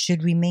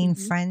should remain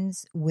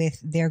friends with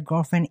their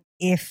girlfriend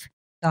if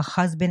the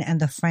husband and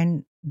the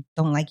friend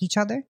don't like each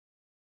other?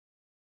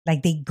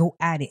 Like they go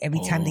at it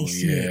every time they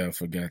see it. Yeah, I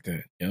forgot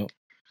that. Yep.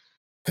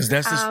 Because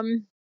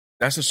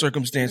that's a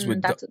circumstance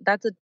with...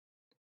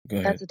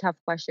 That's a tough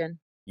question.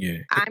 Yeah.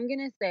 I'm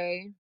going to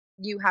say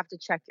you have to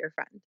check your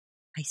friend.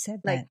 I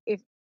said that. Like,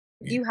 if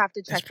you have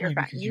to check your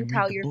friend. You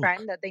tell your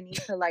friend that they need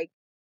to, like,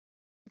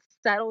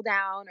 settle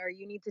down, or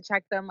you need to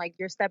check them, like,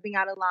 you're stepping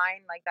out of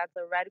line. Like, that's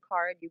a red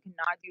card. You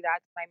cannot do that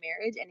to my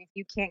marriage. And if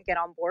you can't get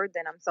on board,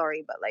 then I'm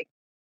sorry, but, like,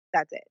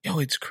 that's it. Yo,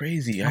 it's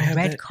crazy. I have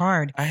red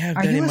card. I have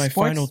that in my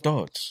final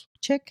thoughts.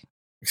 Chick?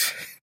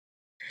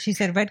 She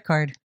said red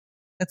card.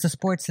 That's a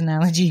sports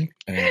analogy.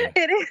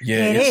 It is.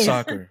 Yeah, it's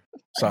soccer.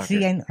 Soccer.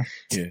 See, I know.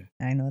 Yeah.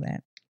 I know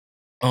that.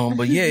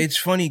 But yeah, it's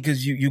funny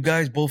because you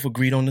guys both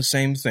agreed on the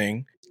same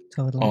thing.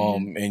 Totally.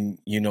 And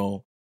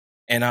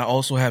and I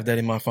also have that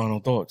in my final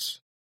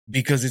thoughts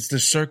because it's the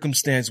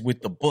circumstance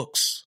with the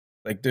books.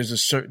 Like there's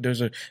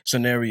a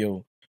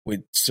scenario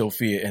with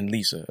Sophia and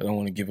Lisa. I don't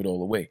want to give it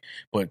all away,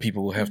 but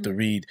people will have to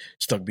read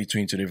Stuck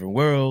Between Two Different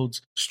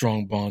Worlds,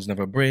 Strong Bonds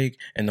Never Break,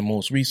 and the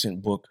most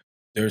recent book,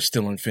 There's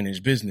Still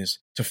Unfinished Business,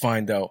 to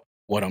find out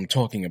what I'm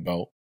talking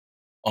about.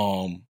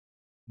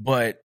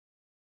 But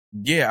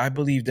yeah, I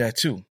believe that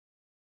too.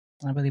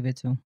 I believe it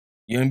too.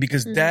 You know,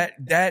 because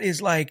that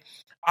is like,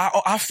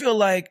 I feel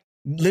like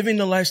living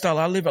the lifestyle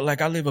I live a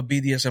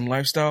BDSM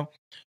lifestyle.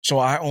 So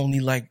I only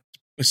like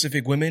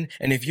specific women.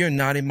 And if you're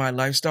not in my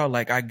lifestyle,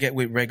 like I get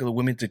with regular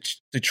women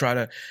to try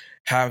to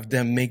have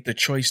them make the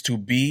choice to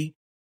be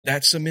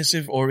that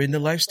submissive or in the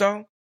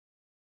lifestyle.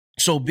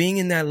 So being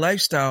in that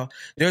lifestyle,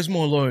 there's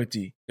more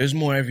loyalty. There's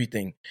more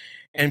everything.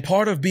 And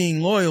part of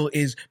being loyal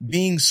is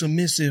being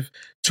submissive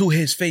to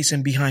his face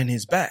and behind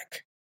his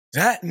back.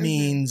 That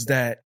means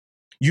that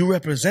you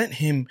represent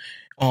him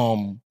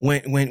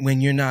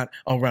when you're not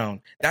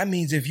around. That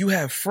means if you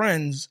have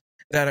friends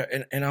that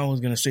are, and I was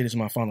going to say this in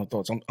my final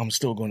thoughts, I'm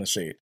still going to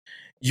say it.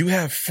 You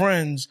have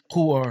friends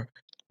who are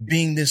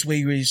being this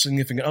way with your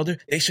significant other,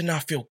 they should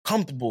not feel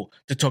comfortable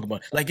to talk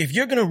about it. Like if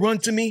you're going to run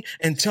to me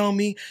and tell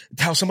me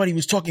how somebody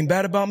was talking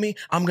bad about me,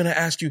 I'm going to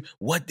ask you,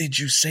 what did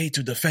you say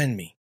to defend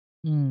me?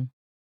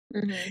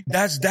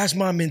 That's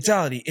my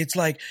mentality. It's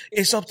like,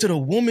 it's up to the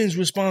woman's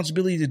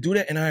responsibility to do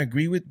that. And I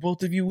agree with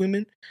both of you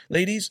women,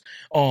 ladies.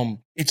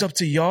 It's up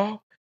to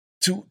y'all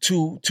to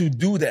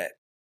do that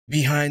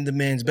behind the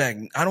man's back.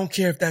 I don't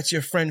care if that's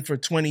your friend for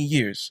 20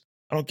 years.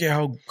 I don't care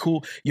how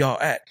cool y'all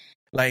at.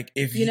 Like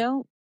if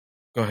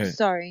go ahead.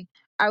 Sorry.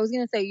 I was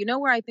going to say,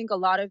 where I think a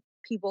lot of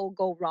people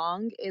go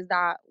wrong is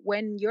that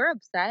when you're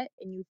upset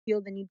and you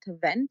feel the need to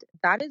vent,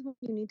 that is when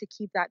you need to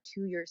keep that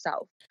to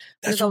yourself.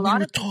 That's what we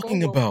were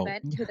talking about.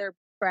 Vent to their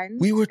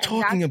friends, we were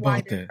talking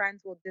about that.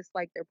 Friends will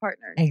dislike their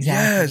partner. Exactly.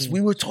 Yes,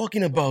 we were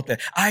talking about that.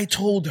 I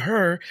told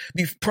her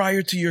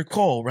prior to your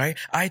call, right?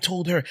 I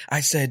told her, I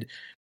said,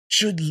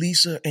 should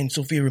Lisa and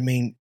Sophia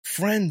remain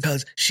friends?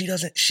 Because she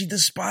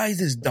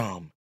despises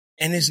Dom.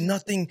 And there's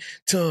nothing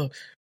to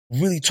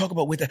really talk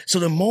about with that. So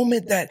the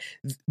moment that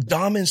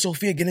Dom and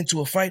Sophia get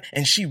into a fight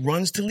and she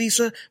runs to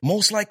Lisa,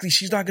 most likely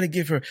she's not going to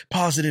give her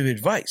positive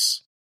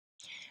advice.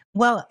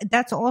 Well,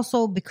 that's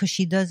also because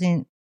she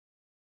doesn't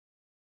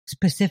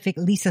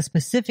Lisa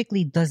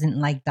specifically doesn't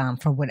like Dom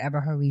for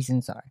whatever her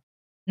reasons are.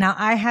 Now,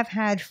 I have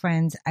had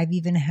friends. I've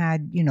even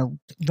had,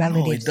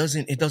 relatives.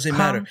 No, it doesn't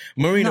matter.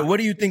 Marina, what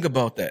do you think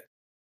about that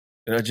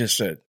I just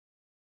said?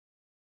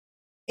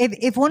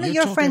 If one of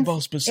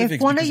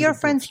your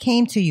friends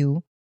came to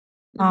you,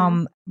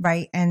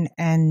 right,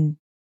 and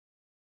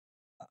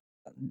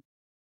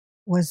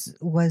was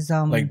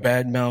like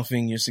bad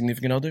mouthing your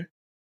significant other,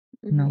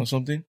 or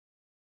something.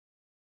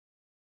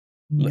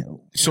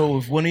 No. So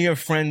if one of your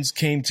friends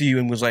came to you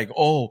and was like,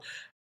 "Oh,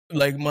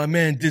 like my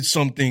man did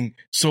something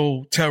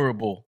so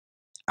terrible,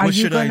 what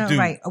should I do?"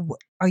 Right?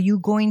 Are you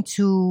going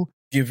to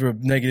give her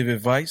negative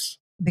advice?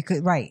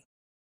 Because right.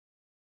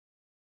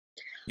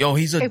 Yo,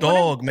 he's a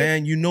dog,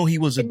 man. You know he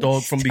was a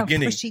dog from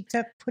beginning. She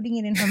kept putting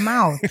it in her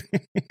mouth.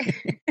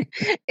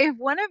 If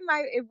one of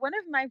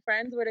my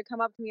friends were to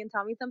come up to me and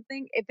tell me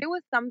something, if it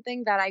was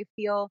something that I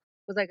feel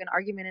was like an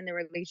argument in the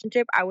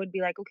relationship, I would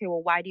be like, okay,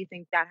 well, why do you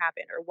think that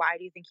happened, or why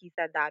do you think he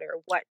said that,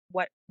 or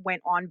what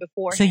went on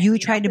before? So you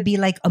try to be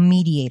like a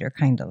mediator,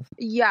 kind of.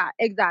 Yeah,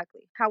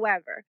 exactly.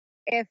 However,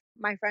 if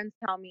my friends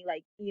tell me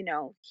like,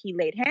 he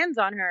laid hands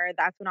on her,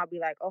 that's when I'll be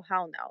like, oh,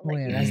 hell no.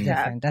 Like, that's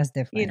different. That's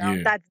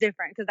different. That's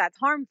different because that's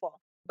harmful.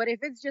 But if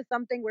it's just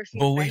something where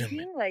she's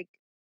venting, like.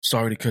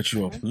 Sorry to cut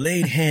you off.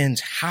 Laid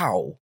hands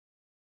how?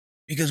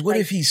 Because what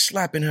if he's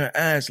slapping her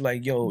ass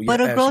like, yo,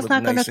 but a girl's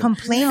not going to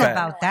complain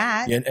about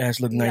that. Your ass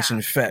look nice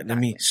and fat. Let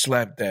me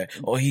slap that.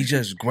 Or he's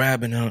just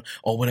grabbing her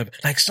or whatever.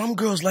 Like some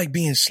girls like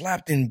being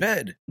slapped in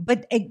bed.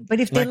 But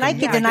if they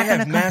like it, they're not going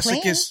to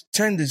complain. Masochist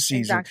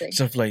tendencies and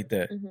stuff like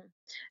that.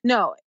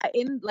 No,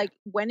 in like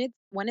when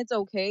it's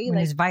okay, when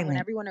like it's violent. when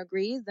everyone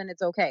agrees, then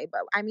it's okay.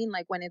 But I mean,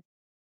 like when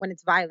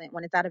it's violent,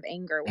 when it's out of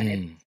anger, when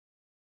it's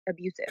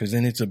abusive. Because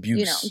then it's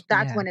abuse.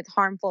 That's when it's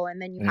harmful, and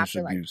then you have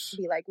to abuse.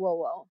 like be like,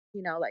 whoa,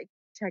 like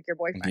check your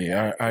boyfriend.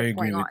 Yeah, I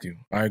agree with you.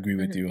 I agree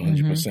with you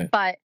 100%.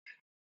 But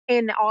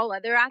in all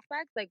other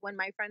aspects, like when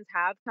my friends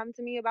have come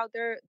to me about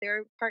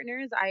their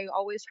partners, I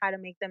always try to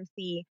make them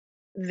see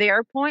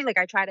their point. Like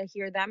I try to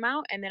hear them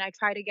out, and then I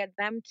try to get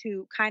them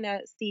to kind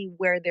of see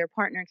where their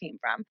partner came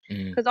from,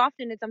 because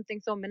often it's something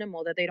so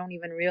minimal that they don't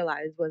even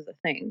realize was a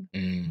thing.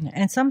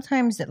 And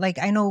sometimes, like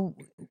I know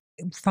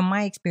from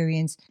my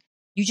experience,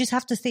 you just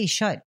have to stay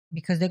shut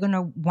because they're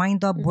gonna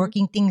wind up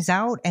working things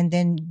out, and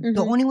then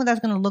the only one that's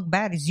gonna look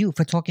bad is you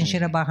for talking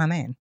shit about her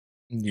man.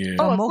 Yeah.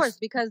 Of course,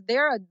 because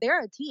they're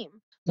a team.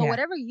 So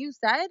whatever you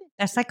said,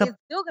 that's like it's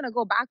still gonna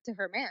go back to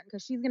her man,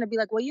 because she's gonna be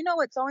like, well, you know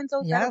what so and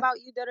so said about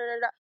you, da da da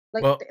da.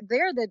 Like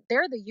they're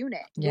the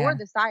unit. You're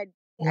the side.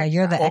 Yeah,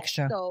 you're the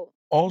extra. So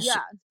Also,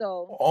 Yeah,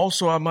 so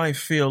also, I might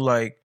feel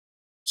like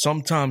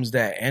sometimes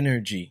that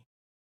energy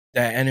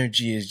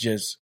is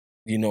just,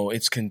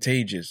 it's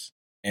contagious.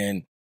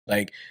 And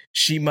like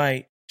she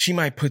might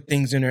put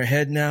things in her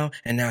head now,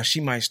 and now she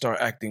might start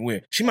acting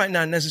weird. She might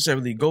not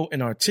necessarily go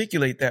and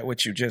articulate that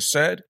what you just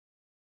said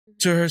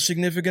to her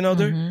significant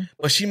other, Mhm.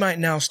 but she might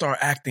now start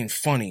acting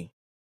funny.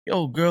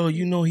 Yo, girl,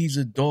 you know he's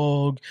a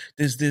dog,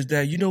 this,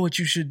 that. You know what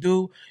you should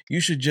do? You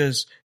should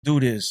just do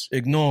this,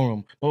 ignore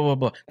him, blah, blah,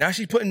 blah. Now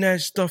she's putting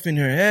that stuff in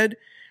her head,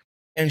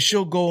 and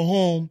she'll go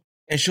home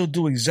and she'll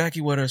do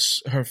exactly what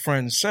her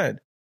friend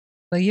said.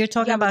 But you're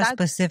talking Yeah, but about a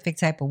that's- specific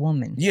type of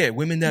woman. Yeah,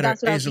 women that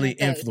that's are what I was easily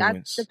gonna say.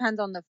 influenced. That depends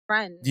on the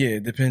friend. Yeah,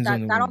 it depends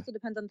on the That woman. also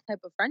depends on the type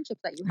of friendship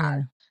that you Yeah.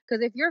 have.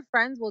 Because if your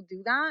friends will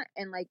do that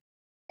and like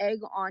egg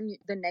on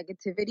the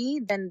negativity,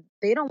 then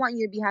they don't want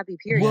you to be happy.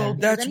 Period. Well,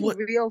 Because that's any what-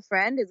 real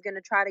friend is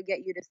gonna try to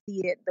get you to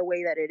see it the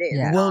way that it is.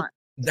 Yeah. Well, not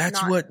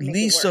that's not what make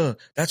it worse.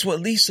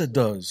 Lisa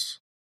does.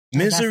 Oh, that's the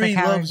Misery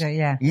loves character,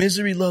 yeah.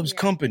 misery loves Yeah.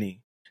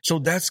 company. So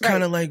that's Right.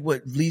 kind of like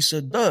what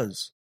Lisa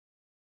does.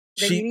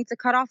 Then you need to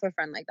cut off a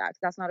friend like that. 'Cause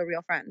that's not a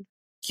real friend.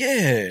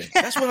 Yeah,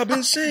 that's what I've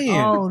been saying.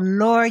 Oh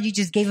Lord, you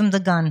just gave him the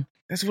gun.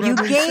 That's what You I've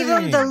been gave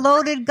saying. him the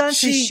loaded gun to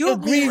She shoot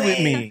agreed with with.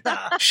 me.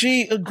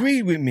 She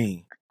agreed with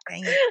me.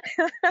 Dang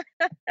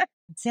it.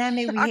 Damn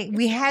it,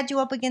 we had you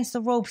up against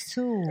the ropes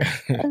too.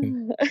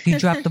 You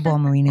dropped the ball,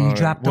 Marina. All You right,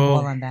 dropped the well,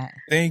 ball on that.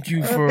 Thank you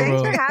Well, for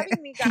thanks for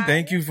having me, guys.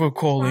 thank you for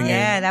calling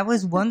Yeah, in. that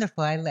was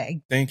wonderful. I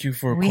like. Thank you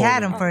for We calling.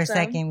 had him for a Awesome.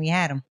 second. We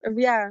had him.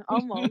 Yeah,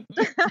 almost.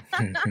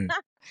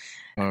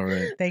 All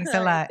right. Thanks a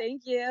All right, lot.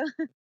 Thank you.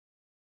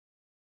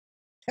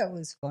 That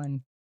was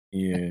fun.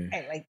 Yeah.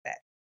 I like that.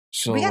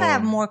 So We gotta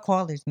have more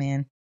callers,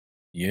 man.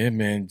 Yeah,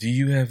 man. Do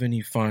you have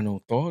any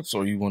final thoughts,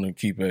 or you want to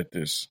keep at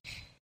this?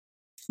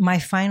 My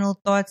final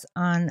thoughts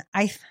on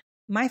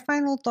my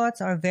final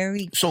thoughts are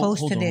very So, close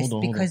hold to on, this hold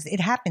on, hold because it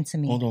happened to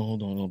me. Hold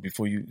on.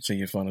 Before you say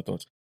your final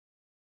thoughts,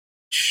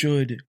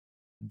 should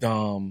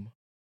Dom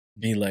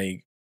be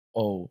like,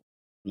 oh,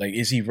 like,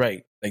 is he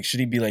right? Like,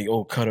 should he be like,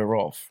 oh, cut her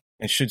off?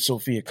 And should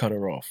Sophia cut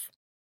her off?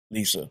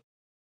 Lisa.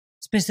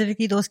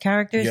 Specifically, those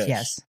characters. Yes.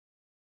 Yes.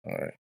 All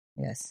right.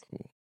 Yes.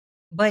 Cool.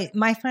 But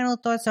my final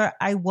thoughts are: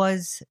 I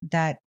was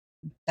that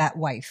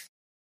wife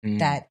Mm.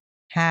 that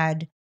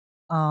had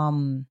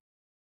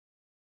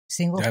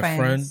single That friends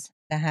friend?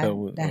 that had That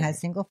was- had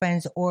single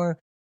friends, or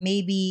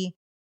maybe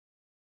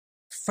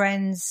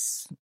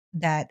friends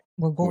that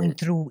were going Were-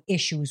 through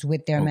issues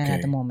with their man at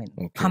Okay, the moment.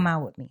 okay. Come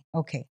out with me.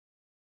 Okay.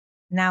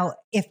 Now,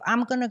 if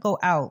I'm gonna go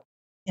out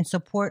in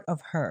support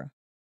of her,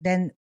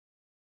 then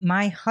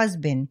my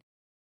husband,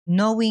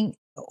 knowing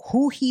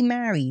who he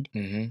married,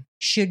 Mm-hmm.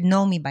 should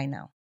know me by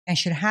now and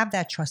should have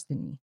that trust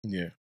in me.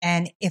 Yeah.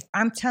 And if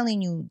I'm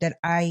telling you that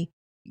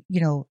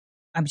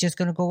I'm just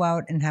going to go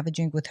out and have a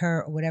drink with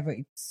her or whatever,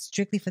 it's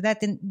strictly for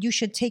that, then you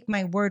should take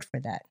my word for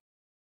that.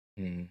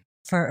 Mm.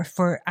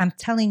 For I'm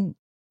telling,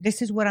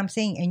 this is what I'm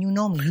saying. And you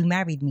know me, you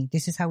married me.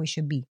 This is how it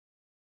should be.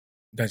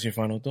 That's your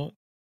final thought?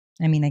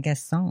 I mean, I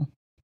guess so.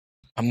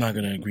 I'm not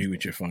going to agree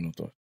with your final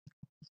thought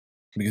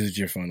because it's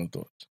your final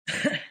thoughts.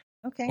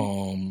 Okay.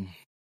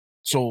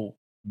 So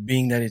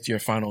being that it's your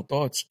final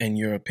thoughts and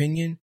your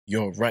opinion,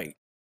 you're right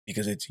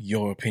because it's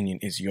your opinion,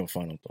 is your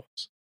final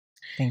thoughts.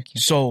 Thank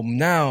you. So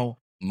now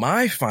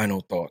my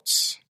final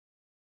thoughts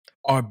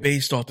are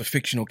based off the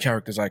fictional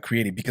characters I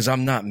created because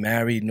I'm not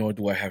married, nor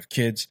do I have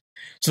kids.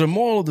 So the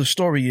moral of the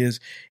story is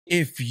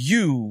if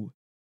you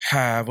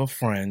have a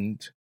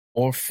friend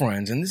or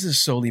friends, and this is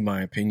solely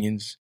my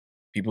opinions,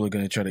 people are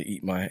going to try to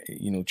eat my,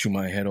 chew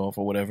my head off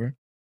or whatever.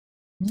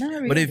 Not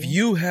really. But if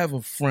you have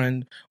a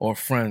friend or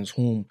friends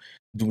whom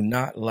do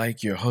not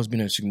like your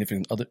husband or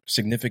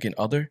significant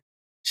other,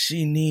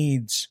 she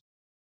needs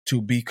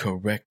to be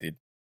corrected,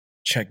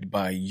 checked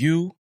by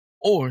you,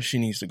 or she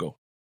needs to go.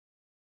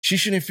 She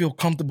shouldn't feel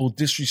comfortable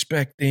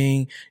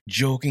disrespecting,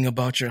 joking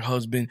about your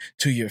husband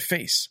to your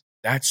face.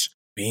 That's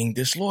being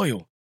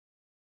disloyal.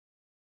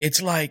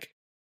 It's like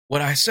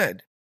what I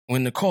said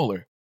when the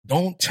caller,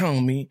 don't tell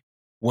me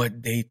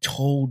what they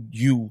told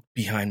you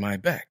behind my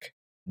back.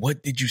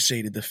 What did you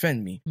say to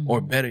defend me? Mm-hmm.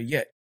 Or better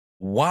yet,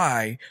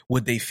 why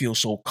would they feel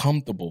so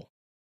comfortable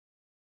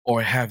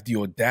or have the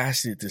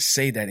audacity to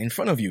say that in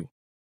front of you,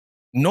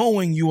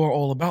 knowing you are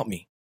all about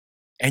me?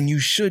 And you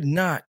should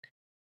not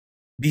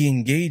be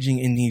engaging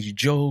in these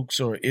jokes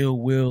or ill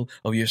will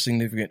of your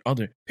significant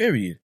other,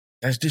 period.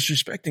 That's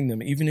disrespecting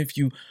them, even if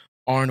you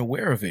aren't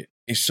aware of it.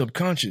 It's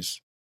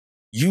subconscious.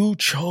 You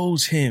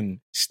chose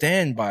him.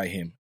 Stand by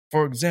him.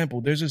 For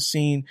example, there's a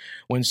scene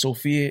when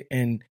Sophia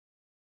and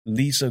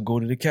Lisa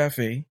go to the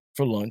cafe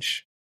for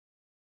lunch,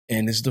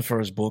 and this is the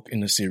first book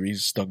in the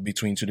series, Stuck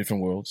Between Two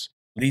Different Worlds.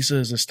 Lisa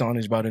is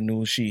astonished by the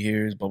news she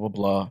hears, blah,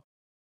 blah,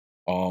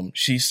 blah.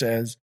 She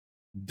says,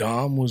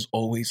 Dom was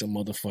always a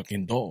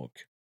motherfucking dog.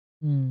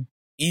 Mm.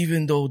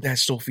 Even though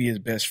that's Sophia's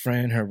best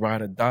friend, her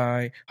ride or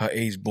die, her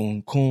ace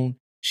boon coon,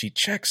 she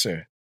checks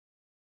her.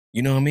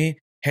 You know what I mean?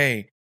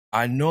 Hey,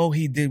 I know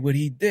he did what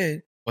he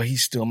did, but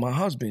he's still my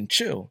husband.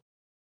 Chill.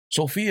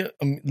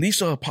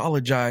 Lisa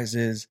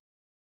apologizes.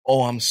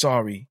 Oh, I'm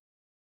sorry.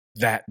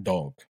 that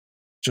dog.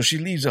 So she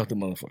leaves out the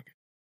motherfucker.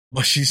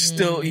 But she's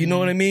still, you know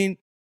what I mean?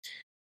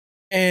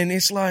 And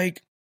it's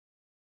like,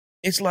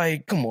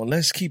 come on,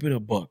 let's keep it a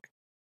buck.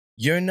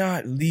 You're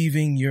not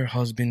leaving your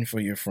husband for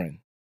your friend.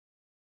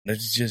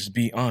 Let's just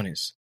be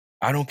honest.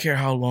 I don't care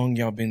how long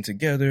y'all been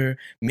together.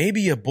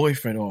 Maybe a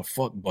boyfriend or a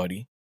fuck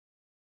buddy.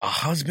 A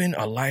husband,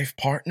 a life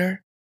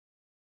partner.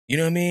 You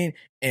know what I mean?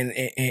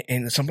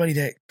 And somebody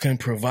that can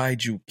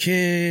provide you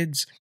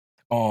kids.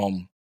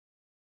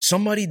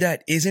 Somebody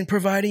that isn't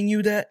providing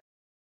you that.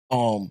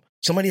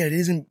 Somebody that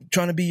isn't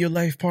trying to be your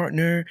life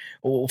partner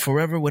or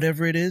forever,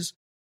 whatever it is.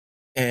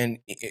 And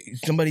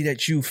somebody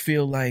that you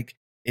feel like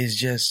is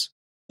just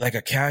like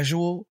a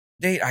casual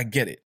date, I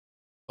get it.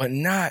 But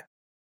not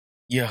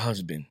your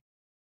husband.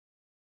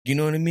 You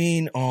know what I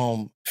mean?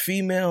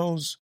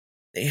 Females,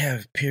 they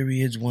have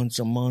periods once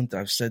a month.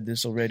 I've said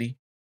this already.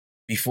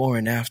 Before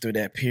and after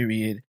that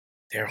period,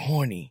 they're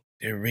horny.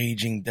 They're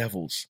raging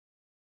devils.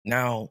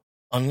 Now,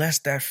 unless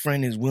that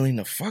friend is willing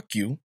to fuck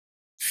you,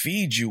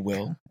 feed you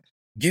well,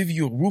 give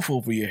you a roof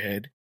over your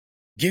head,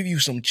 give you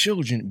some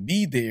children,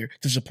 be there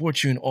to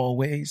support you in all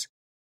ways.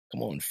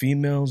 Come on,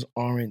 females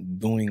aren't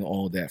doing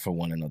all that for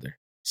one another.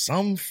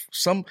 Some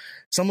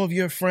of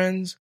your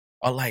friends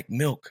are like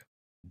milk.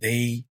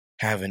 They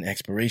have an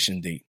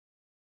expiration date.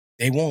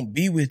 They won't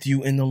be with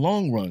you in the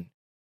long run.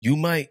 You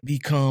might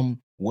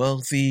become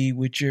wealthy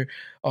with your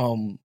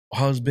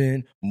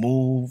husband,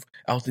 move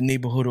out the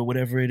neighborhood or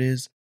whatever it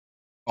is.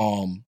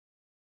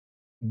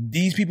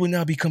 These people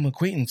now become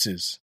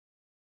acquaintances.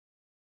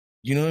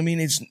 You know what I mean?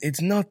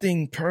 It's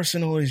nothing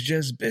personal. It's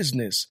just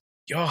business.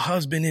 Your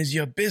husband is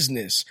your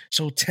business.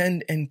 So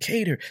tend and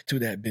cater to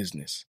that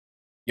business.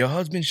 Your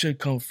husband should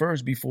come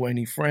first before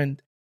any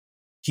friend.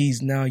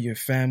 He's now your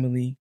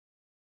family,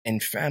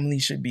 and family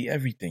should be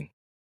everything.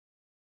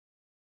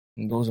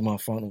 And those are my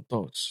final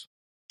thoughts.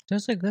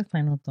 Those are good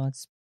final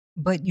thoughts.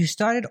 But you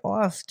started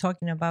off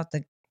talking about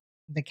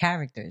the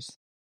characters.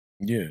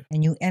 Yeah.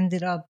 And you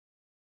ended up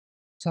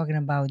talking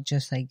about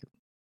just like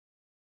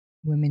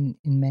women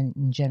and men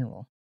in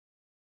general,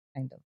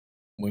 kind of.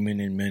 Women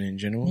and men in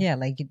general? Yeah,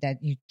 like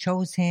that you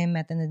chose him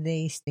at the end of the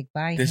day, stick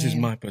by him. This is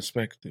my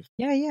perspective.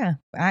 Yeah.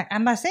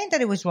 I'm not saying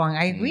that it was wrong.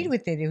 I agreed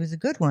with it. It was a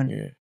good one.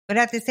 Yeah. But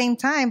at the same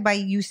time, by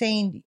you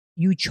saying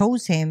you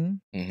chose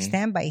him,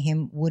 stand by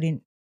him,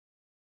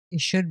 it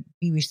should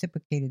be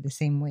reciprocated the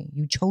same way.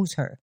 You chose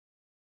her.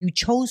 You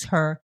chose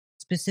her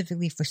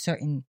specifically for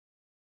certain,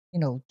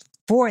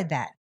 for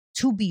that,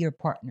 to be your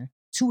partner,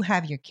 to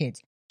have your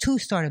kids, to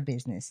start a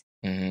business.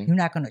 You're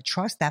not going to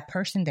trust that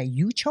person that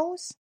you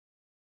chose?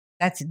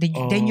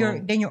 Then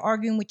you're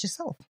arguing with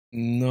yourself.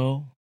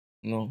 No.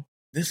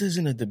 This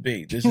isn't a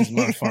debate. This is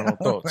my final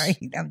thoughts.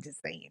 Right. I'm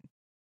just saying.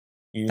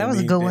 You know that was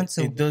a good one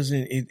too. It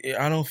doesn't.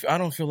 I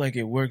don't feel like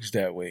it works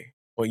that way.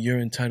 But you're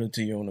entitled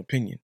to your own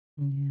opinion.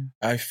 Mm-hmm.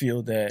 I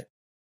feel that,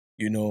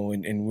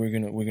 and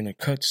we're gonna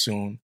cut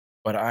soon.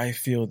 But I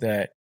feel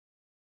that,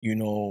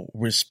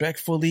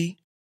 respectfully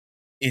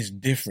is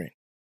different.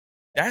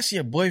 That's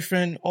your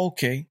boyfriend,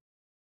 okay.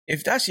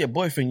 If that's your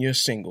boyfriend, you're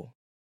single.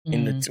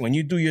 When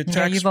you do your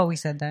tax, you've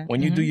always said that.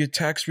 When you do your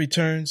tax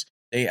returns,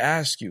 they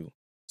ask you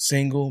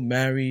single,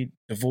 married,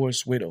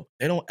 divorced, widow.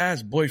 They don't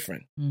ask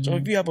boyfriend. So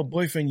if you have a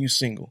boyfriend, you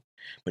single.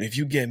 But if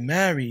you get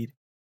married,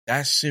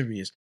 that's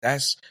serious.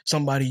 That's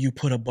somebody you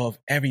put above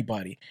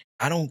everybody.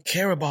 I don't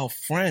care about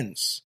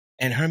friends.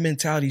 And her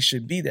mentality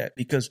should be that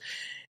because,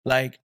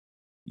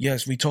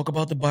 yes, we talk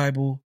about the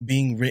Bible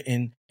being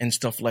written and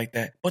stuff like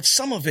that, but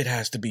some of it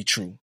has to be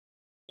true.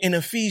 In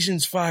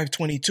Ephesians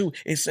 5:22,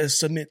 it says,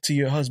 submit to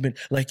your husband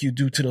like you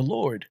do to the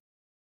Lord.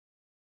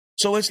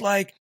 So it's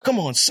like, come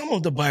on, some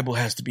of the Bible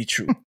has to be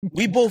true.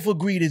 We both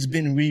agreed it's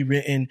been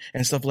rewritten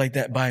and stuff like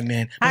that by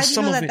man. How do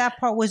you know that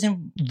part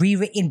wasn't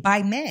rewritten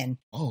by man?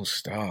 Oh,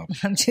 stop.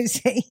 I'm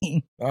just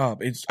saying.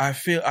 Stop. I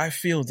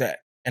feel that.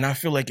 And I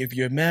feel like if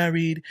you're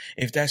married,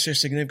 if that's your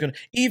significant,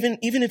 even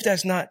if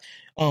that's not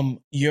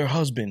your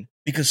husband,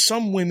 because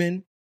some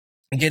women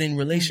get in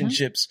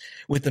relationships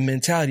with the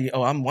mentality,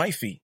 oh, I'm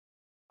wifey.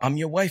 I'm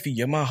your wifey.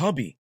 You're my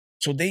hubby.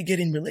 So they get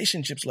in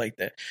relationships like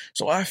that.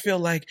 So I feel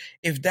like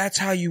if that's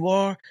how you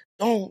are,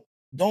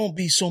 don't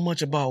be so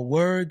much about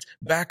words.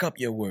 Back up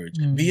your words.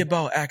 Be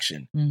about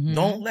action.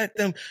 Don't let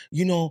them,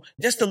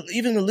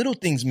 even the little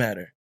things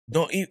matter.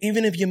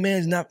 Even if your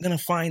man's not going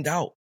to find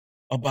out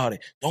about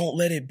it, don't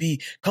let it be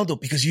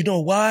comfortable, because you know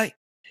why?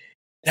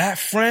 That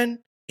friend,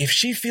 if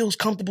she feels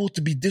comfortable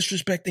to be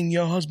disrespecting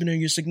your husband or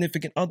your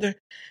significant other,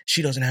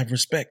 she doesn't have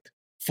respect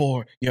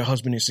for your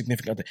husband or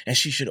significant other. And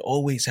she should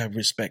always have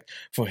respect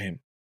for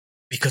him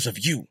because of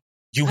you.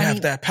 You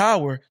have that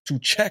power to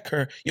check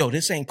her. Yo,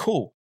 this ain't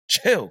cool.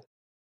 Chill.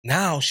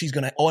 Now she's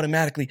going to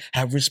automatically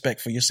have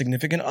respect for your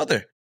significant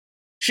other.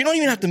 She don't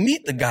even have to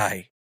meet the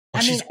guy,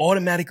 but she's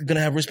automatically going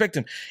to have respect for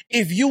him.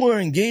 If you were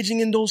engaging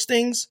in those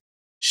things,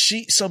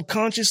 she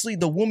subconsciously,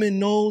 the woman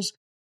knows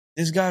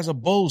this guy's a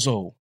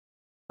bozo.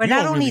 But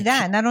not only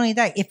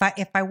that,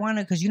 if I want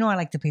to, because I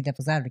like to play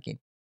devil's advocate,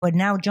 but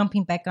now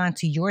jumping back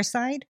onto your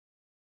side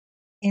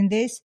in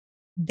this,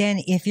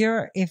 then if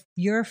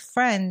your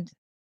friend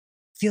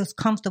feels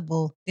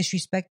comfortable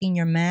disrespecting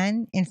your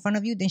man in front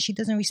of you, then she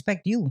doesn't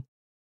respect you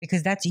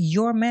because that's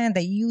your man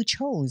that you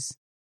chose.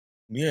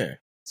 Yeah.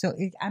 So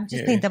I'm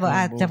just playing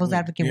devil's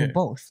advocate with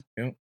both.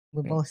 Yep.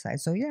 With both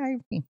sides. So yeah, I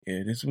agree.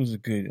 Yeah, this was a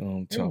good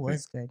topic. It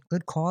was good.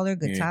 Good caller,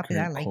 good topic.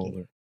 I like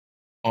it.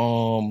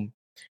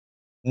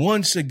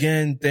 Once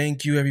again,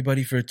 thank you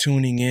everybody for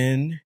tuning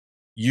in.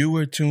 You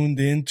were tuned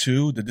in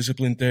to the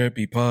Discipline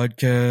Therapy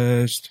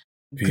Podcast.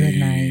 Peace. Good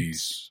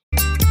night.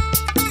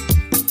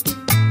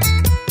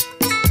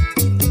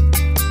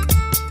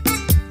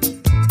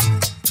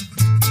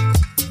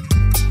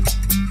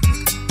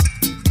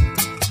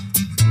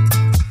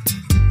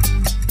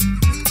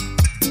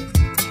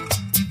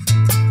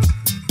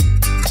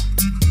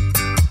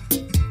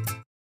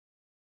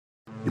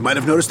 You might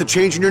have noticed a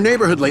change in your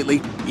neighborhood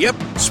lately. Yep,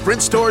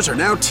 Sprint stores are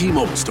now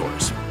T-Mobile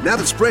stores. Now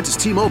that Sprint is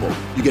T-Mobile,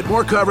 you get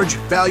more coverage,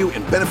 value,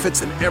 and benefits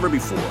than ever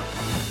before.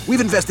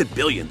 We've invested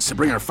billions to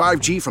bring our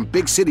 5G from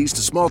big cities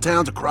to small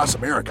towns across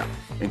America.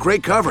 And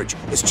great coverage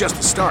is just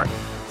the start.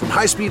 From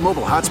high-speed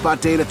mobile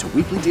hotspot data to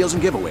weekly deals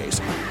and giveaways,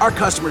 our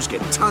customers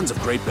get tons of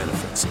great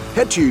benefits.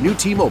 Head to your new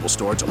T-Mobile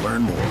store to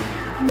learn more.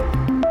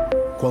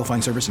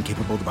 Qualifying service and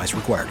capable device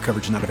required.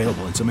 Coverage not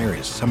available in some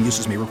areas. Some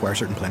uses may require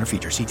certain plan or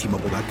features. See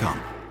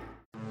T-Mobile.com.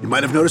 You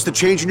might have noticed a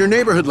change in your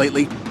neighborhood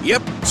lately.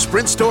 Yep,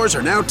 Sprint stores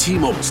are now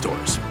T-Mobile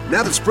stores.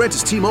 Now that Sprint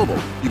is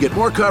T-Mobile, you get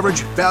more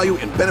coverage, value,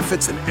 and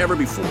benefits than ever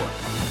before.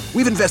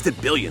 We've invested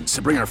billions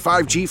to bring our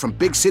 5G from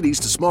big cities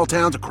to small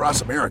towns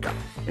across America.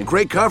 And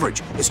great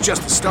coverage is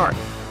just the start.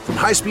 From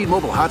high-speed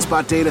mobile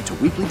hotspot data to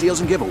weekly deals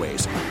and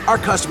giveaways, our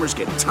customers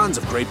get tons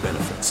of great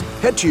benefits.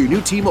 Head to your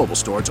new T-Mobile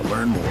store to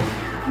learn more.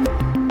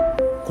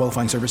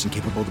 Qualifying service and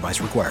capable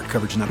device required.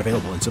 Coverage not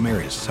available in some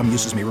areas. Some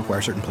uses may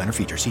require certain plan or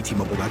features. See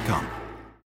T-Mobile.com.